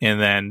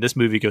 and then this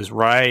movie goes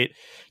right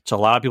to a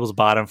lot of people's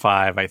bottom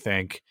 5, I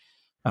think.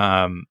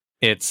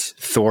 It's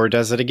Thor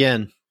does it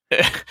again.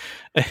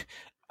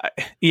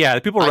 Yeah,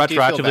 people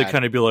retroactively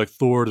kind of be like,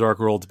 Thor Dark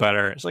World's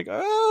better. It's like,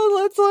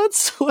 oh,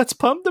 let's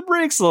pump the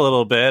brakes a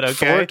little bit.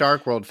 Okay, Thor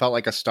Dark World felt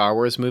like a Star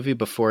Wars movie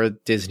before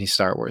Disney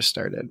Star Wars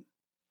started.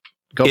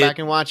 Go back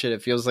and watch it.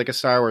 It feels like a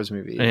Star Wars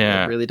movie.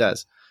 Yeah, it really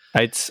does.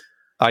 I think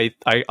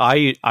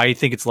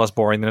it's less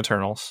boring than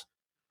Eternals.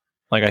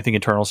 Like, I think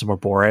Eternals is more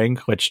boring,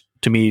 which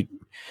to me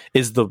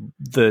is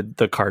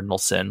the cardinal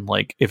sin.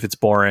 Like, if it's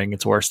boring,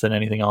 it's worse than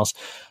anything else.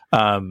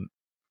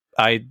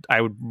 I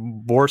would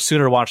more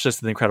sooner watch this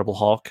than The Incredible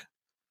Hulk.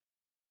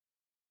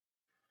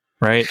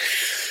 Right?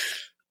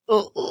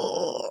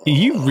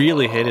 You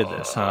really hated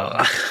this,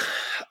 huh?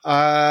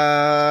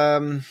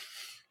 I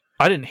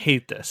didn't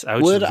hate this. I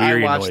was just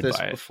very annoyed by it. Would I watch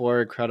this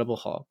before Incredible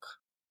Hulk?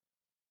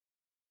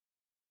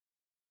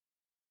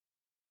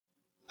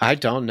 I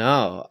don't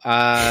know.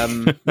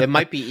 It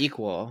might be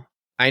equal.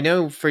 I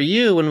know for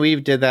you, when we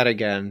did that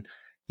again,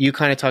 you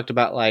kind of talked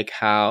about like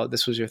how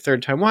this was your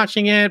 3rd time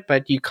watching it,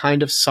 but you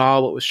kind of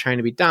saw what was trying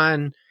to be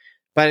done.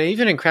 But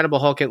even Incredible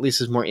Hulk at least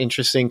is more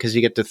interesting because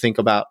you get to think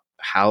about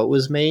how it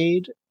was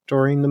made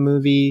during the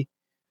movie.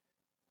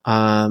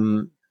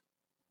 Oh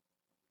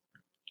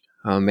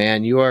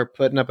man, you are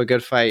putting up a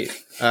good fight.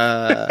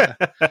 I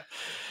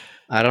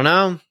don't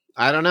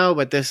know,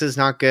 but this is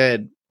not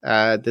good.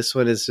 This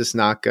one is just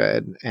not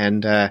good.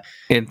 And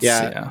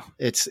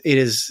it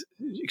is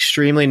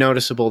extremely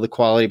noticeable, the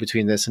quality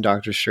between this and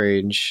Doctor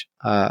Strange.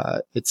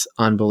 It's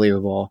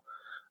unbelievable.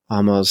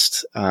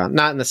 Almost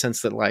not in the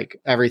sense that like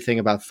everything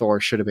about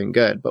Thor should have been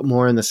good, but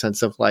more in the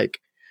sense of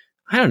like,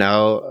 I don't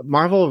know,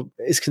 Marvel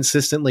is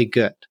consistently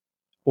good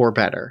or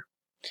better.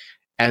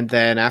 And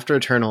then after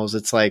Eternals,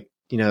 it's like,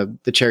 you know,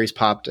 the cherries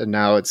popped and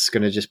now it's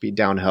going to just be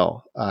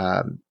downhill.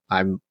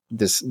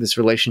 This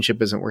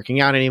relationship isn't working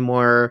out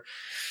anymore.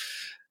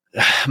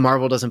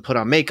 Marvel doesn't put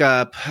on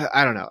makeup.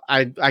 I don't know.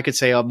 I could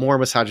say more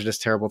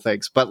misogynist, terrible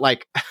things, but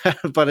like,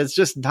 but it's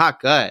just not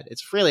good.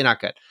 It's really not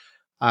good.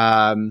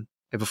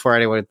 Before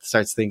anyone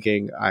starts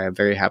thinking, I am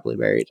very happily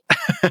married.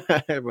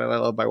 I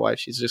love my wife.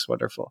 She's just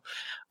wonderful.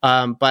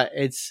 But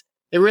it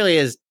really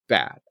is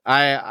bad.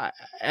 I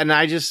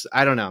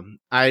don't know.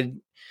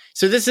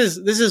 So this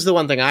is the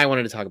one thing I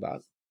wanted to talk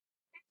about.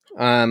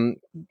 I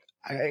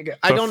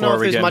don't know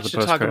if there's much to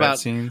talk about.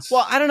 Scenes.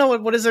 Well, I don't know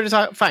what is there to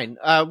talk. Fine.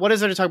 What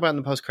is there to talk about in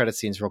the post-credit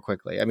scenes, real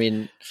quickly? I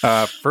mean,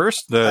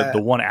 first the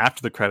one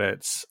after the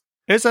credits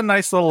is a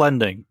nice little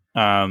ending.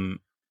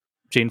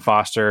 Jane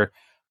Foster.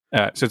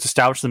 So it's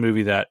established in the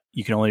movie that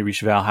you can only reach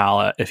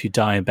Valhalla if you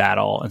die in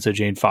battle, and so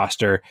Jane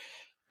Foster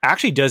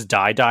actually does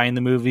die in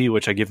the movie,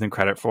 which I give them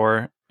credit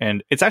for.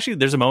 And it's actually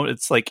there's a moment.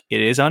 It's like it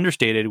is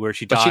understated where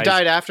she dies. But she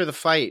died after the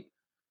fight.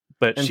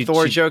 But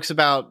Thor jokes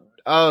about.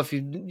 Oh, if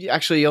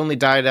you only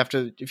died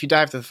if you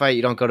die after the fight,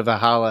 you don't go to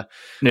Valhalla.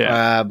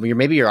 Yeah.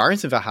 Maybe your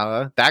arms in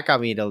Valhalla. That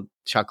got me to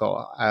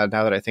chuckle. Now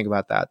that I think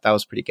about that, that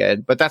was pretty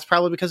good. But that's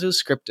probably because it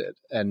was scripted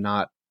and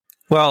not.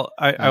 Well,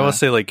 I will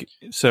say, like,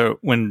 so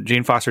when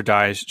Jane Foster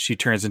dies, she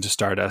turns into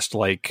Stardust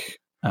like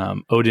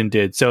Odin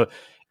did. So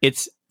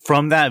it's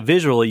from that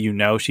visually, you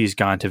know, she's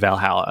gone to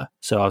Valhalla.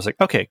 So I was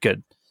like, okay,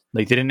 good.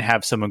 Like, they didn't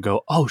have someone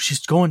go, oh,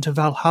 she's going to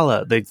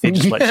Valhalla. They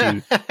just let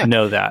you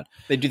know that.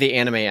 They do the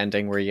anime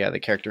ending where, the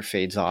character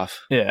fades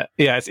off. Yeah.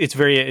 It's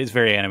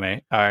very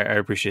anime. I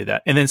appreciate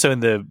that. And then so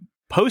in the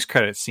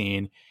post-credit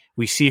scene,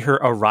 we see her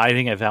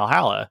arriving at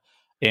Valhalla.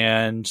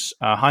 And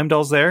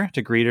Heimdall's there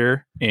to greet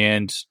her,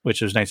 and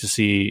which was nice to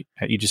see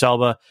at Idris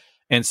Elba.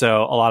 And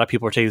so a lot of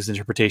people are taking this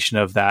interpretation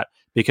of that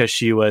because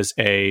she was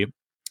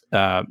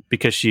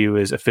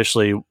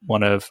officially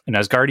one of an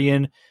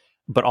Asgardian,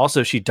 but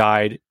also she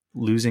died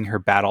losing her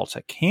battle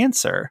to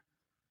cancer.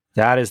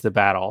 That is the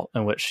battle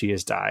in which she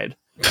has died.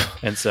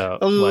 And so,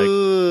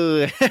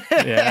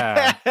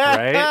 yeah,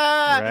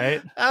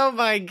 right. Oh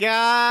my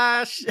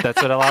gosh,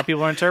 that's what a lot of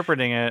people are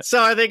interpreting it. So,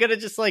 are they going to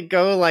just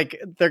go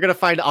they're going to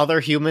find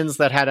other humans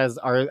that had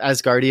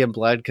Asgardian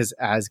blood because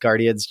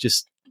Asgardians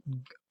just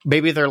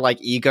maybe they're like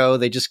ego.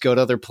 They just go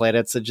to other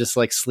planets and just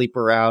sleep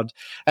around,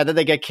 and then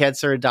they get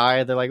cancer and die.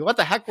 And they're like, "What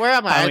the heck? Where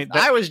am I? I mean,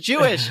 I was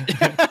Jewish."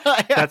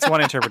 That's one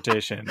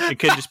interpretation. It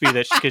could just be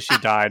that because she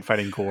died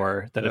fighting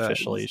Gore, that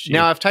officially she.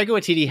 Now, if Taika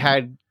Waititi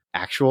had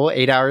actual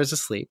 8 hours of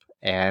sleep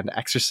and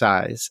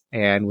exercise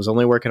and was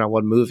only working on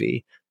one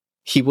movie,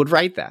 he would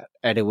write that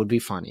and it would be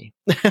funny.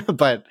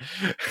 But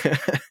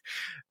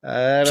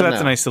that's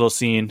a nice little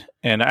scene.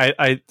 And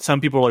I some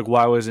people are like,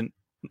 why wasn't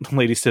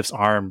Lady Sif's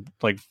arm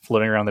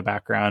floating around the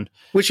background?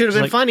 Which would have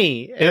been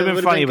funny. It would have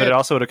been funny, but it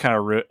also would have kind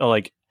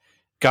of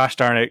gosh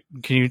darn it,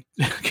 can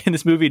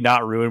this movie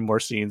not ruin more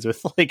scenes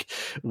with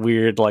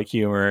weird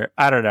humor?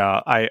 I don't know.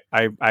 I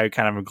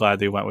kind of am glad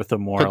they went with the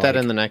more. Put that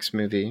in the next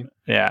movie.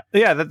 Yeah,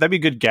 that'd be a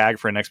good gag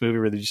for a next movie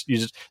where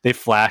they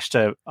flash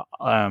to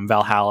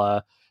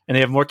Valhalla and they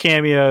have more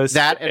cameos.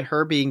 That and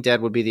her being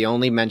dead would be the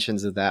only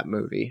mentions of that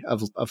movie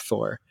of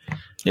Thor.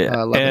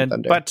 Yeah,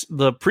 but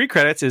the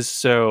pre-credits is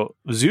so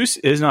Zeus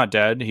is not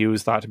dead. He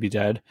was thought to be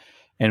dead,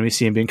 and we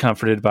see him being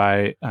comforted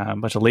by a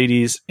bunch of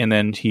ladies, and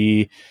then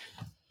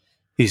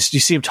you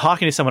see him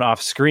talking to someone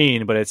off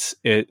screen, but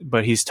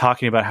but he's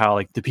talking about how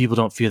the people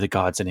don't fear the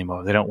gods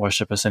anymore. They don't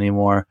worship us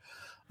anymore.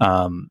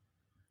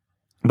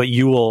 But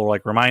you will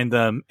remind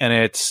them, and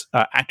it's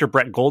actor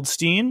Brett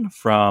Goldstein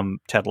from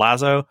Ted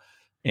Lasso,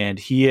 and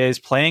he is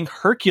playing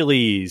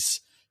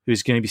Hercules,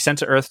 who's going to be sent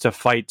to Earth to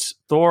fight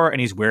Thor,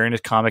 and he's wearing his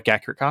comic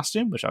accurate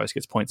costume, which always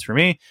gets points for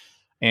me.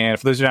 And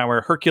for those who are not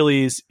aware,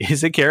 Hercules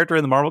is a character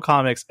in the Marvel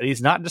comics, and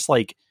he's not just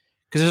because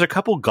there's a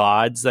couple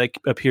gods that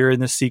appear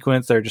in this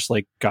sequence. They're just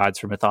gods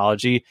from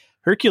mythology.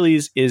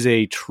 Hercules is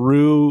a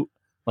true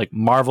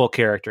Marvel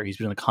character. He's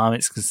been in the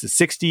comics since the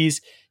 60s.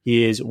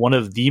 He is one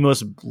of the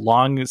most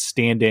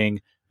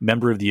long-standing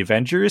member of the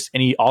Avengers.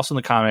 And he also in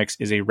the comics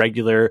is a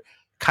regular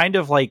kind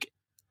of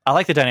I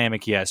like the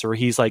dynamic he has, where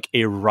he's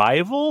a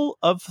rival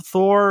of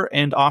Thor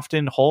and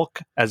often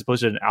Hulk as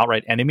opposed to an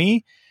outright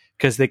enemy.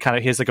 Because they kind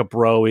of, he has a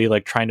bro-y,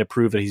 trying to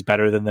prove that he's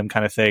better than them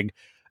kind of thing.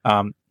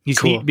 He's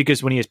cool. Neat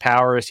because when he has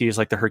powers, he has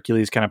the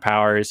Hercules kind of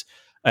powers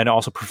and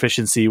also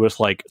proficiency with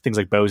things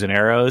like bows and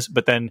arrows.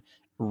 But then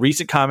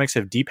recent comics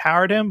have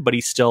depowered him, but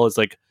he still is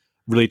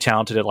really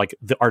talented at like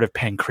the art of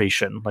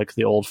pancration, like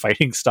the old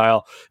fighting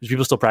style, which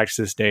people still practice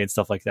this day and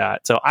stuff like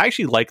that. So I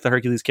actually like the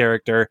Hercules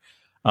character.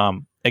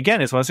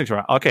 Again, it's one of those things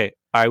where, okay,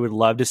 I would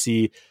love to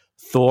see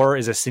Thor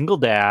is a single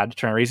dad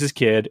trying to raise his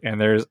kid, and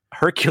there's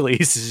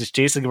Hercules is just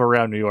chasing him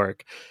around New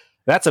York.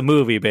 That's a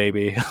movie,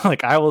 baby.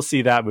 Like, I will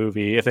see that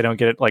movie if they don't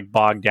get it like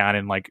bogged down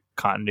in like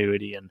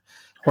continuity and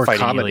or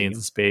fighting comedy. aliens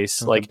in space.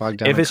 Don't Like, get bogged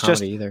down if in it's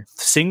just comedy either.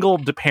 single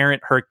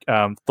parent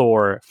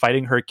Thor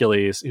fighting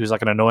Hercules, who's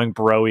like an annoying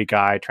bro-y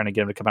guy trying to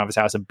get him to come out of his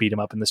house and beat him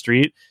up in the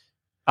street,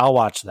 I'll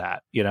watch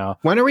that, you know?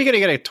 When are we going to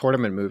get a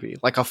tournament movie?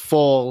 Like a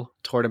full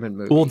tournament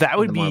movie? Well, that in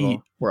would the be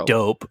Marvel world?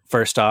 dope.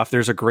 First off,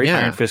 there's a great Yeah.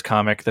 Iron Fist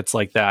comic that's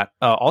like that.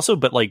 Also,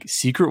 but like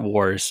Secret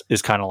Wars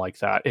is kind of like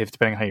that, if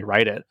depending on how you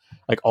write it.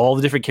 Like all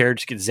the different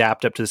characters get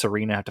zapped up to this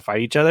arena and have to fight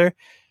each other.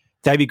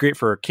 That'd be great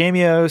for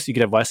cameos. You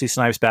could have Wesley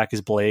Snipes back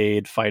as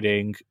Blade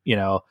fighting, you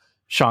know,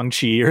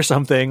 Shang-Chi or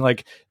something.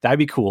 Like, that'd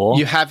be cool.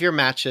 You have your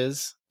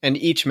matches, and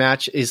each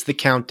match is the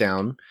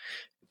countdown.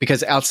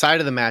 Because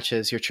outside of the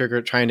matches,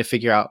 you're trying to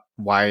figure out,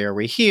 why are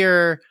we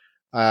here?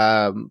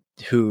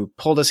 Who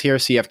pulled us here?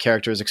 So you have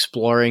characters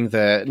exploring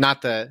there's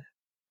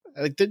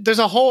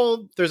a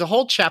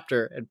whole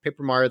chapter in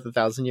Paper Mario: The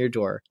Thousand-Year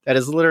Door that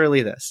is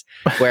literally this,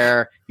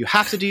 where you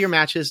have to do your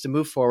matches to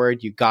move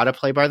forward. You got to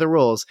play by the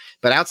rules.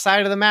 But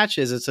outside of the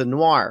matches, it's a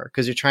noir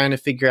because you're trying to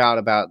figure out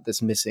about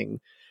this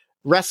missing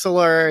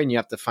wrestler, and you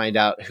have to find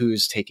out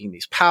who's taking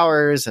these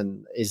powers,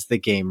 and is the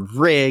game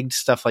rigged,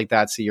 stuff like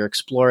that. So you're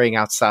exploring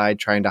outside,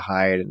 trying to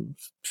hide and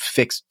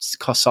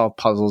solve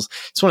puzzles.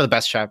 It's one of the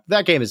best chapters.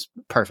 That game is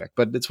perfect,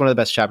 but it's one of the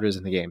best chapters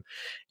in the game.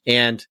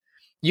 And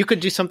you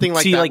could do something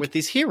like that with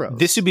these heroes.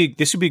 This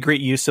would be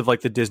great use of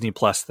like the Disney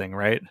Plus thing,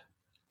 right?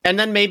 And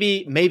then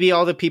maybe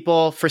all the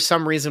people, for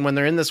some reason, when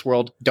they're in this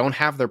world, don't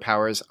have their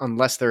powers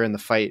unless they're in the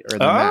fight or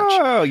the match.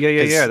 Oh,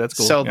 yeah. That's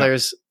cool. So Yeah.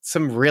 there's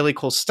some really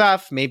cool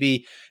stuff.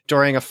 Maybe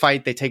during a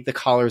fight, they take the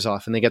collars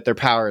off and they get their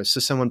powers.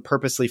 So someone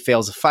purposely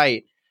fails a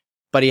fight,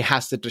 but he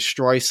has to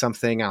destroy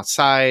something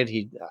outside.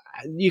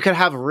 You could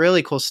have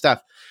really cool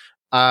stuff.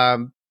 I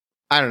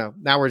don't know.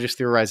 Now we're just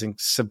theorizing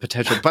some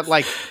potential. But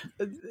like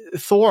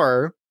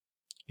Thor,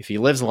 if he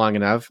lives long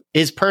enough,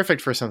 is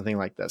perfect for something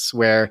like this,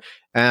 where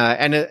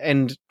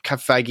and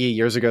Feige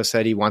years ago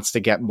said he wants to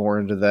get more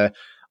into the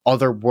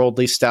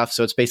otherworldly stuff.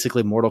 So it's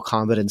basically Mortal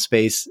Kombat in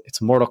space. It's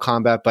Mortal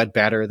Kombat, but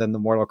better than the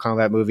Mortal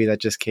Kombat movie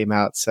that just came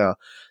out. So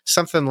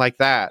something like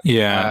that.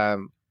 Yeah.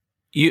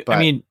 I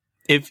mean,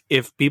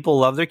 if people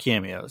love their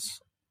cameos,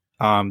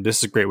 this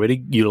is a great way to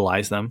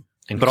utilize them.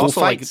 And but cool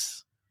also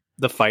fights.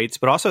 like the fights,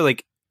 but also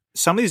like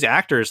some of these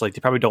actors, like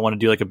they probably don't want to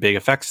do like a big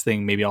effects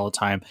thing maybe all the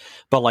time.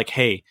 But like,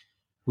 hey,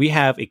 we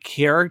have a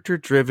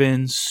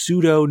character-driven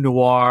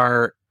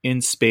pseudo-noir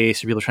in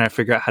space where people are trying to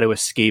figure out how to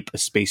escape a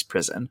space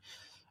prison.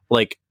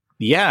 Like,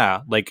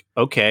 yeah, like,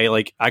 okay,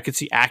 like I could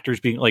see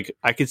actors being like,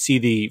 I could see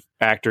the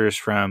actors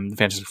from the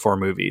Fantastic Four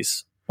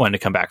movies wanting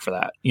to come back for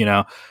that, you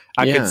know?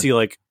 I could see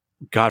like,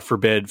 God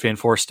forbid, Van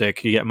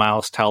Forstick, you get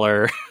Miles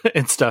Teller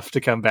and stuff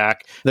to come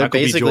back. They're Michael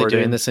B. basically Jordan.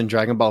 doing this in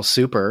Dragon Ball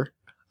Super.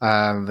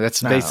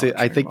 That's basically,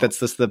 I think that's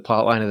just the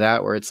plot line of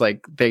that, where it's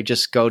like they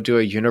just go do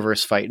a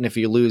universe fight, and if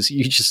you lose,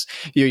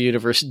 your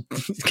universe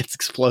gets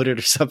exploded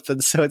or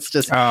something. So it's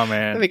just, oh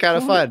man, that'd be kind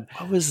of fun.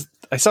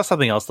 I saw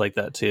something else like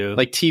that too,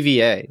 like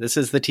TVA. This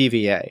is the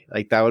TVA.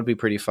 Like that would be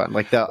pretty fun.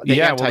 Like the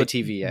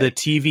anti-TVA. The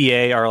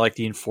TVA are like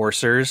the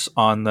enforcers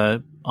on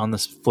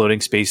this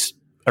floating space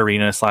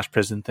arena /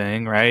 prison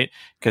thing, right?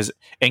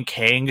 And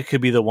Kang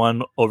could be the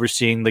one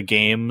overseeing the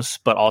games,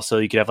 but also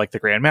you could have like the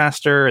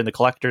Grandmaster and the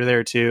Collector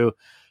there too,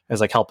 as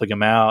like helping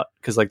him out,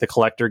 because like the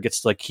Collector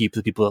gets to like keep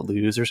the people that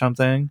lose or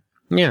something.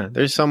 Yeah,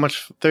 there's so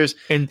much.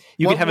 And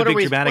you could have a big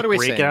dramatic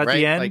breakout at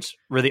the end, like,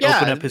 where they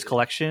open up his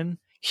collection.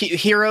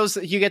 Heroes,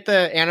 you get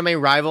the anime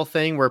rival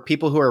thing where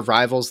people who are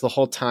rivals the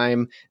whole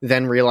time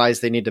then realize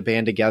they need to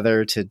band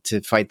together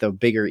to fight the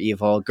bigger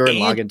evil. Gurren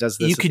Lagann does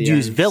this. You could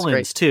use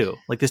villains too.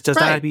 Like this does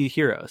not have to be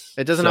heroes.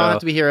 It doesn't all have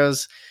to be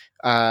heroes.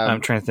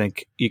 I'm trying to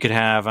think. You could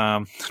have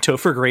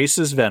Topher Grace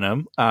as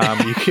Venom.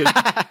 You could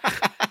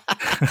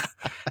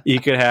you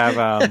could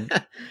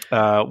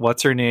have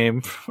what's her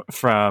name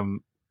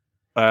from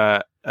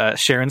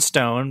Sharon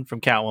Stone from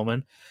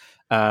Catwoman.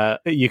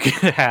 You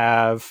could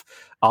have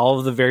all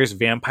of the various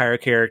vampire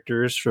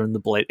characters from the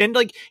Blade, and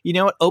like, you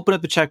know what, open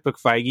up the checkbook,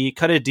 Feige,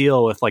 cut a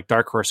deal with like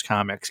Dark Horse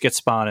Comics, get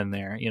Spawn in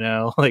there, you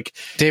know, like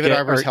David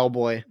Harbour's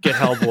Hellboy,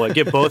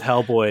 get both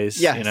Hellboys.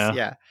 Yes, you know?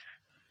 Yeah,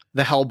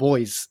 the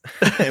Hellboys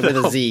with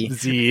a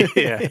Z.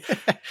 Yeah.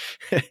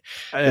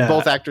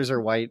 Both actors are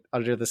white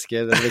under the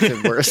skin. That makes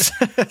it worse.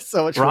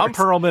 So much. Ron worse.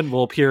 Perlman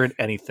will appear in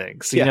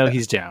anything, so you know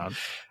he's down.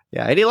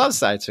 Yeah, and he loves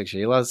science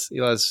fiction. He loves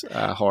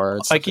horror.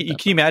 Like, can you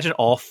imagine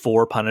all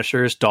four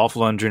Punishers: Dolph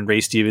Lundgren,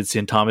 Ray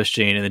Stevenson, Thomas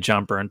Jane, and then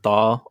John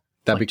Bernthal?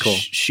 That'd be cool.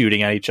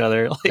 Shooting at each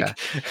other, like, yeah.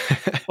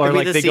 or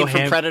like the they scene go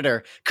from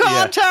Predator.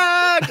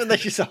 Contact, and they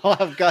just all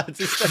have guns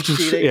and start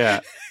shooting. Yeah,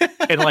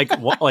 and like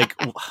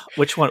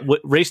which one?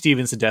 Ray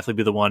Stevenson would definitely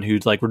be the one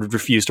who'd like would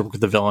refuse to work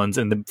with the villains,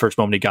 and the first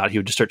moment he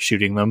would just start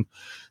shooting them.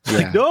 Yeah,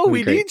 like, no,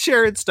 we need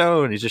Sharon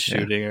Stone. He's just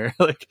shooting her.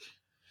 Like,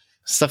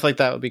 Stuff like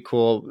that would be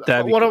cool.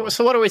 That'd be cool.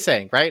 So what are we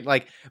saying, right?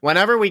 Like,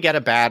 whenever we get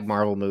a bad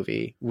Marvel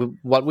movie,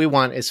 what we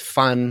want is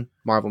fun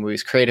Marvel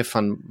movies, creative,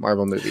 fun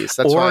Marvel movies.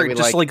 That's why we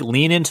just like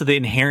lean into the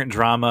inherent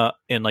drama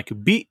and like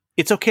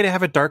it's okay to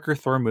have a darker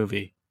Thor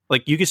movie.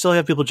 Like, you can still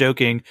have people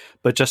joking,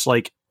 but just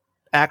like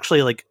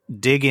actually like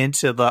dig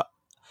into the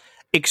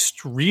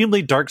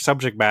extremely dark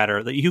subject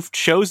matter that you've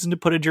chosen to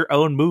put in your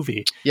own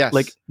movie. Yes.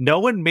 Like, no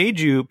one made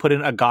you put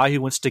in a guy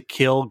who wants to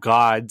kill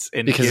gods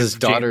and because his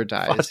daughter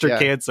dies. Foster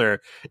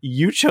cancer.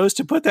 You chose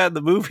to put that in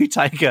the movie,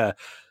 Taika.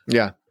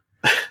 Yeah.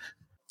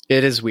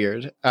 It is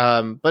weird.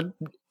 But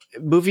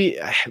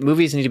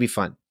movies need to be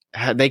fun.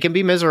 They can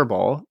be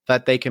miserable,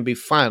 but they can be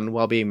fun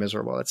while being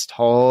miserable. It's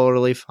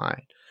totally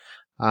fine.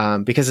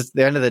 Because at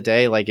the end of the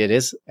day, like, it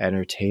is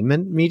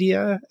entertainment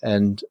media.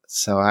 And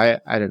so I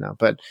don't know,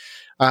 but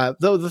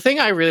though the thing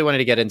I really wanted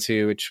to get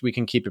into, which we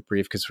can keep it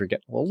brief because we're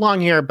getting a little long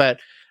here,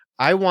 but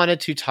I wanted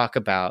to talk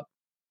about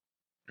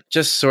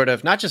just sort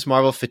of not just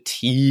Marvel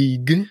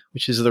fatigue,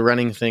 which is the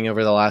running thing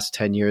over the last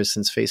 10 years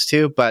since Phase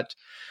 2, but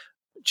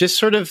just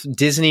sort of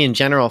Disney in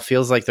general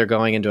feels like they're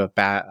going into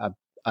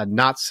a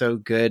not so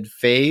good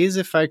phase,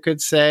 if I could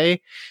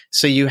say.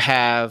 So you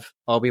have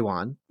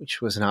Obi-Wan,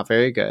 which was not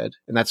very good.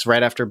 And that's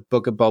right after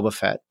Book of Boba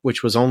Fett,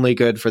 which was only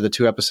good for the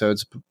 2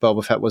 episodes.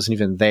 Boba Fett wasn't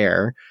even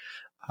there.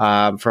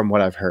 From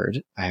what I've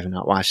heard. I have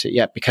not watched it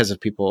yet because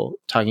of people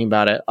talking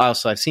about it.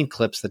 Also, I've seen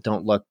clips that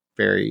don't look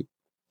very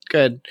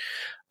good.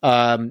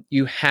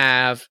 You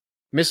have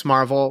Miss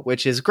Marvel,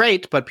 which is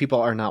great, but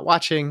people are not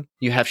watching.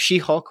 You have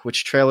She-Hulk,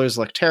 which trailers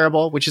look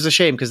terrible, which is a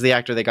shame because the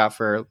actor they got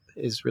for her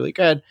is really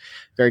good,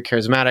 very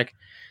charismatic.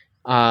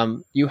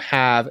 You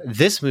have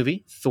this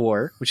movie,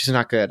 Thor, which is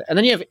not good. And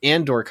then you have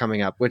Andor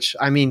coming up, which,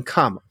 I mean,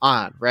 come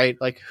on, right?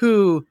 Like,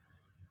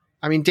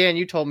 Dan,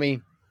 you told me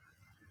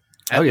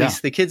at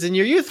least the kids in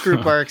your youth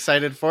group are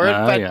excited for it.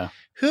 But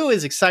who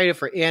is excited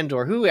for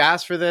Andor? Who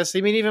asked for this?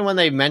 I mean, even when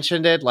they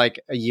mentioned it like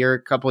a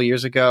couple of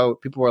years ago,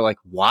 people were like,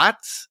 what?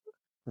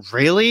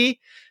 Really?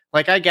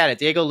 Like, I get it.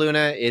 Diego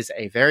Luna is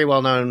a very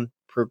well-known,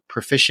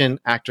 proficient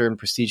actor in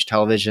prestige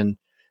television.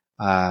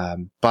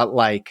 But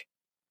like,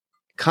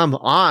 come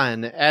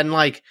on. And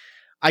like,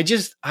 I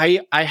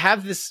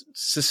have this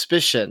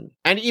suspicion,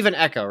 and even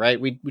Echo, right?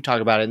 We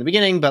talk about it in the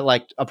beginning, but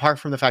like, apart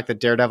from the fact that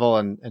Daredevil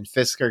and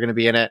Fisk are going to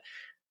be in it,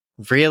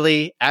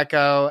 really,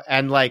 Echo?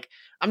 And like,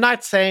 I'm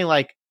not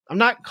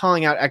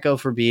calling out Echo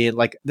for being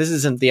like, this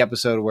isn't the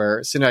episode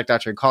where Cinematic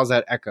Doctrine calls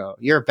out Echo,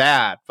 you're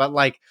bad. But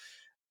like,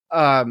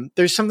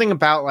 there's something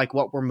about like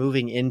what we're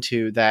moving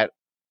into that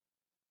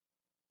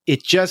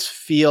it just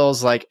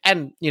feels like,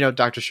 and you know,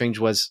 Doctor Strange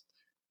was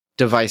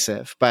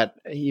divisive, but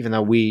even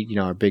though we, you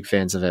know, are big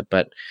fans of it,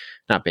 but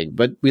not big,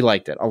 but we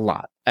liked it a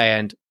lot.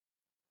 And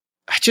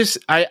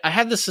I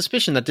had this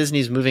suspicion that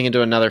Disney's moving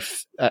into another,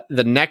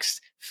 the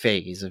next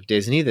phase of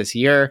Disney this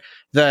year,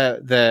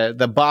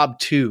 the Bob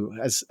 2,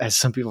 as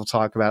some people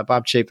talk about,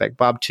 Bob Chapek,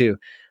 Bob 2,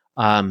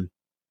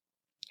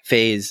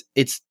 phase.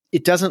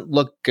 It doesn't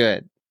look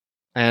good.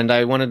 And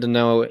I wanted to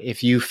know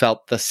if you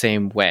felt the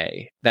same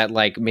way, that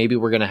like, maybe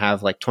we're going to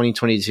have like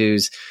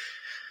 2022's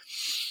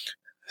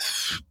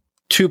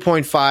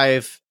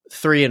 2.5,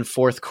 3 and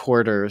 4th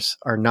quarters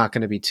are not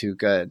going to be too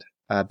good.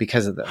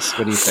 Because of this.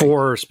 What do you think?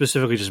 For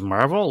specifically just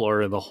Marvel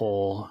or the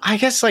whole? I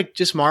guess like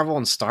just Marvel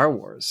and Star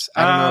Wars.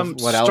 I don't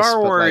know what else. Star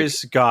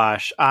Wars, like,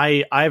 gosh,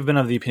 I've been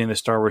of the opinion that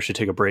Star Wars should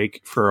take a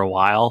break for a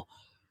while.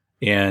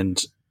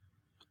 And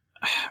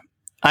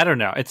I don't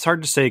know. It's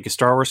hard to say because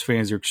Star Wars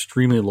fans are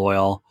extremely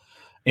loyal.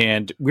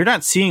 And we're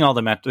not seeing all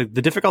the metrics.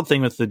 The difficult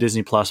thing with the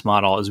Disney Plus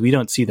model is we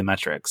don't see the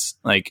metrics.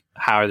 Like,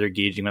 how they're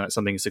gauging whether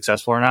something is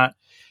successful or not.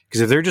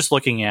 Because if they're just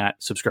looking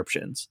at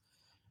subscriptions,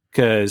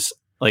 because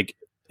like,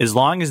 as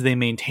long as they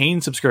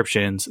maintain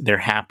subscriptions, they're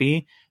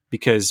happy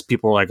because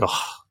people are like,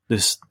 oh,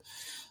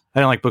 I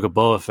don't like Book of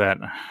Boba Fett.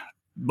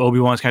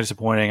 Obi-Wan's kind of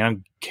disappointing. I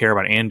don't care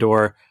about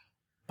Andor,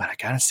 but I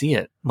gotta see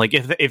it. Like,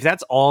 if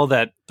that's all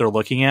that they're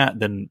looking at,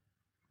 then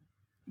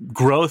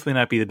growth may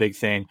not be the big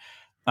thing.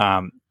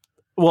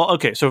 Well,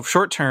 okay, so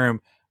short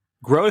term,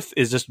 growth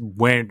is just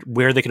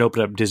where they can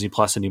open up Disney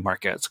Plus in new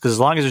markets. Because as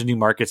long as there's new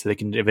markets that they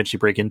can eventually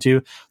break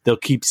into, they'll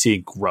keep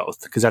seeing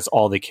growth because that's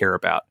all they care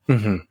about.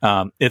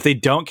 Mm-hmm. If they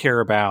don't care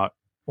about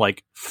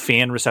like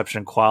fan reception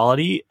and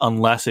quality,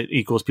 unless it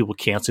equals people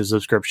canceling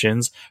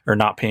subscriptions or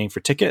not paying for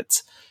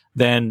tickets,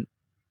 then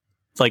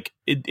like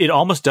it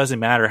almost doesn't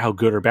matter how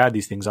good or bad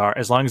these things are.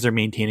 As long as they're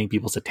maintaining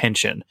people's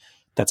attention,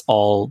 that's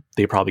all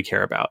they probably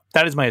care about.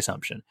 That is my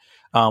assumption.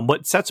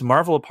 What sets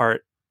Marvel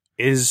apart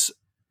is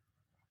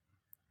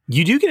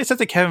you do get a sense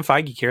that Kevin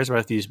Feige cares about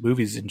if these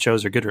movies and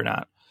shows are good or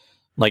not.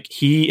 Like,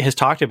 he has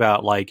talked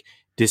about like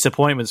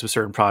disappointments with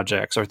certain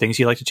projects or things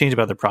he'd like to change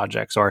about the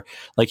projects, or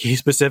like he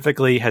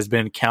specifically has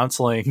been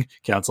talking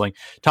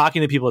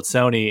to people at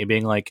Sony and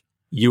being like,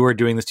 you are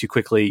doing this too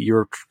quickly.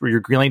 You're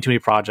greenlighting too many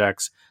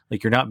projects.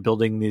 Like, you're not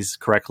building these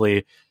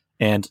correctly.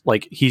 And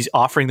like, he's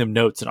offering them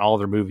notes in all of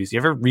their movies. You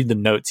ever read the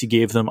notes he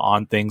gave them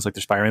on things like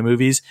their Spider-Man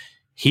movies?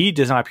 he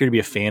does not appear to be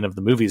a fan of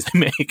the movies they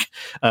make.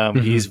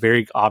 He's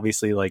very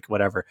obviously like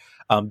whatever.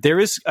 There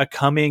is a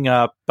coming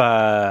up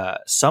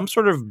some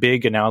sort of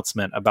big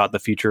announcement about the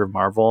future of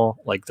Marvel.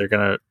 Like they're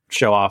going to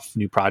show off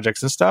new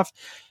projects and stuff.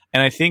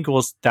 And I think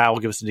that will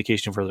give us an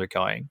indication of where they're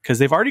going, because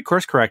they've already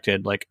course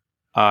corrected. Like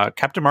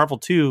Captain Marvel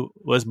 2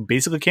 was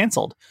basically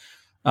canceled.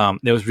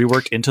 It was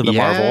reworked into the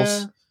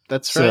Marvels.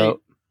 That's right.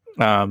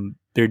 So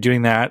they're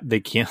doing that. They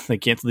canceled the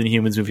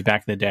Inhumans movie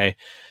back in the day.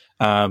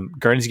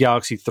 Guardians of the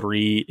Galaxy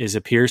 3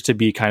 appears to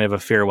be kind of a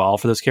farewell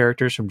for those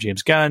characters from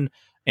James Gunn.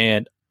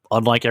 And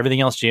unlike everything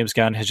else, James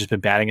Gunn has just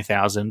been batting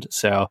 1,000.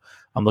 So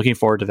I'm looking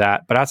forward to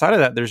that. But outside of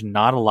that, there's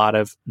not a lot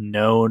of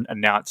known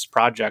announced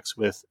projects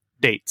with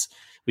dates.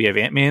 We have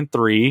Ant-Man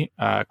 3,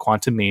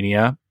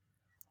 Quantumania.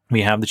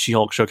 We have the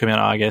She-Hulk show coming out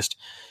in August.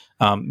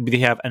 They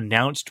have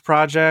announced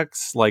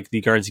projects like the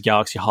Guardians of the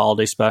Galaxy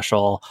holiday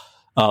special.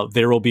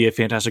 There will be a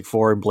Fantastic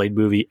Four and Blade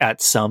movie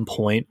at some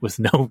point with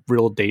no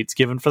real dates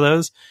given for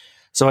those.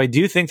 So I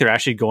do think they're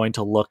actually going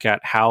to look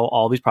at how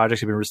all these projects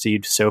have been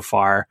received so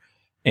far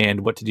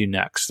and what to do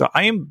next. So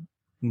I am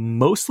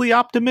mostly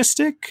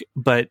optimistic,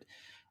 but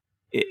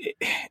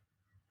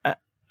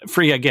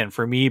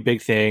for me,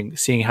 big thing,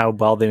 seeing how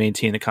well they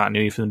maintain the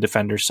continuity from the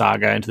Defenders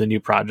saga into the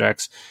new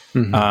projects.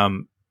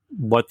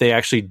 What they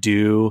actually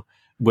do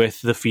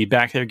with the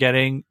feedback they're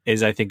getting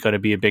is, I think, going to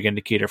be a big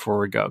indicator for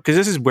where we go. Because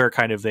this is where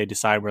kind of they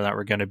decide whether or not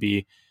we're going to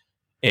be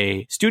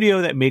a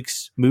studio that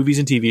makes movies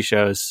and TV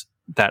shows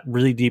that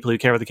really deeply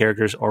care about the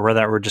characters, or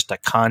whether we're just a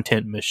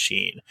content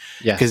machine.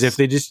 Because if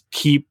they just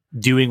keep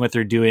doing what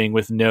they're doing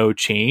with no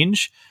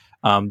change,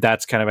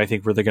 that's kind of, I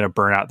think, where they're going to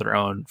burn out their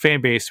own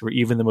fan base, where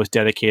even the most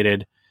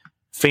dedicated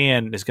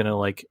fan is going to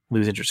like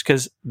lose interest.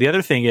 Because the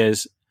other thing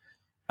is,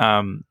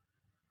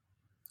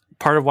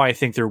 part of why I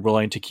think they're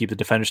willing to keep the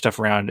Defender stuff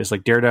around is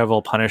like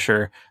Daredevil,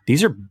 Punisher.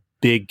 These are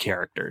big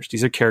characters.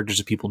 These are characters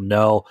that people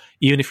know.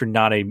 Even if you're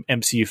not a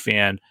MCU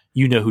fan,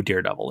 you know who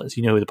Daredevil is.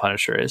 You know who the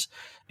Punisher is.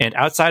 And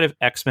outside of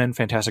X-Men,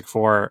 Fantastic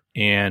Four,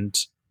 and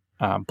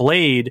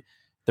Blade,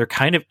 they're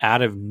kind of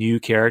out of new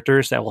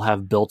characters that will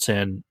have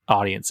built-in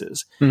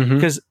audiences.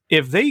 Because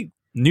if they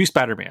knew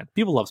Spider-Man,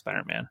 people love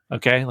Spider-Man.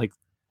 Okay, like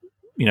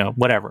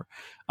whatever.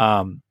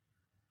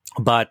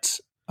 But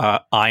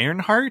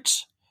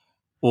Ironheart,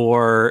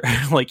 or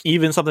like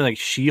even something like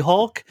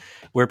She-Hulk,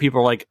 where people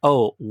are like,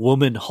 oh,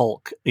 woman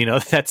Hulk,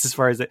 that's as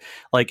far as it.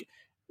 Like,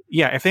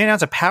 yeah, if they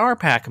announce a Power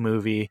Pack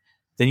movie,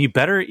 then you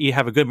better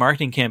have a good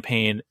marketing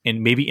campaign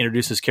and maybe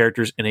introduce those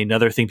characters in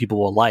another thing people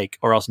will like,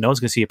 or else no one's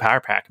going to see a Power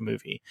Pack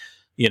movie,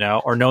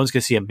 or no one's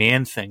going to see a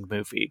Man-Thing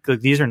movie. Like,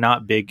 these are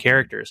not big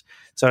characters.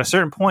 So at a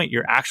certain point,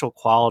 your actual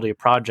quality of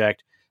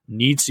project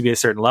needs to be a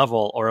certain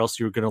level, or else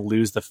you're going to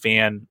lose the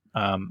fan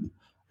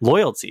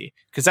loyalty.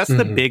 Because that's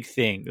the big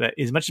thing, that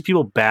as much as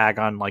people bag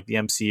on like the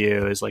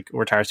MCU as like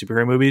retired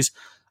superhero movies,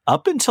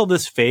 up until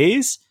this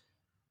phase,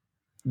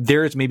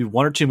 there's maybe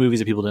one or two movies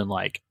that people didn't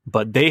like,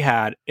 but they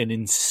had an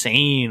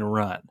insane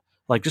run.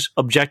 Like, just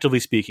objectively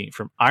speaking,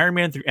 from Iron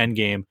Man through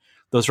Endgame,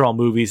 those are all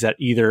movies that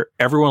either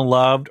everyone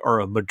loved or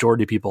a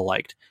majority of people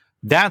liked.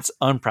 That's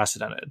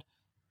unprecedented.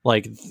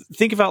 Like,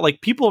 think about,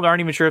 like, people aren't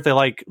even sure if they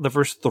like the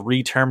first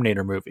 3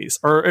 Terminator movies,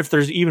 or if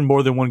there's even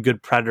more than one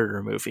good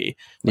Predator movie.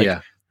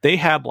 Like, they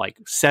had like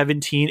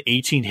 17,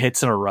 18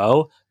 hits in a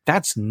row.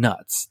 That's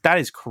nuts. That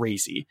is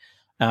crazy.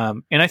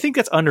 And I think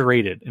that's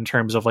underrated in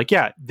terms of like,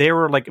 yeah, they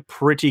were like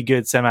pretty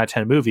good 7 out of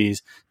 10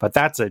 movies, but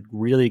that's a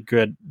really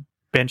good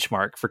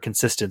benchmark for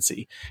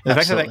consistency. And the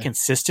fact that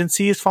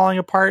consistency is falling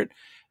apart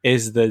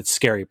is the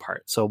scary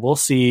part. So we'll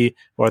see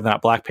whether or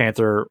not Black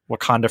Panther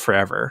Wakanda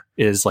Forever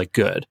is like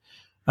good.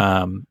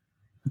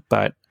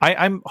 But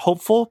I'm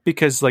hopeful,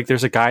 because like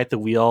there's a guy at the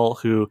wheel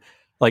who,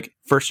 like,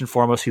 first and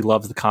foremost, he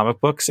loves the comic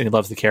books and he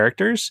loves the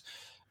characters,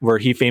 where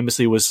he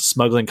famously was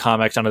smuggling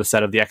comics onto the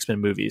set of the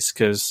X-Men movies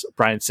because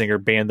Bryan Singer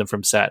banned them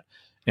from set.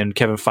 And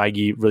Kevin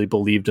Feige really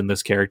believed in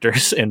those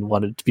characters and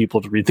wanted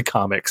people to read the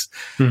comics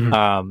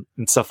and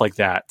stuff like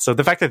that. So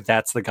the fact that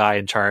that's the guy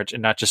in charge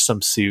and not just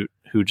some suit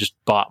who just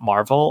bought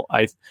Marvel,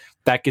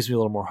 that gives me a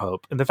little more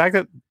hope. And the fact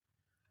that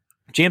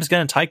James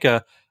Gunn and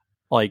Taika,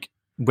 like,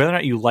 whether or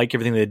not you like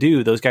everything they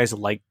do, those guys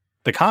like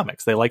the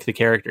comics. They like the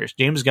characters.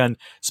 James Gunn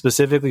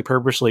specifically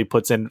purposely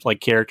puts in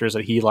like characters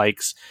that he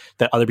likes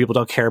that other people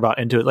don't care about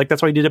into it. Like,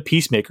 that's why he did a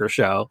Peacemaker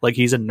show. Like,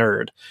 he's a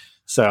nerd.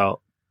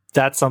 So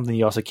that's something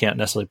you also can't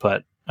necessarily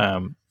put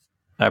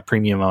a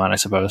premium on, I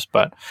suppose.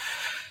 But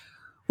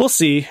we'll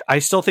see. I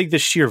still think the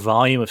sheer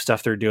volume of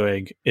stuff they're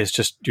doing is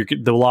just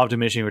the law of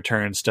diminishing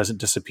returns doesn't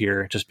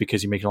disappear just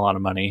because you're making a lot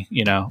of money,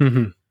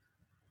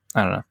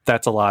 I don't know.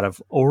 That's a lot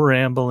of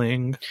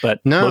rambling,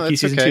 but Loki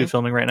season 2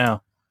 filming right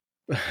now.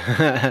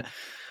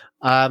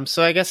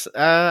 So I guess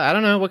I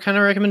don't know, what kind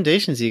of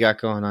recommendations you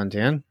got going on,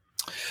 Dan?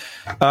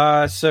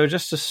 So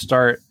just to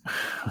start,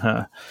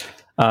 let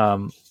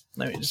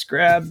me just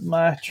grab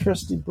my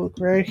trusty book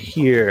right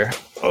here.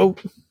 Oh,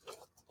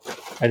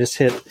 I just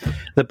hit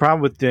the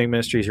problem with doing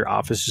ministry is your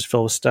office is just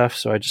filled with stuff.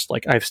 So I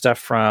have stuff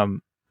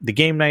from the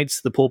game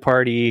nights, the pool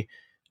party,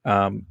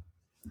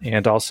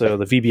 and also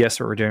the VBS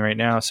that we're doing right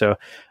now. So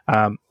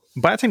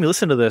by the time you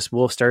listen to this,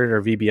 we'll have started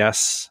our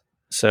VBS.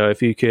 So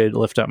if you could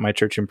lift up my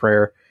church in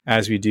prayer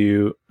as we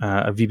do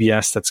a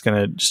VBS that's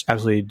going to just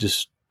absolutely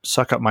just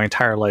suck up my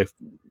entire life,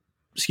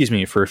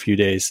 for a few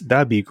days,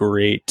 that'd be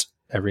great,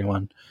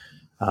 everyone.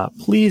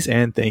 Please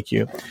and thank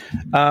you.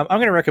 I'm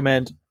going to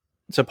recommend,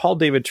 so Paul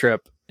David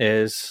Tripp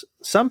is,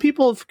 some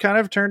people have kind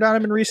of turned on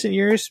him in recent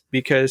years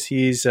because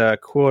he's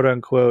quote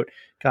unquote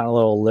gotten a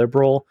little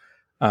liberal.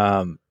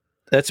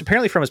 That's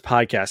apparently from his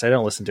podcast. I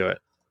don't listen to it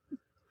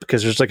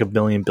because there's like a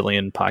billion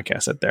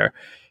podcasts out there.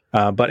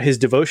 But his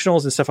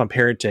devotionals and stuff on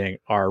parenting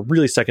are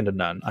really second to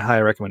none. I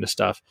highly recommend his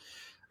stuff.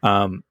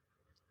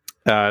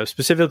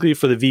 Specifically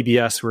for the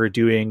VBS, we're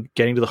doing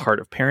Getting to the Heart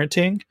of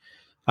Parenting.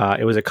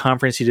 It was a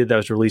conference he did that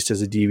was released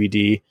as a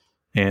DVD.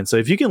 And so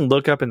if you can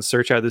look up and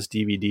search out this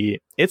DVD,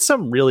 it's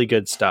some really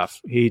good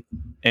stuff.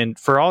 And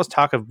for all his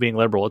talk of being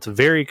liberal, it's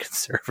very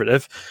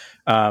conservative,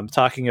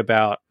 talking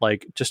about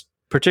like just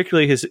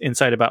particularly his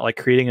insight about like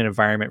creating an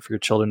environment for your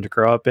children to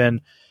grow up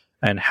in,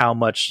 and how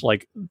much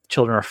like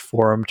children are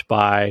formed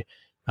by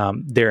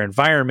their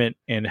environment,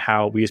 and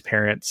how we as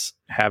parents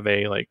have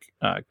a like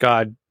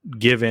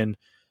God-given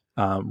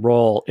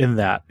role in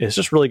that. It's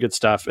just really good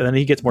stuff. And then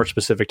he gets more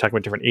specific, talking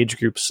about different age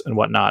groups and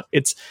whatnot.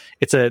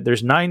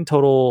 There's 9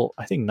 total,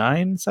 I think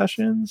 9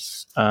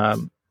 sessions.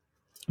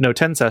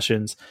 10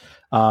 sessions.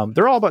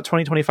 They're all about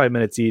 20-25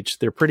 minutes each.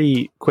 They're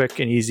pretty quick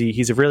and easy.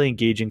 He's a really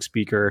engaging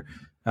speaker.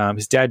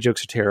 His dad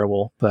jokes are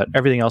terrible, but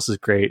everything else is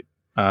great.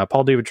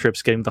 Paul David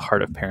Tripp's Getting to the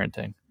Heart of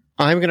Parenting.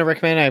 I'm going to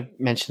recommend, I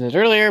mentioned it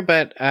earlier,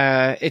 but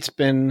it's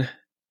been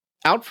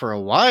out for a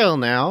while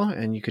now,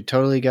 and you could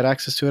totally get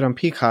access to it on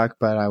Peacock,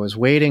 but I was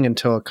waiting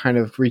until it kind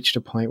of reached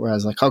a point where I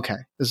was like, okay,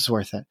 this is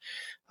worth it.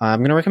 I'm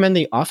going to recommend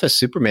the Office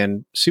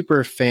Superman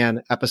super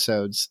fan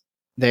episodes.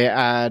 They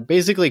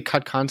basically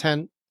cut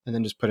content and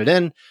then just put it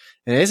in.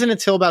 And it isn't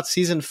until about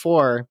season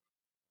 4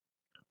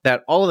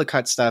 that all of the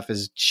cut stuff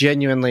is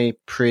genuinely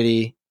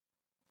pretty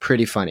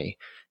funny.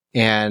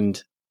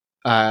 And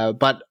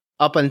but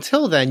up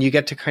until then, you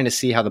get to kind of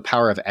see how the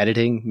power of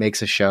editing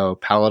makes a show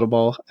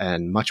palatable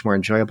and much more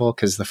enjoyable,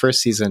 because the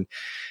first season,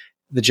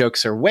 the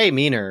jokes are way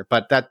meaner,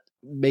 but that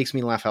makes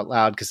me laugh out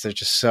loud because they're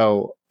just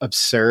so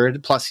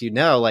absurd. Plus,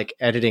 like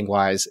editing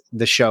wise,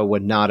 the show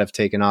would not have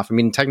taken off. I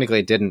mean, technically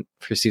it didn't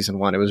for season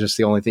 1. It was just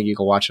the only thing you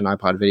could watch on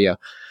iPod video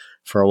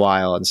for a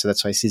while. And so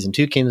that's why season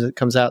 2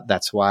 comes out.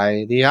 That's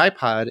why the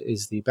iPod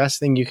is the best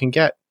thing you can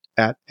get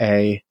at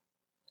a,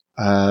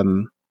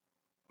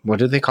 what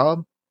do they call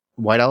them?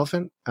 White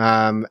Elephant.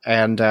 But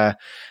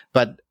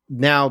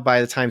now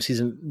by the time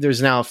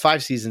there's now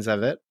 5 seasons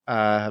of it,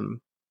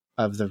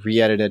 of the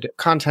re-edited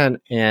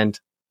content, and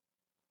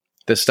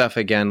the stuff,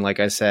 again, like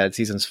I said,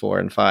 seasons 4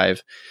 and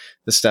 5,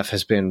 the stuff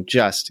has been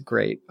just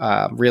great,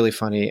 really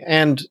funny.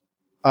 And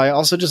I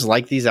also just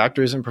like these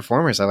actors and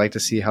performers. I like to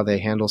see how they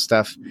handle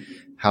stuff,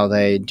 how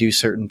they do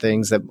certain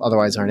things that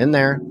otherwise aren't in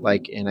there.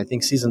 Like in, I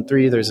think season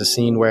 3, there's a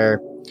scene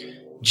where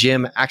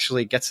Jim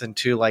actually gets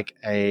into like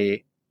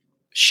a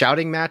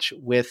shouting match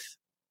with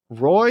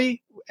Roy,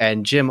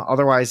 and Jim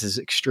otherwise is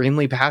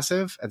extremely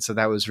passive. And so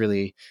that was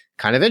really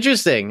kind of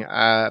interesting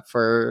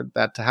for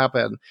that to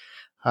happen.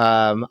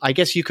 I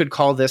guess you could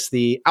call this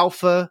the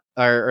alpha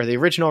or the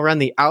original run,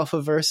 the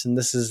alpha verse, and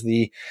this is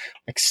the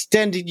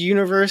extended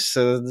universe.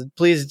 So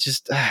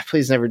please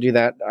never do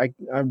that.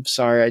 I'm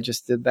sorry I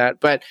just did that,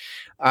 but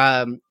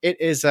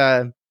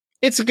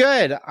it's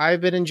good.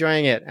 I've been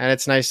enjoying it, and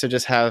it's nice to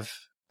just have,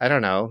 I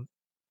don't know.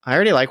 I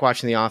already like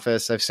watching The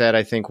Office. I've said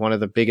I think one of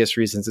the biggest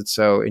reasons it's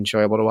so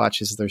enjoyable to watch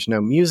is there's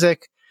no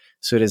music.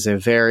 So it is a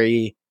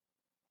very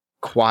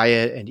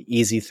quiet and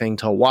easy thing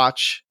to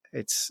watch.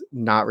 It's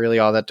not really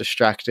all that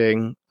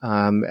distracting.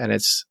 And I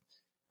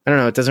don't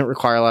know, it doesn't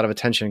require a lot of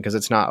attention because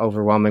it's not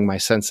overwhelming my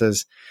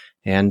senses.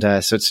 And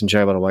so it's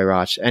enjoyable to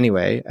watch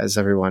anyway, as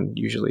everyone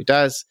usually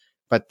does.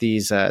 But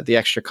the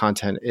extra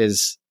content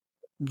is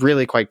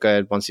really quite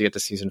good once you get to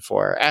season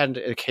 4, and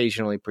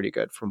occasionally pretty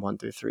good from 1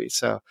 through 3.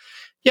 So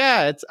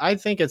yeah, I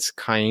think it's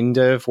kind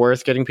of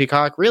worth getting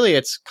Peacock. Really,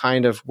 it's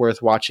kind of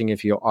worth watching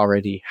if you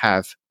already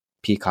have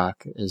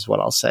Peacock, is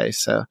what I'll say.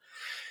 So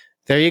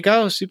there you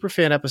go.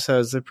 Superfan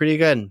episodes. They're pretty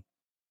good.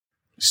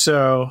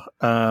 So,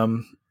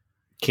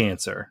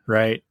 cancer,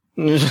 right?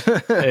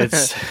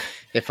 It's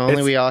if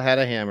only we all had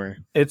a hammer.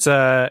 It's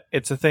a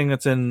thing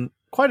that's in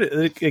quite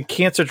a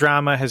cancer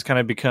drama has kind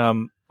of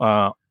become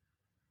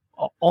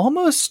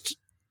almost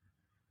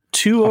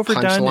too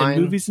overdone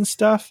in movies and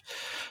stuff.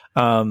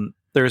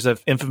 There's an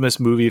infamous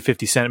movie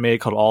 50 Cent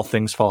made called All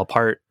Things Fall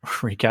Apart,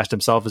 where he cast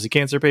himself as a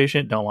cancer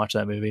patient. Don't watch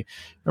that movie.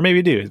 Or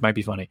maybe do. It might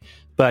be funny.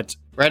 But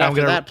right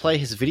after that, play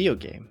his video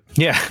game.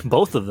 Yeah,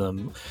 both of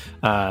them.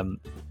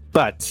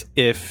 But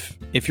if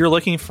you're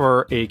looking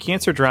for a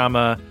cancer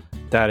drama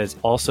that is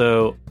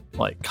also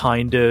like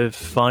kind of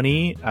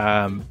funny,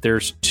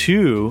 there's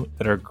 2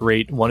 that are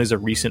great. One is a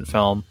recent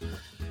film.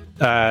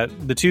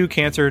 The 2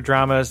 cancer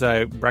dramas that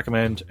I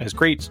recommend as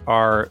great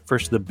are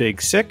first The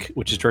Big Sick,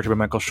 which is directed by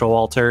Michael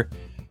Showalter.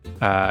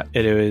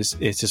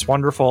 It's this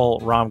wonderful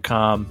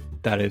rom-com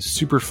that is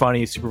super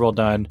funny, super well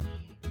done.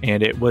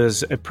 and it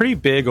was a pretty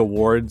big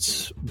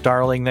awards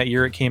darling that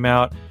year it came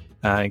out,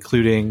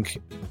 including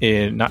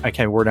in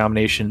Academy Award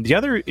nomination. The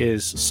other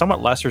is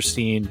somewhat lesser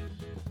seen,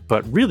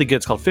 but really good.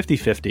 It's called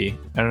 50/50.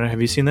 I don't know.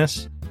 Have you seen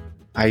this?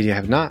 I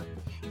have not.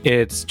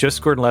 It's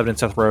just Gordon-Levitt and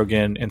Seth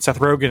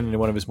Rogen, in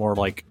one of his more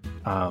like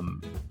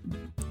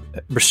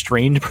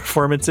restrained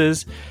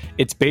performances.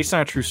 It's based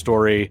on a true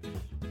story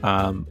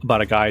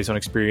about a guy's own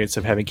experience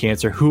of having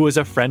cancer, who was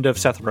a friend of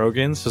Seth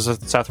Rogen's. So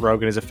Seth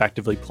Rogen is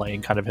effectively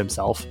playing kind of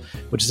himself,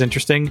 which is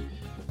interesting.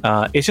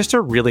 It's just a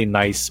really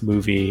nice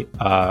movie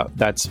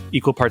that's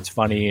equal parts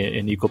funny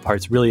and equal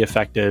parts really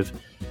effective.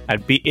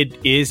 It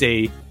is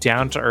a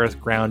down-to-earth,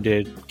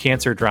 grounded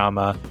cancer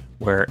drama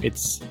where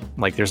it's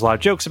like there's a lot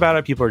of jokes about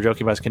it. People are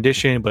joking about his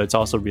condition, but it's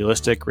also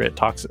realistic. Where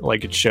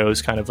it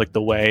shows kind of like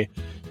the way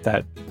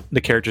that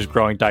the character's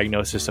growing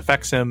diagnosis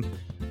affects him,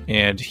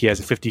 and he has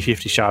a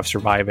 50/50 shot of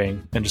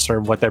surviving, and just sort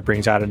of what that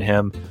brings out in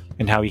him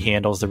and how he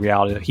handles the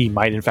reality that he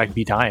might in fact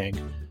be dying.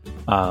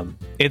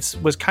 It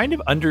was kind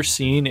of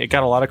underseen. It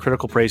got a lot of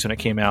critical praise when it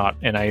came out,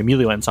 and I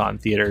immediately went and saw it in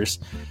theaters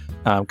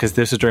because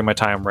this is during my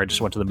time where I just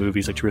went to the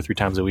movies like 2 or 3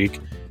 times a week.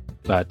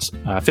 But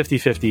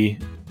 50/50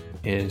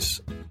 is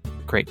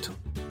great.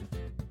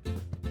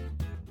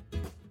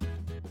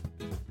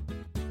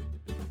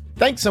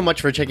 Thanks so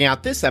much for checking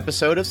out this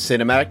episode of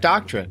Cinematic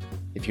Doctrine.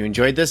 If you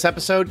enjoyed this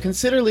episode,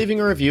 consider leaving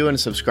a review and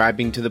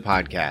subscribing to the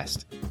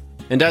podcast.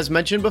 And as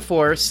mentioned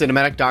before,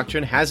 Cinematic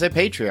Doctrine has a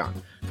Patreon.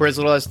 For as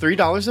little as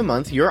 $3 a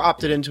month, you're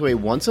opted into a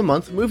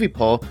once-a-month movie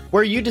poll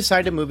where you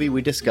decide a movie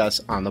we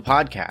discuss on the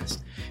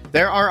podcast.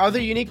 There are other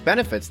unique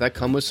benefits that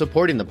come with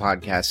supporting the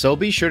podcast, so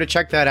be sure to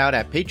check that out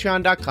at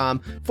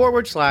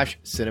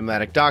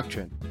patreon.com/Cinematic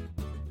Doctrine.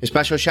 A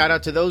special shout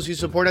out to those who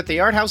support at the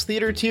Art House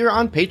Theater tier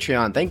on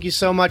Patreon. Thank you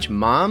so much,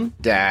 Mom,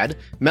 Dad,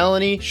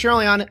 Melanie,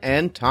 Shirley-Ann,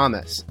 and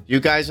Thomas. You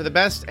guys are the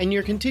best, and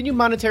your continued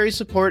monetary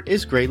support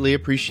is greatly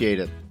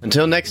appreciated.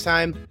 Until next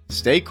time,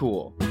 stay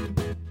cool.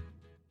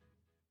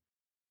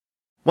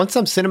 Want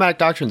some Cinematic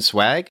Doctrine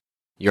swag?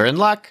 You're in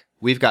luck.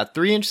 We've got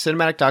 3-inch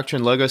Cinematic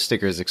Doctrine logo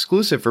stickers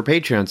exclusive for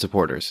Patreon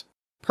supporters.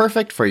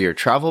 Perfect for your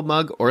travel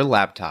mug or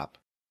laptop.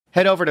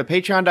 Head over to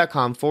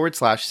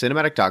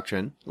patreon.com/Cinematic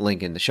Doctrine,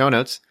 link in the show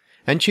notes,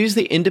 and choose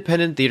the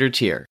independent theater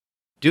tier.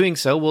 Doing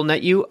so will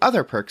net you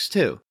other perks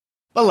too.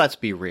 But let's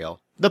be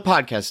real, the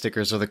podcast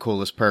stickers are the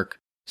coolest perk.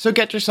 So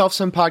get yourself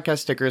some podcast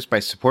stickers by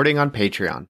supporting on Patreon.